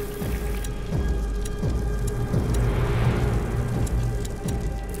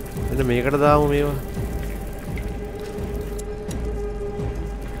 එන්න මේකට දාමු මේවා.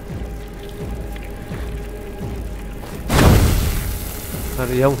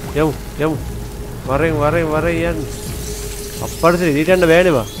 හරි යමු. වරෙන් යන්න. අප්පඩට ඉදිරියට යන්න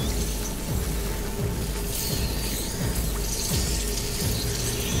බෑනේ බා.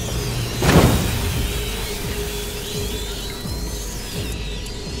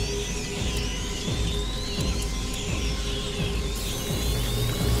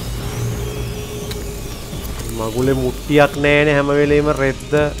 මගුලේ මුට්ටියක් නෑනේ හැම වෙලේම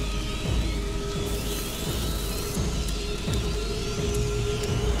රෙද්ද.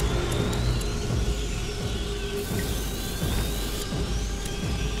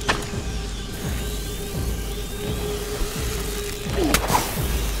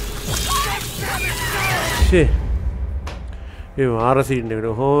 ඒ මාර සීන් එකට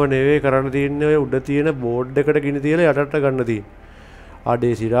කොහොම නෙවෙයි කරන්න තියෙන්නේ. ඔය උඩ තියෙන බෝඩ් එකට ගිනි තියලා යටට ගන්න තියෙන්නේ.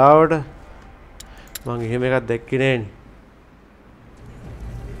 අඩේ සිරාවට මං එහෙම එකක් දැක්කේ නෑනේ.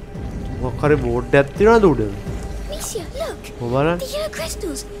 මොකක් හරි බෝඩ් එකක් තියනවද උඩ? Msi The yellow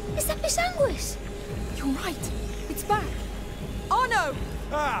crystals. Is that Bisanguis? You're right. It's back. Oh no!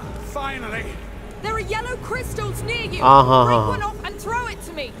 Ah, finally. There are yellow crystals near you. Uh-huh. Break one off and throw it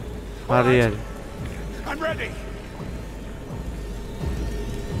to me. Right. I'm ready.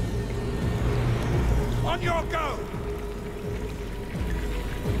 On your go.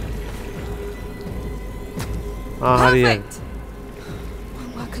 Perfect.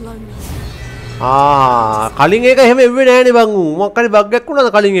 Won't work alone. කලින් එක එහෙම එව්වේ නෑනේ බං උන් මොකක් හරි bug එකක් වුණාද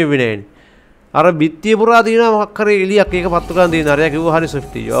කලින් එව්වේ නෑනේ අර බිත්තිය පුරා දිනවා මොකක් හරි එලියක් ඒක පත්තු කරන් දිනවා අරයා කිව්වා හරි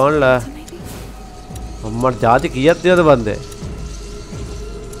ස්විෆ්ටි ඕන්ලා අම්මට જાති කීයක් තියද බන්දේ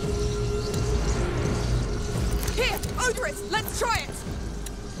Here, Odorous, let's try it.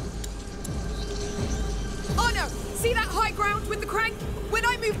 Oh no, see that high ground with the crank? When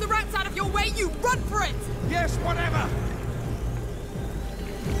I move the rats out of your way, you run for it. Yes, whatever.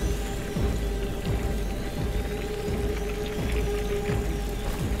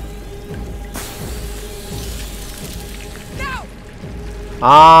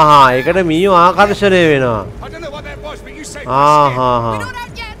 ඒකට මීයෝ ආකර්ෂණය වෙනවා. I don't know what that was, but you say We're not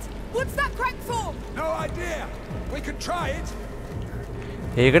out yet. What's that crank for? No idea. We could try it.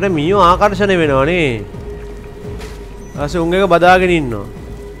 ඒකට මීයෝ ආකර්ෂණය වෙනවා නේ. ඊපස්සේ උන් එක බදාගෙන ඉන්නවා.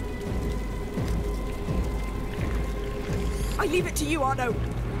 I leave it to you, Arno.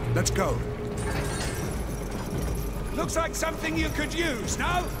 Let's go. Looks like something you could use,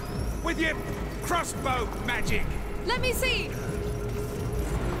 no? With your crossbow magic. Let me see.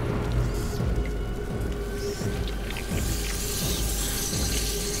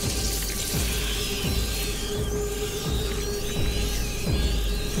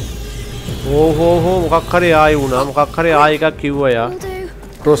 ඕහෝ මොකක් හරි ආයි වුණා මොකක් හරි ආයි එකක් කිව්වා යා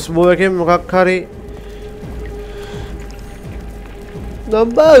ක්‍රොස්බෝ එකෙන් මොකක් හරි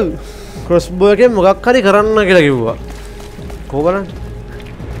නම්බල් ක්‍රොස්බෝ එකෙන් මොකක් හරි කරන්න කියලා කිව්වා කොහොම බලන්න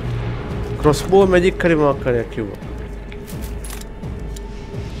ක්‍රොස්බෝ මැජික් හරි මොකක් හරි කිව්වා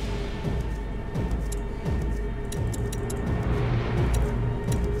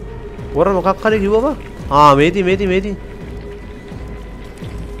වර මොකක් හරි කිව්වා මේති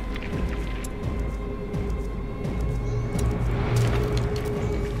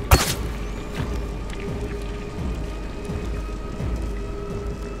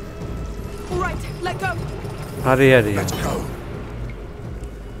हरी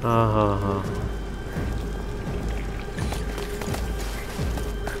हाँ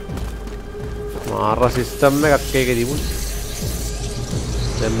मारा सिस्टम में कक्के के दीबुन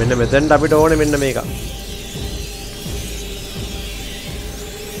मैंने मेथड अभी डोने मैंने मेगा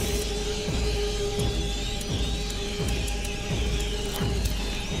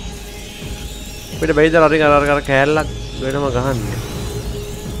फिर भाई इधर कर खेल लग बेटा मैं कहाँ नहीं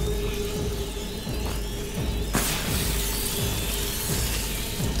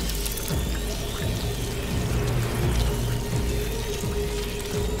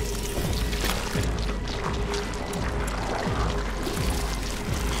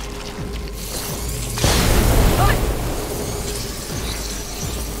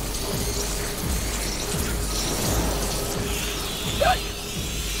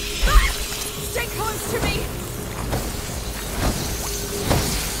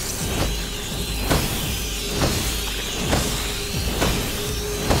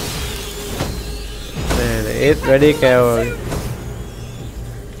වැඩි කෑවා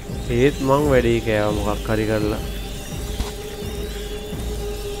ඒත් මං වැඩි කෑවා මොකක් හරි කරලා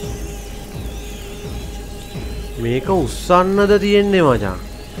මේක උස්සන්නද තියෙන්නේ මචං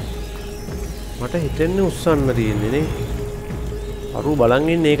මට හිතෙන්නේ උස්සන්න තියෙන්නේ නේ අරු බලන්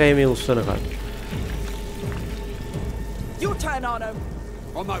ඉන්නේ ඒකයි මේ උස්සන කල් Your turn, Arno.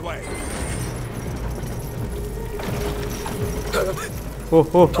 On my way.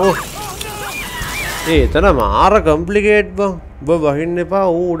 Oh. එතන මාර කම්ප්ලිකේට් බං ඔබ වහින්න එපා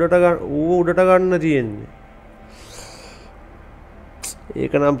ඌ උඩට ගන්න තියෙන්නේ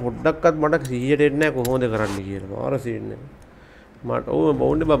ඒක නම් පොඩ්ඩක්වත් මට 100ට එන්නේ නැහැ කොහොමද කරන්න කියලා මාර සීන් එක මට ඕම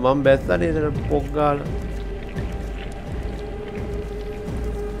බවුන්නේ බං මම බැස්සනේ එතන පොක් ගාලා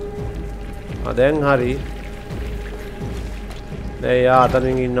දැන් හරි දැන් යා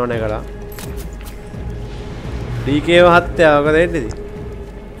අතනින් ඉන්නවනේ කලා ඩීකේ මහත්තයා මොකද වෙන්නේ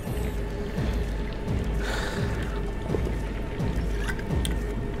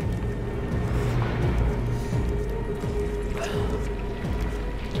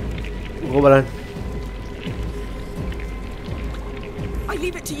I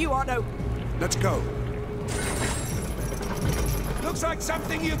leave it to you, Arno. Let's go. Looks like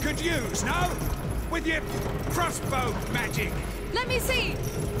something you could use, no? With your crossbow magic. Let me see.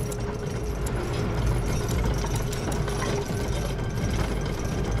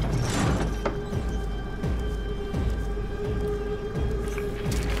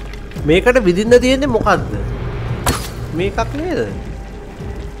 මේකට විදින්න තියෙන්නේ මොකද්ද? මේකක් නේද?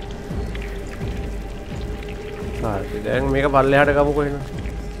 හරි දැන් මේක පල්ලෙහාට ගමුකෝ එහෙනම්.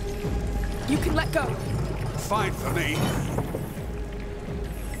 You can let go. Fine for me.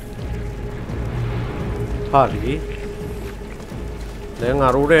 හරි. දැන්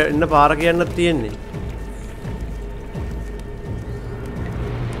අරුඩ එන්න පාර කියන්නත් තියෙන්නේ.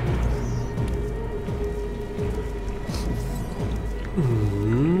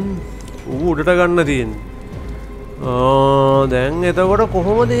 උඩට ගන්න තියෙන්නේ. දැන් එතකොට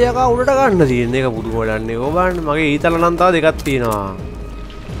කොහොමද යකා උඩට ගන්න තියෙන්නේ? ඒක පුදුම වැඩන්නේ. ඕක බලන්න මගේ ඊතල නම් තව දෙකක් තියෙනවා.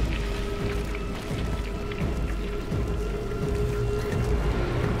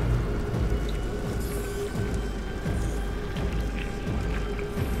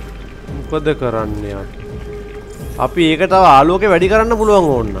 මොකද කරන්නේ අපි? අපි ඒක තව ආලෝකය වැඩි කරන්න පුළුවන්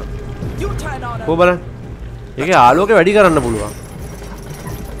ඕන්න. කොහොම බලන්න. ඒකේ ආලෝකය වැඩි කරන්න පුළුවන්.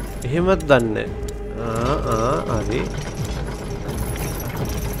 එහෙමත් දන්නේ. හරි.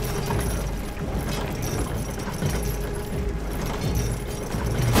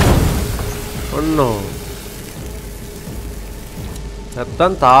 ඔන්නෝ.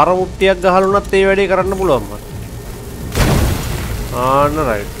 නැත්තම් තාර මුට්ටියක් ගහලා උනත් ඒ වැඩේ කරන්න පුළුවන් මට. ආන්න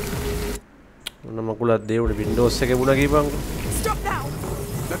රයිට්. ඔන්න මකුලක් දේවුනේ Windows එකේ වුණා කියපන්කො.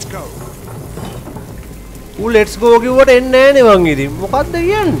 Let's go. let's go කිව්වට එන්නේ නැහනේ මං ඉතින්. මොකද්ද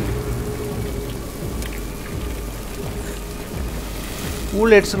කියන්නේ?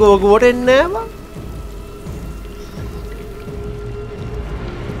 let's go කිව්වට එන්නේ නැහැ මං.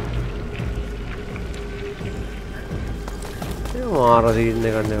 මාර සීන්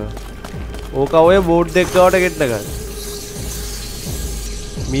එකක් නේ. ඕක ඔය බෝඩ් එක ගාවට ගෙන්න ගන්න.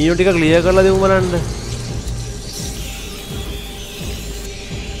 මීයෝ ටික ක්ලියර් කරලා දෙමු බලන්න.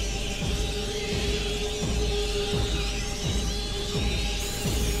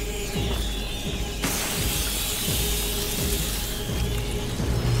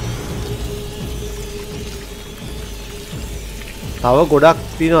 තව ගොඩක්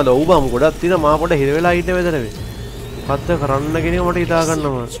තියෙනවද? ඔව් බම් ගොඩක් තියෙනවා. මා පොඩ හිර වෙලා ඉන්නේ මෙතන මේ. මොකද්ද කරන්න කියන එක මට හිතා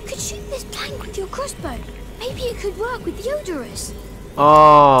ගන්නවා. You could shoot this plank with your crossbow. Maybe it could work with the odorous.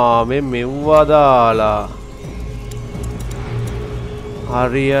 මේ මෙව්වා දාලා.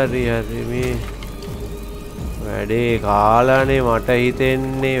 හරි මේ වැඩේ කාලානේ මට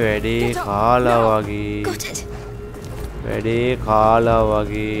හිතෙන්නේ වැඩේ කාලා වගේ. වැඩේ කාලා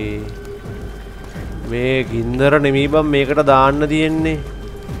වගේ. මේ ගින්දර නෙමෙයි බම් මේකට දාන්න තියෙන්නේ.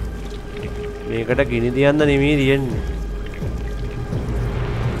 මේකට ගිනි තියන්න නෙමෙයි තියෙන්නේ.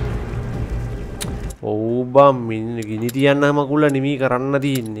 ඔව් බම් ගිනි තියන්න මකුල්ල නෙමෙයි කරන්න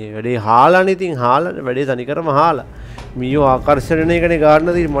තියෙන්නේ. වැඩේ හාලානේ ඉතින් හාලා වැඩේ තනිකරම හාලා. මීයෝ ආකර්ෂණය එකනේ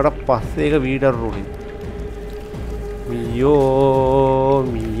ගන්න තියෙන්නේ. මට පස්සේ ඒක වීඩර් රුලි.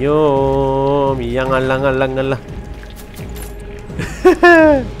 මීයන් අල්ලන්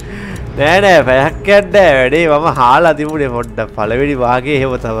නෑ පැයක් යද්දෑ වැඩේ මම හාලා තිබුණේ පොඩ්ඩක් පළවෙනි භාගයේ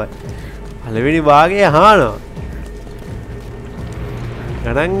එහෙම තමයි. පළවෙනි භාගයේ අහනවා.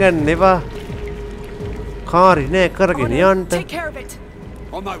 ගණන් ගන්න එපා. කාරි නෑ කරගෙන යන්න.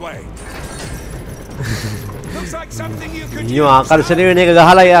 On my way. Looks like something you could මීයෝ ආකර්ෂණය වෙන එක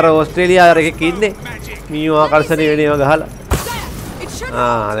ගහලා යාර ඕස්ට්‍රේලියාව එකක ඉන්නේ. මීයෝ ආකර්ෂණය වෙන ඒවා ගහලා.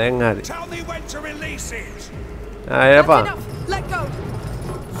 දැන් හරි. Tell me when to release it. එපා.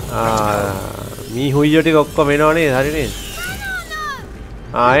 මී හුයියෝ ටික ඔක්කොම එනවා නේද? හරි නේද?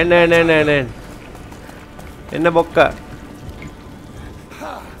 එන්න එන්න බොක්ක.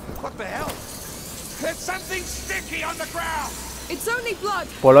 What the hell? There's something sticky on the ground. It's only blood.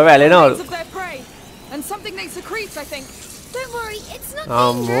 පොළොව ඇලෙනවලු. And something they secrete, I think. Don't worry, it's not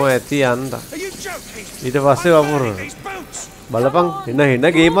අම්මෝ ඇති යන්ද. Are you joking? ඊට පස්සේ වපුරන. බලපන් එන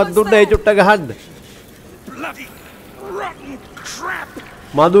ගේමක් දුන්න ඒ චුට්ට ගහන්න. Bloody rotten crap.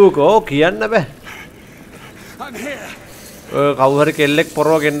 මදුකෝ කියන්න බෑ. I'm here. කවුරු හරි කෙල්ලෙක්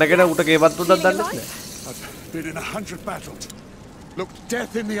පොරව ගෙන්නගෙන උට ගේමක් දුන්නත් දන්නේ නැහැ. I've been in 100 battles. Looked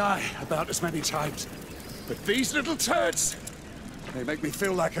death in the eye about as many times. But these little turds, they make me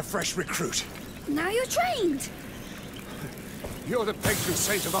feel like a fresh recruit. Now you're trained. You're the patron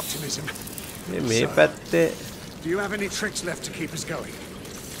saint of optimism. මේ පැත්තේ. Do you have any tricks left to keep us going?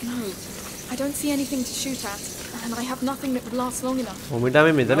 No, I don't see anything to shoot at, and I have nothing that would last long enough. මොමිට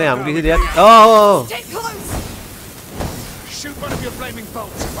මේ මෙතන යම් කිසි දෙයක්. Stay close. Shoot one of your flaming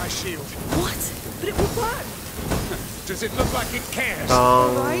bolts at my shield. What? But it will burn. Does it look like it cares?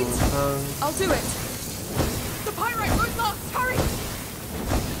 Right. I'll do it. The pyrite won't last. Hurry.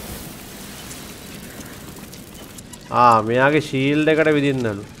 මෙයාගේ ශීල්ඩ් එකට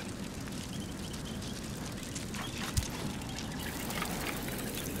විදින්නලු.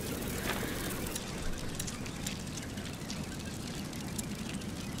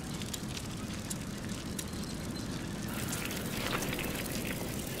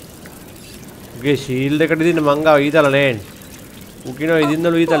 උගේ shield එකට දින්න මං ගාව ඊතල නෑනේ. ඌ කියනවා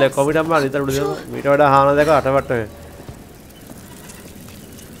ඉදින්නලු ඊතල කොමිටම් මාන ඊතල උඩ දෙනවා. මීට වඩා හාන දෙක අටවට වේ.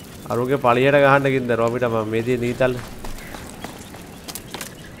 අරුගේ පළියට ගහන්න කින්ද රොමිට මම මේ තියෙන ඊතල.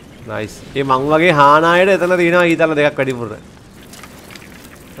 නයිස්. ඒ මං වගේ හානායට එතන තියෙනවා ඊතල දෙකක් වැඩිපුර.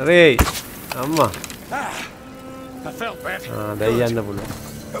 හරි. අම්මා. I felt that. දැන් යන්න පුළුවන්.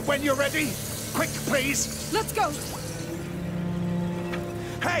 But when you're ready, quick please. Let's go.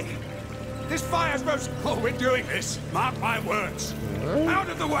 Hey, this fire's most. Oh, we're doing this. Mark my words.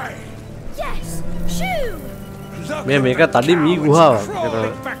 Out of the way. Yes. Shoo. මේ මේක තඩි මී ගුහාවක්.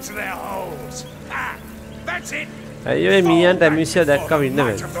 Back to their holes. Ah, that's it. අයියෝ මේ මීයන්ට මිෂ්‍ය දැක්කම ඉන්න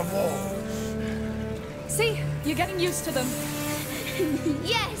බෑ. See, you're getting used to them.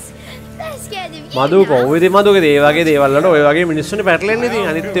 Yes. Let's get them. මදු කොහොමද මදුගේ ඒ වගේ දේවල් වලට ඔය වගේ මිනිස්සුන්ට පැටලෙන්නේ ඉතින්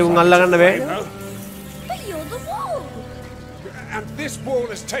අනිත් ඒවා අල්ලා ගන්න බෑ. But you're the wall. And this wall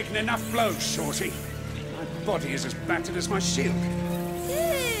has taken enough blows, Shorty. My body is as battered as my shield.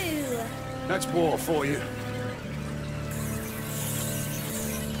 Ew. That's war for you.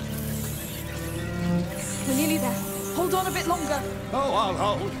 We're nearly there. Hold on a bit longer. Oh, I'll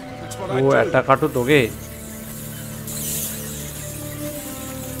hold. That's what I ඌ do. ඇට කටු තොගේ.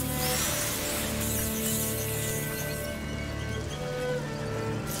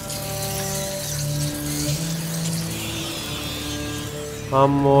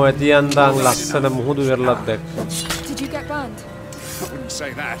 අම්මෝ ඇති අන්දන් ලස්සන මුහුදු වෙරළක් දැක්කා. Did you get burned? I wouldn't say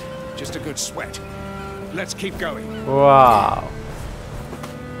that. Just a good sweat. Let's keep going. Wow.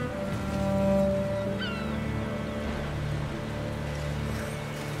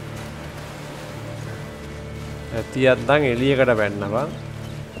 ඇති අන්දන් එළියකට බැන්නවා.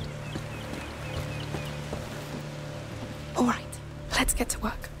 All right, let's get to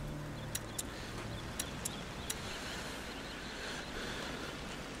work.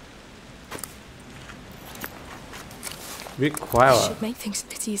 Requiem. Should make things a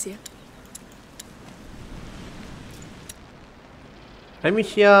bit easier.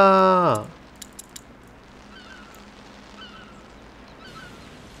 Amicia.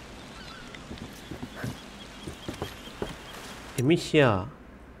 Amicia.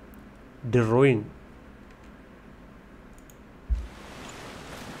 The ruin.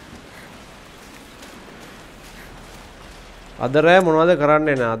 අදරෑ මොනවද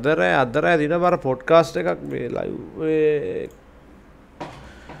කරන්නේ නෑ අදරෑ දිනපර podcast එකක් මේ live ඒ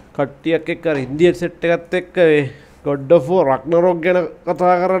කට්ටියක් එක්ක අර Indian set එකත් එක්ක ඒ God of War Ragnarok ගැන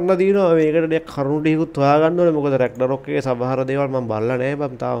කතා කරන්න දිනවා මේකට ටිකක් කරුණු ටිකකුත් හොයාගන්න ඕනේ මොකද Ragnarok එකේ සමහර දේවල් මම බලලා නෑ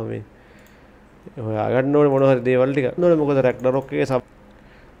බම් තාම මේ හොයාගන්න ඕනේ මොන හරි දේවල් ටික නෝනේ මොකද Ragnarok එකේ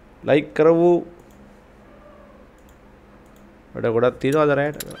ලයික් කරවු වැඩ ගොඩක් තියෙනවා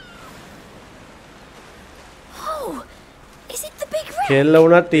අදරෑට කෙල්ල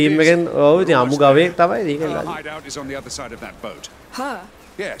වුණා ටීම් එකෙන් ඔව් ඉතින් අමු ගවයෙක් තමයි ඒක Her hideout is on the other side of that boat. Her?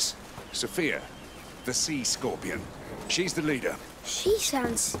 Yes, Sophia, the sea scorpion. She's the leader. She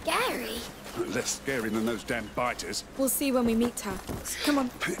sounds scary. Less scary than those damn biters. We'll see when we meet her. Come on,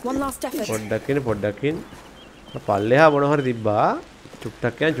 one last effort. පොඩ්ඩකින් පල්ලෙහා මොන හරි තිබ්බා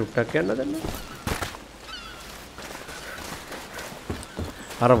චුට්ටක් යන්න දෙන්න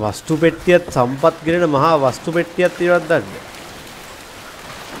අර වස්තු පෙට්ටියත් සම්පත් ගෙනෙන මහා වස්තු පෙට්ටියක් තියෙනවද දන්නේ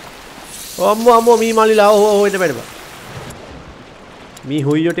අම්මෝ මී මාලිලා ඕ ඉන්න බෑ මී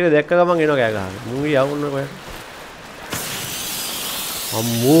හුයියෝ ටික දැක්ක ගමන් එනවා කෑ ගහන මූ යවන්න කොහෙද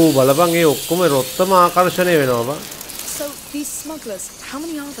අම්මෝ බලපන් ඒ ඔක්කොම රොත්තම ආකර්ෂණය වෙනවා බා So these smugglers, how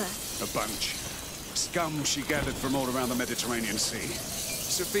many are there? A bunch. Scum she gathered from all around the Mediterranean Sea.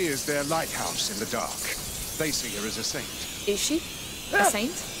 Sophia's their lighthouse in the dark. They see her as a saint. Is she? A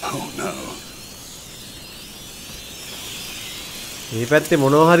saint? Oh no. මේ පැත්තේ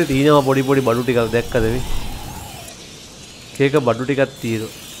මොනවා හරි තියෙනවා පොඩි බඩු ටිකක් දැක්කද මේ? කේක බඩු ටිකක්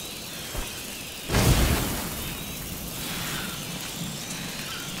තියෙනවා.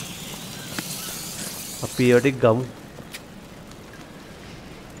 අපි ඒව ටික ගමු.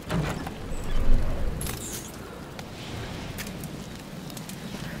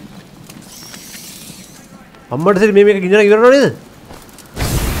 අම්මට සරි මේක ගින්නන ඉවරනව නේද?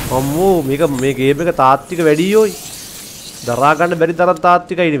 අම්මෝ මේක මේ ගේම් එක තාත්වික වැඩි යෝයි. දරා ගන්න බැරි තරම්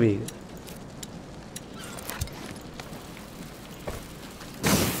තාත්විකයිනේ මේක.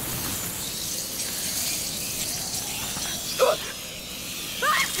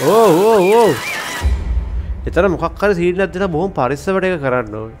 ඕ. එතන මොකක් හරි සීන් එකක් දෙනවා බොහොම පරිස්සමට ඒක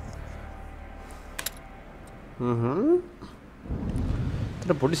කරන්න ඕනේ.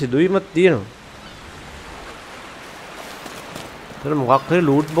 එතන පොඩි සිදුවීමක් තියෙනවා. එතන මොකක් හරි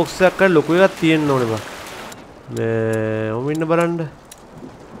ලූට් බොක්ස් එකක් හරි ලොකු එකක් තියෙන්න ඕනේ බා. මේ ඔම ඉන්න බලන්න.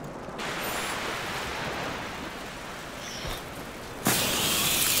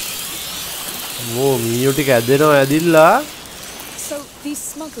 Oh, මීයෝ ටික ඇදෙනවා ඇදිලා. So these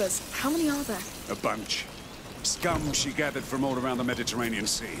smugglers, how many are there? A bunch. Scum she gathered from all around the Mediterranean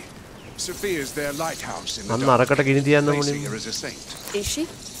Sea. Sophia's their lighthouse in the අන්න dark. අරකට ගිනි තියන්න They ඕනේ. see her as a saint. Is she?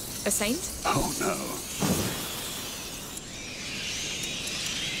 A saint? Oh no.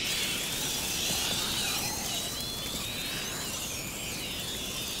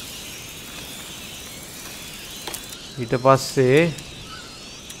 ඊට පස්සේ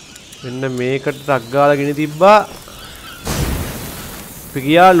මෙන්න මේකට ටක් ගාලා ගෙන තිබ්බා. අපි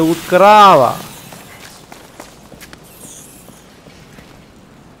ගියා ලූට් කරා ආවා.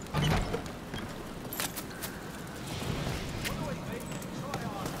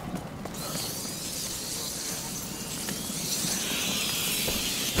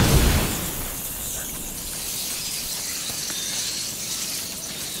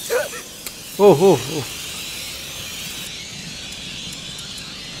 Oh.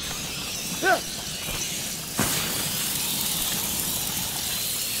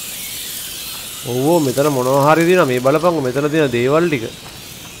 ඕ මෙතන මොනවා හරි දිනා මේ බලපංගු මෙතන තියෙන දේවල් ටික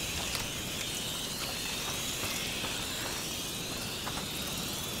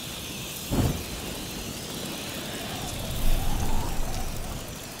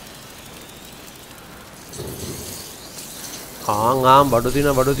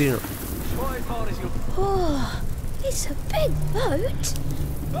බඩු තියෙන Oh, it's a big boat.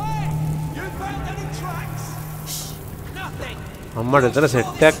 අම්මට එතන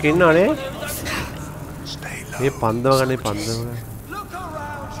සෙට් එකක් ඉන්නවනේ මේ පන්දම ගන්නේ පන්දම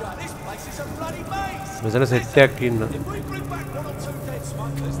මෙතන සෙට් එකක් ඉන්න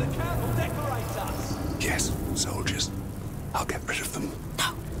Yes, soldiers. I'll get rid of them. No,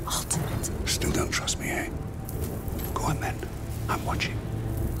 ultimate. Still don't trust me, eh? Go on then. I'm watching.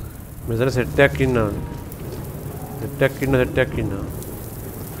 මෙතන සෙට් එකක් ඉන්නවනේ සෙට් එකක් ඉන්නවා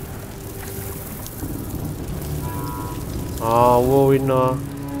ඕ ඉන්නවා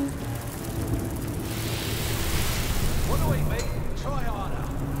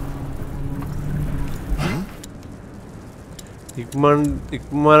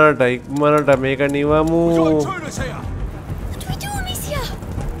ඉක්මනට මේක නිවමු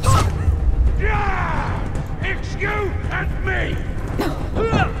It's you and me!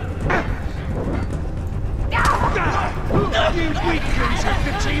 You weaklings have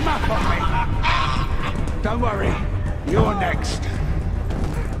to team up on me! Don't worry, you're next.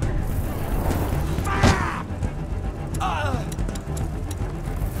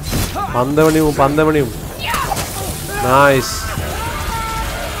 පන්දමනිමු nice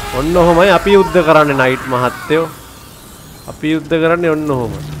ඔන්න ඔහොමයි අපි යුද්ධ කරන්නේ නයිට් මහත්තයෝ අපි යුද්ධ කරන්නේ ඔන්න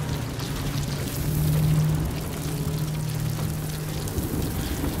ඔහොම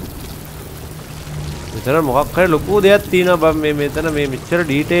මෙතන මොකක් හරි ලොකු දෙයක් තියෙනවා බම් මේ මෙතන මේ මෙච්චර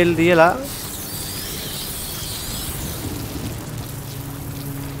ඩීටේල් තියලා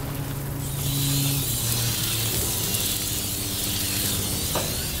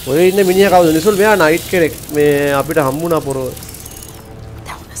ඔය ඉන්න මිනිහා කවුද නිසුල් මෙයා නයිට් කෙනෙක් මේ අපිට හම්බුණා පොරව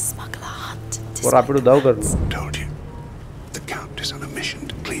පොර අපිට උදව් කරනවා Told you. The Count is on a mission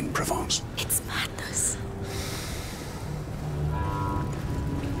to clean Provence. It's madness.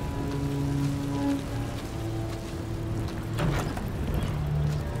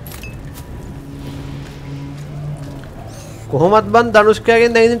 කොහොමත් බන්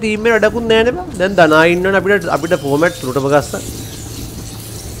ධනුෂ්කයාගෙන් දැන් ඉතින් ටීම් එකේ වැඩකුත් නැහැ නේ බං දැන් දනා ඉන්නවනේ අපිට ෆෝමැට් තුනටම ගස්සා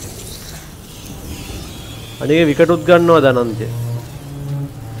අනේ විකටුත් ගන්නවා දනන්තය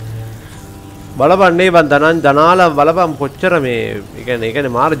බලපන්නේ බං දනාලා බලපන් කොච්චර මේ ඒ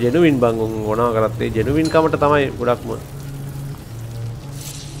කියන්නේ මාර ජෙනුවින් බං මොනවා කරත් ඒ ජෙනුවින් කමට තමයි ගොඩක්ම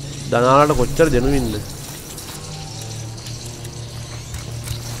දනාලාට කොච්චර ජෙනුවින්ද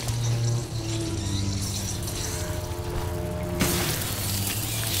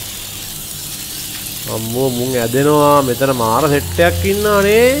අම්මෝ මුන් ඇදෙනවා මෙතන මාර සෙට් එකක්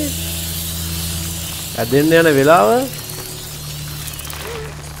ඉන්නවනේ ඇදෙන්න යන වෙලාව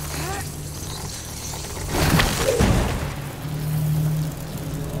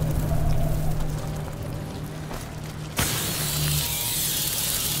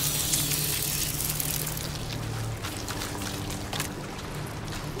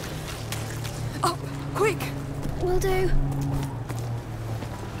Oh, quick! Will do.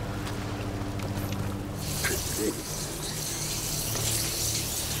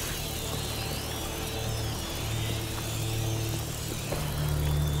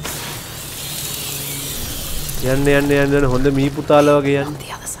 යන්න හොඳ මී පුතාලා වගේ යන්න.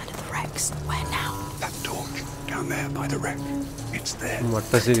 The other side of the wrecks. Where now? That torch down there by the wreck. It's there.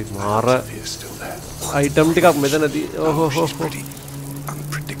 මට්ටසිරි මාර Sophia's still there. අයිටම් ටිකක් මෙතන She's pretty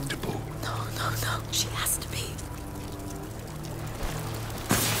unpredictable. No.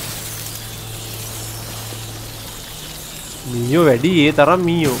 මීයෝ වැඩි ඒ තරම්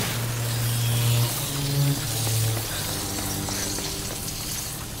මීයෝ.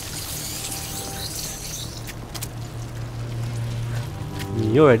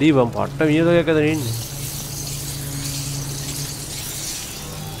 මීයෝ වැඩි බම් පට්ට මීයෝ එකද ඉන්නේ.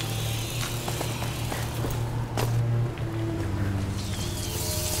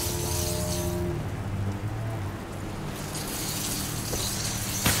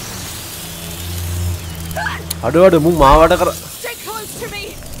 අඩු මුන් මාවට කර Stay close to me.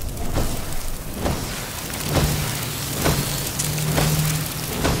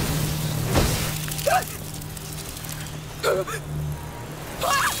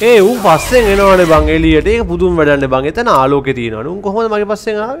 ඒ උන් පස්සෙන් එනවනේ බං එළියට. ඒක පුදුම වැඩන්නේ බං. එතන ආලෝකේ තියෙනවනේ. උන් කොහොමද මගේ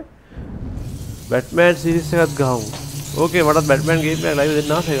පස්සෙන් ආවේ? බැට්මෑන් සීරීස් එකක් ගහමු. ඕකේ මටත් බැට්මෑන් ගේම් එකක් ලයිව්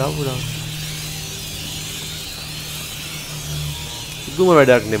දෙන්න ආසයි ගහමු දාන්න. පුදුම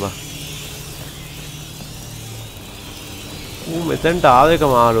වැඩක් නේ බං. උන් මෙතනට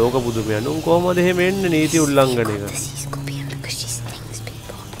ආවේකම ආලෝක පුදුමයන්. උන් කොහොමද එහෙම එන්නේ නීති උල්ලංඝනයක?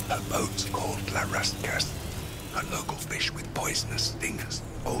 A local fish with poisonous stingers,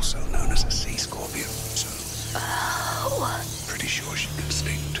 also known as a sea scorpion. So, pretty sure she can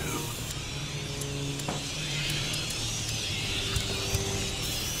sting too.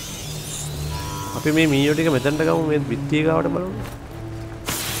 අපි මේ මීයෝ ටික මෙතනට ගමු මේ බිත්තිය ගාවට බලමු.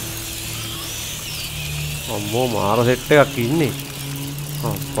 අම්මෝ මාර සෙට් එකක් ඉන්නේ.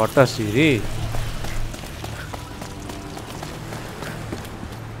 පට සිරි.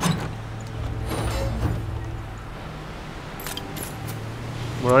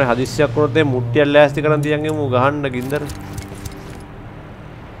 මොනවාරි හදිස්සියක් වුණොත් මේ මුට්ටියක් ලෑස්ති කරන් තියන් යමු ගහන්න ගින්දර.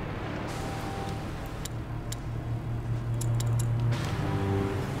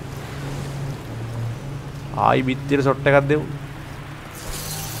 ආයි බිත්තියට ෂොට් එකක් දෙමු.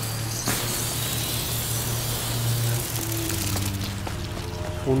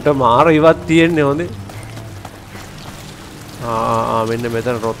 උන්ට මාර ඉවත් තියෙන්නේ හොඳේ. මෙන්න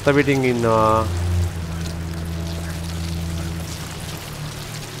මෙතන රොත්ත පිටින් ඉන්නවා.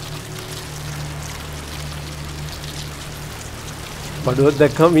 බඩුවක්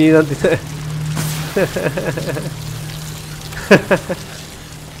දැක්කම මීනන් තිත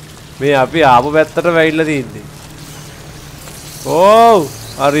මේ අපි ආපු පැත්තට වැවිලා තින්නේ. ඕව්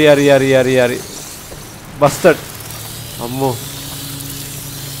හරි බස්ටඩ් අම්මෝ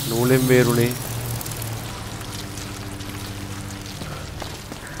නූලෙන් බේරුනේ.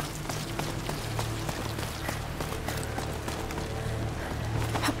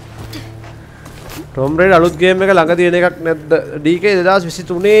 Tomb Raider අලුත් ගේම් එක ළඟ තියෙන එකක් නැද්ද? DK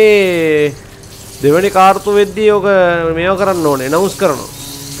 2023 දෙවෙනි කාර්තුව වෙද්දී ඔක මේව කරන්න ඕනේ ඇනවුන්ස් කරනවා.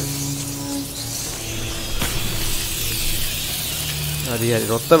 හරි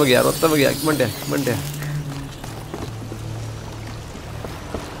රොත්තම ගියා ඉක්මනට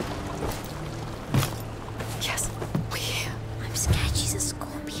Yes, we're here. I'm scared she's a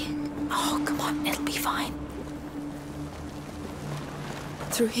scorpion. Oh, come on, it'll be fine.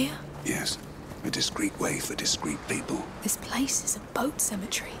 Through here? Yes. A discreet way for discreet people. This place is a boat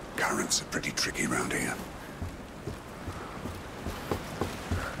cemetery. Currents are pretty tricky around here.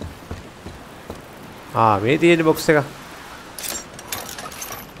 මේ තියෙන box එක.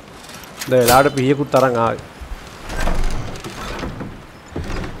 දැන් පිහියකුත් තරම් ආවේ.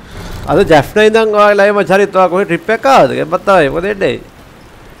 අද ජැෆ්නා ඉඳන් ආවේ live මචරිත් ඔයා කොහේ ට්‍රිප් එකක් ආවද? ගෙම්පත් ආවේ මොකද දෙන්නේ?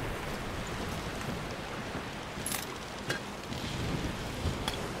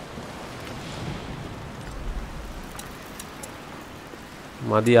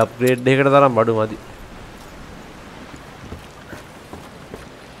 මදි අප්ග්‍රේඩ් එකකට තරම් බඩු මදි.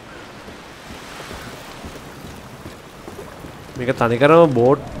 මේක තනිකරම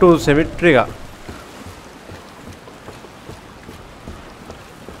බෝට් ටු සෙමිට්‍රි එක.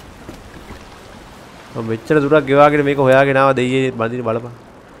 මම මෙච්චර දුරක් ගෙවාගෙන මේක හොයාගෙන ආවා දෙයියේ මදිනේ බලපන්.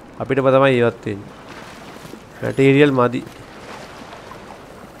 අපිටම තමයි ඉවත් වෙන්නේ. මැටීරියල් මදි.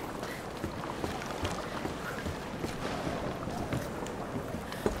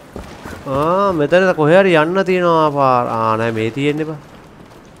 මෙතන කොහේ හරි යන්න තියෙනවා පාර. නෑ මේ තියෙන්නේ බා.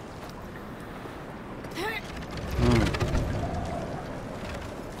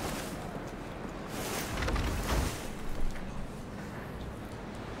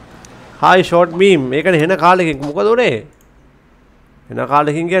 Hi short meme. මේකනේ හෙන කාලෙකින් මොකද උනේ? හෙන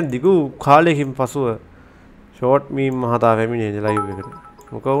කාලෙකින් කියන්නේ දිගු කාලෙකින් පසුව ෂෝට් මීම් මහතා පැමිණෙන්නේ ලයිව් එකට.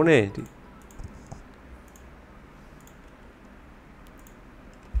 මොකද උනේ ඉතින්?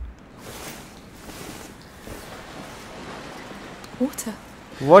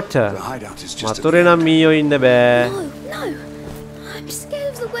 Water. වතුරේ නම් මීයෝ ඉන්න බෑ. No. I'm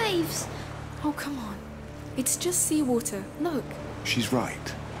scared of the waves. Oh, come on. It's just seawater. Look. She's right.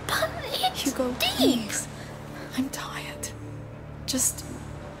 Hugo, please. I'm tired. Just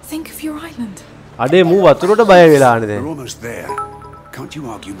think of your island. අඩේ මූ වතුරට බය වෙලානේ දැන්. We're almost there. Can't you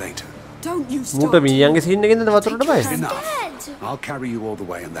argue later? Don't you මූට start. මීයන්ගේ scene එකෙන්ද වතුරට බය? Enough. I'll carry you all the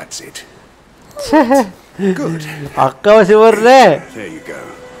way and that's it. Good. අක්කව sure නෑ. There you go.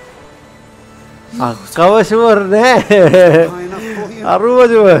 අක්කව sure නෑ. අරුව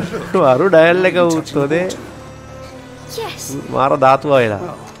sure. අරු dial එක උත්තෝදේ. Yes. මාර ධාතුව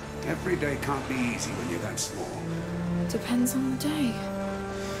වෙලා. Every day can't be easy when you're that small. Depends on the day.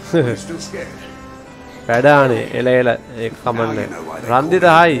 You're still scared. වැඩානේ එල එල ඒක කමන්නේ. රන්දිත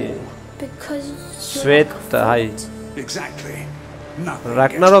හයි. Because ස්වේත් high. Exactly.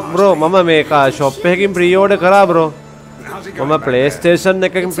 රැග්නරොක් බ්‍රෝ මම මේක ෂොප් එකකින් ප්‍රී ඕඩර් කරා බ්‍රෝ. මම PlayStation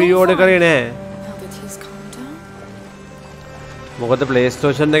එකකින් ප්‍රී ඕඩර් කරේ නෑ. මොකද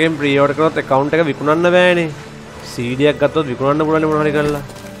PlayStation එකෙන් ප්‍රී ඕඩර් කරොත් account එක විකුණන්න බෑනේ. CD එකක් ගත්තොත් විකුණන්න පුළුවන් මොනවා හරි කරලා.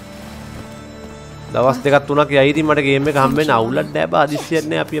 දවස් දෙකක් තුනක් යයි ඉතින් මට ගේම් එක හම්බෙන්නේ අවුලක් නෑ බා අදිස්සියක්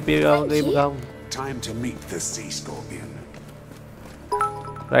නෑ අපි game ගාමු. Time to meet the sea scorpion.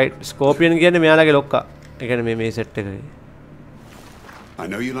 Right scorpion කියන්නේ මෙයාලගේ ලොක්කා. ඒ කියන්නේ මේ සෙට් එකේ. I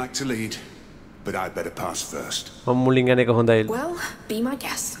know you like to lead, but I'd better pass first. මම මුලින් යන එක හොඳයි. Well, be my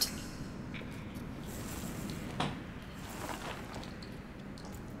guest.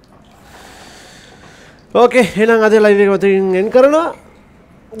 Okay, එහෙනම් අද ලයිව් එක මතින් එන් කරනවා.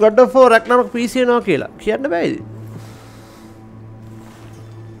 God of War Ragnarok PC එනවා කියලා. කියන්න බෑද?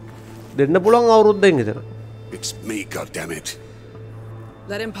 දෙන්න පුළුවන් අවුරුද්දෙන් විතර. It's me, goddammit.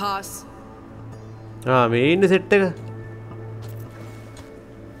 Let him pass. මේ ඉන්නේ සෙට් එක.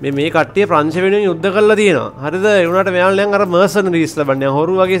 මේ කට්ටිය ප්‍රංශ වෙනුවෙන් යුද්ධ කරලා තියෙනවා. හරිද? ඒ වුණාට මෙයාලා දැන් අර mercenaries ලබන්නේ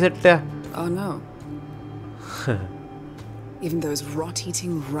හොරු වගේ සෙට් එකක්. Oh no. Even those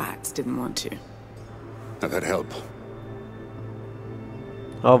rot-eating rats didn't want to. I've had help.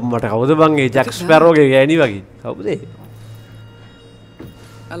 මට කවුද බං ඒ ජැක් ස්පැරෝගේ ගෑණි වගේ? කවුද ඒ?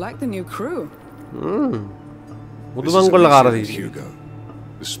 I like the new crew. මුදුමන් කොල්ල කාරදී. Hugo.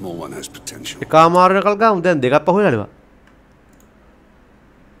 The small one has potential. එකමාරකල් ගාමු දැන් දෙකක් පහුවෙලානේ.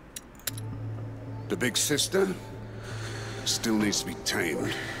 The big sister still needs to be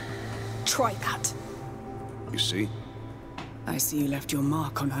tamed. Try that. You see? I see you left your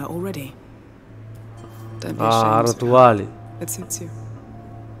mark on her already. Don't be ashamed. It suits you.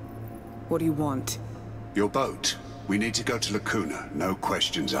 What do you want? Your boat. We need to go to Lacuna. No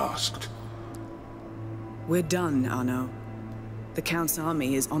questions asked. We're done, Arno. The Count's army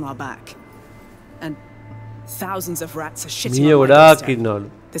is on our back. And thousands of rats are shitting on my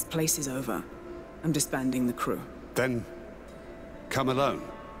doorstep. This place is over. I'm disbanding the crew. Then come alone.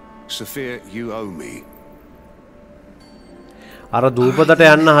 Sophia, you owe me. අර දූපතට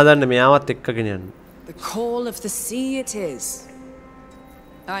යන්න හදන්නේ මෙයාවත් එක්කගෙන යන්න. The call of the sea it is.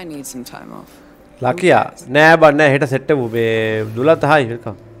 I need some time off. ලකියා නෑ බං නෑ හෙට set එක මේ දුලත් හයි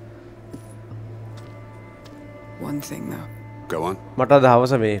welcome. One thing though. Go on. මට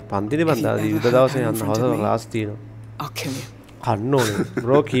දවස මේ පන්තිනේ බං දාලා යුද දවසේ යන්න හවස ක්ලාස් තියෙනවා. I'll kill you. කන්න ඕනේ.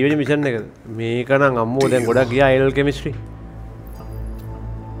 බ්‍රෝ කීවෙනි මිෂන් එකද? මේක නම් අම්මෝ දැන් ගොඩක් ගියා එල් කෙමිස්ට්‍රි.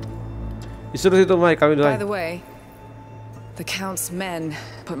 ඉස්සර සිතුමයි කවිද? By the way, the Count's men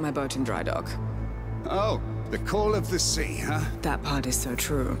put my boat in dry dock. Oh, the call of the sea, huh? That part is so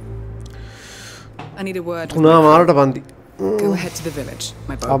true. I need a word. තුනා මාරට පන්ති. Go ahead to the village.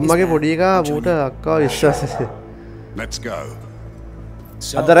 My boat is අම්මගේ there. පොඩි එකා මූට අක්කා විශ්වාසයි. Let's go.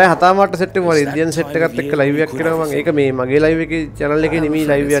 අදරයි හතාමාට set එක වල Indian set එකත් එක්ක ලයිව් එකක් කරනවා මම. ඒක මේ මගේ ලයිව් එකේ channel එකේ නෙමෙයි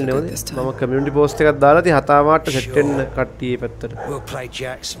ලයිව් යන්නේ ඕනේ. මම community post එකක් දාලා ඉතින් හතාමාට සෙට් වෙන්න කට්ටිය පැත්තට. We'll play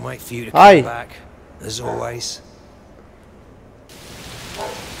jacks and wait for you to come back. As always.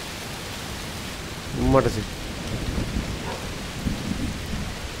 මට සෙට්.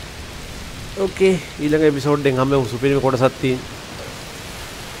 Okay, ඊළඟ එපිසෝඩ් එකෙන් හැම සුපිරිම කොටසක් තියෙන.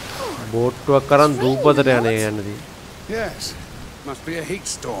 බෝට්ටුවක් කරන් දූපතට යන්නේ යන්නදී. Yes. Must be a heat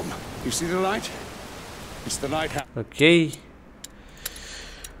storm. You see the light? It's the lighthouse. Okay.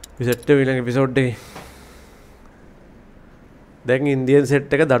 විසෙට් ඊළඟ එපිසෝඩ් එකේ. දැන් ඉන්දියන්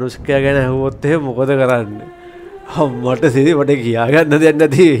සෙට් එක ධනුෂ්කයා ගැන අහුවොත් එහෙම මොකද කරන්නේ? අම්මට සිරි මට කියා ගන්න දෙයක්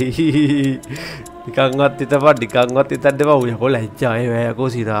නැති. නිකන්වත් නිකන්වත් හිතන්න එපා. උයකෝ ලැජ්ජාය වැයකෝ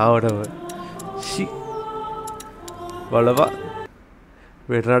සිරාවටම. බලපා.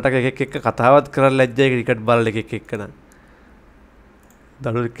 වෙටරටක එකෙක් එක්ක කතාවත් කරන්න ලැජ්ජයි ක්‍රිකට් බලන එකෙක් එක්ක නම්.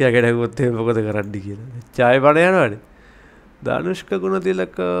 ධනුෂ්කයා ගැන අහුවොත් එහෙම මොකද කරන්නේ කියලා. චාය බණ යනවානේ. Dhanushka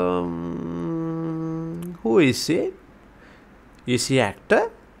Gunathilaka who is it? Is he actor?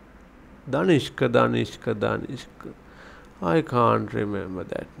 Danishka. I can't remember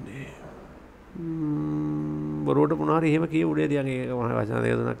that name. බොරුවට මොනවා හරි එහෙම කිය උඩේ තියන් ඒක මොන වචන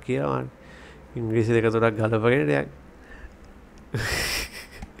දෙක තුනක් කියවන ඉංග්‍රීසි දෙක තුනක් ගලපගෙන ටිකක්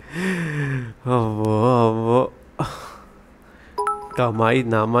ඔව් ගමයි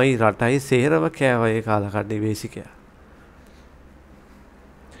නමයි රටයි සේරම කෑවා ඒ කාලකන්ණි වේසිකයා.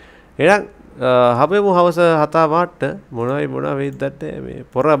 එහෙනම් හැබැයි හවස 7 මාට මොනවා වෙයිද දන්නේ මේ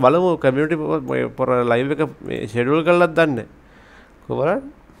පොර බලමු කමියුනිටි පොර ලයිව් එක මේ ෂෙඩියුල් කරලාත් දන්නේ කොහොමද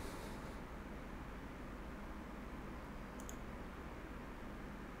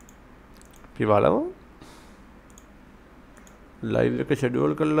අපි බලමු ලයිව් එක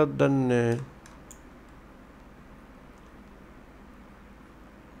ෂෙඩියුල් කරලාත් දන්නේ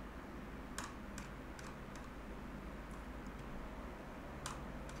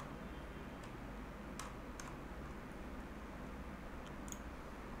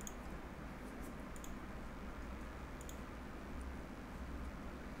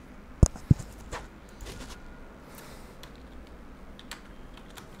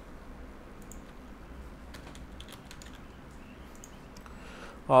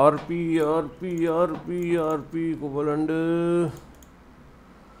RP කොබලන්ඩ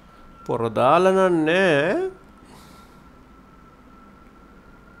පොර දාලා නෑ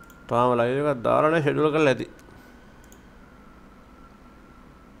තාම ලයිව් එකක් දාලා නෑ ෂෙඩියුල් කරලා ඇති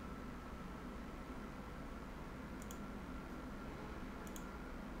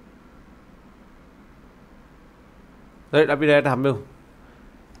රයිට් අපි රැට හම්බෙමු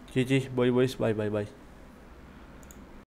චීචි බොයි බොයිස් බයි බයි බයි